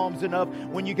TomToms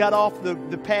and when you got off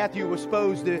the path you were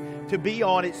supposed to be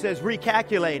on, it says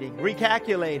recalculating.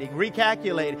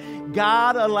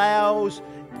 God allows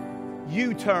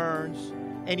U-turns,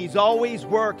 and He's always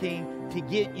working to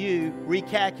get you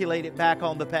recalculated back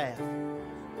on the path.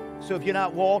 So if you're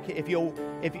not walking, if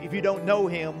you don't know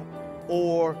Him,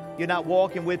 or you're not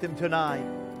walking with Him tonight,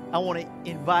 I want to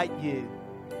invite you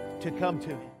to come to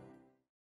Him.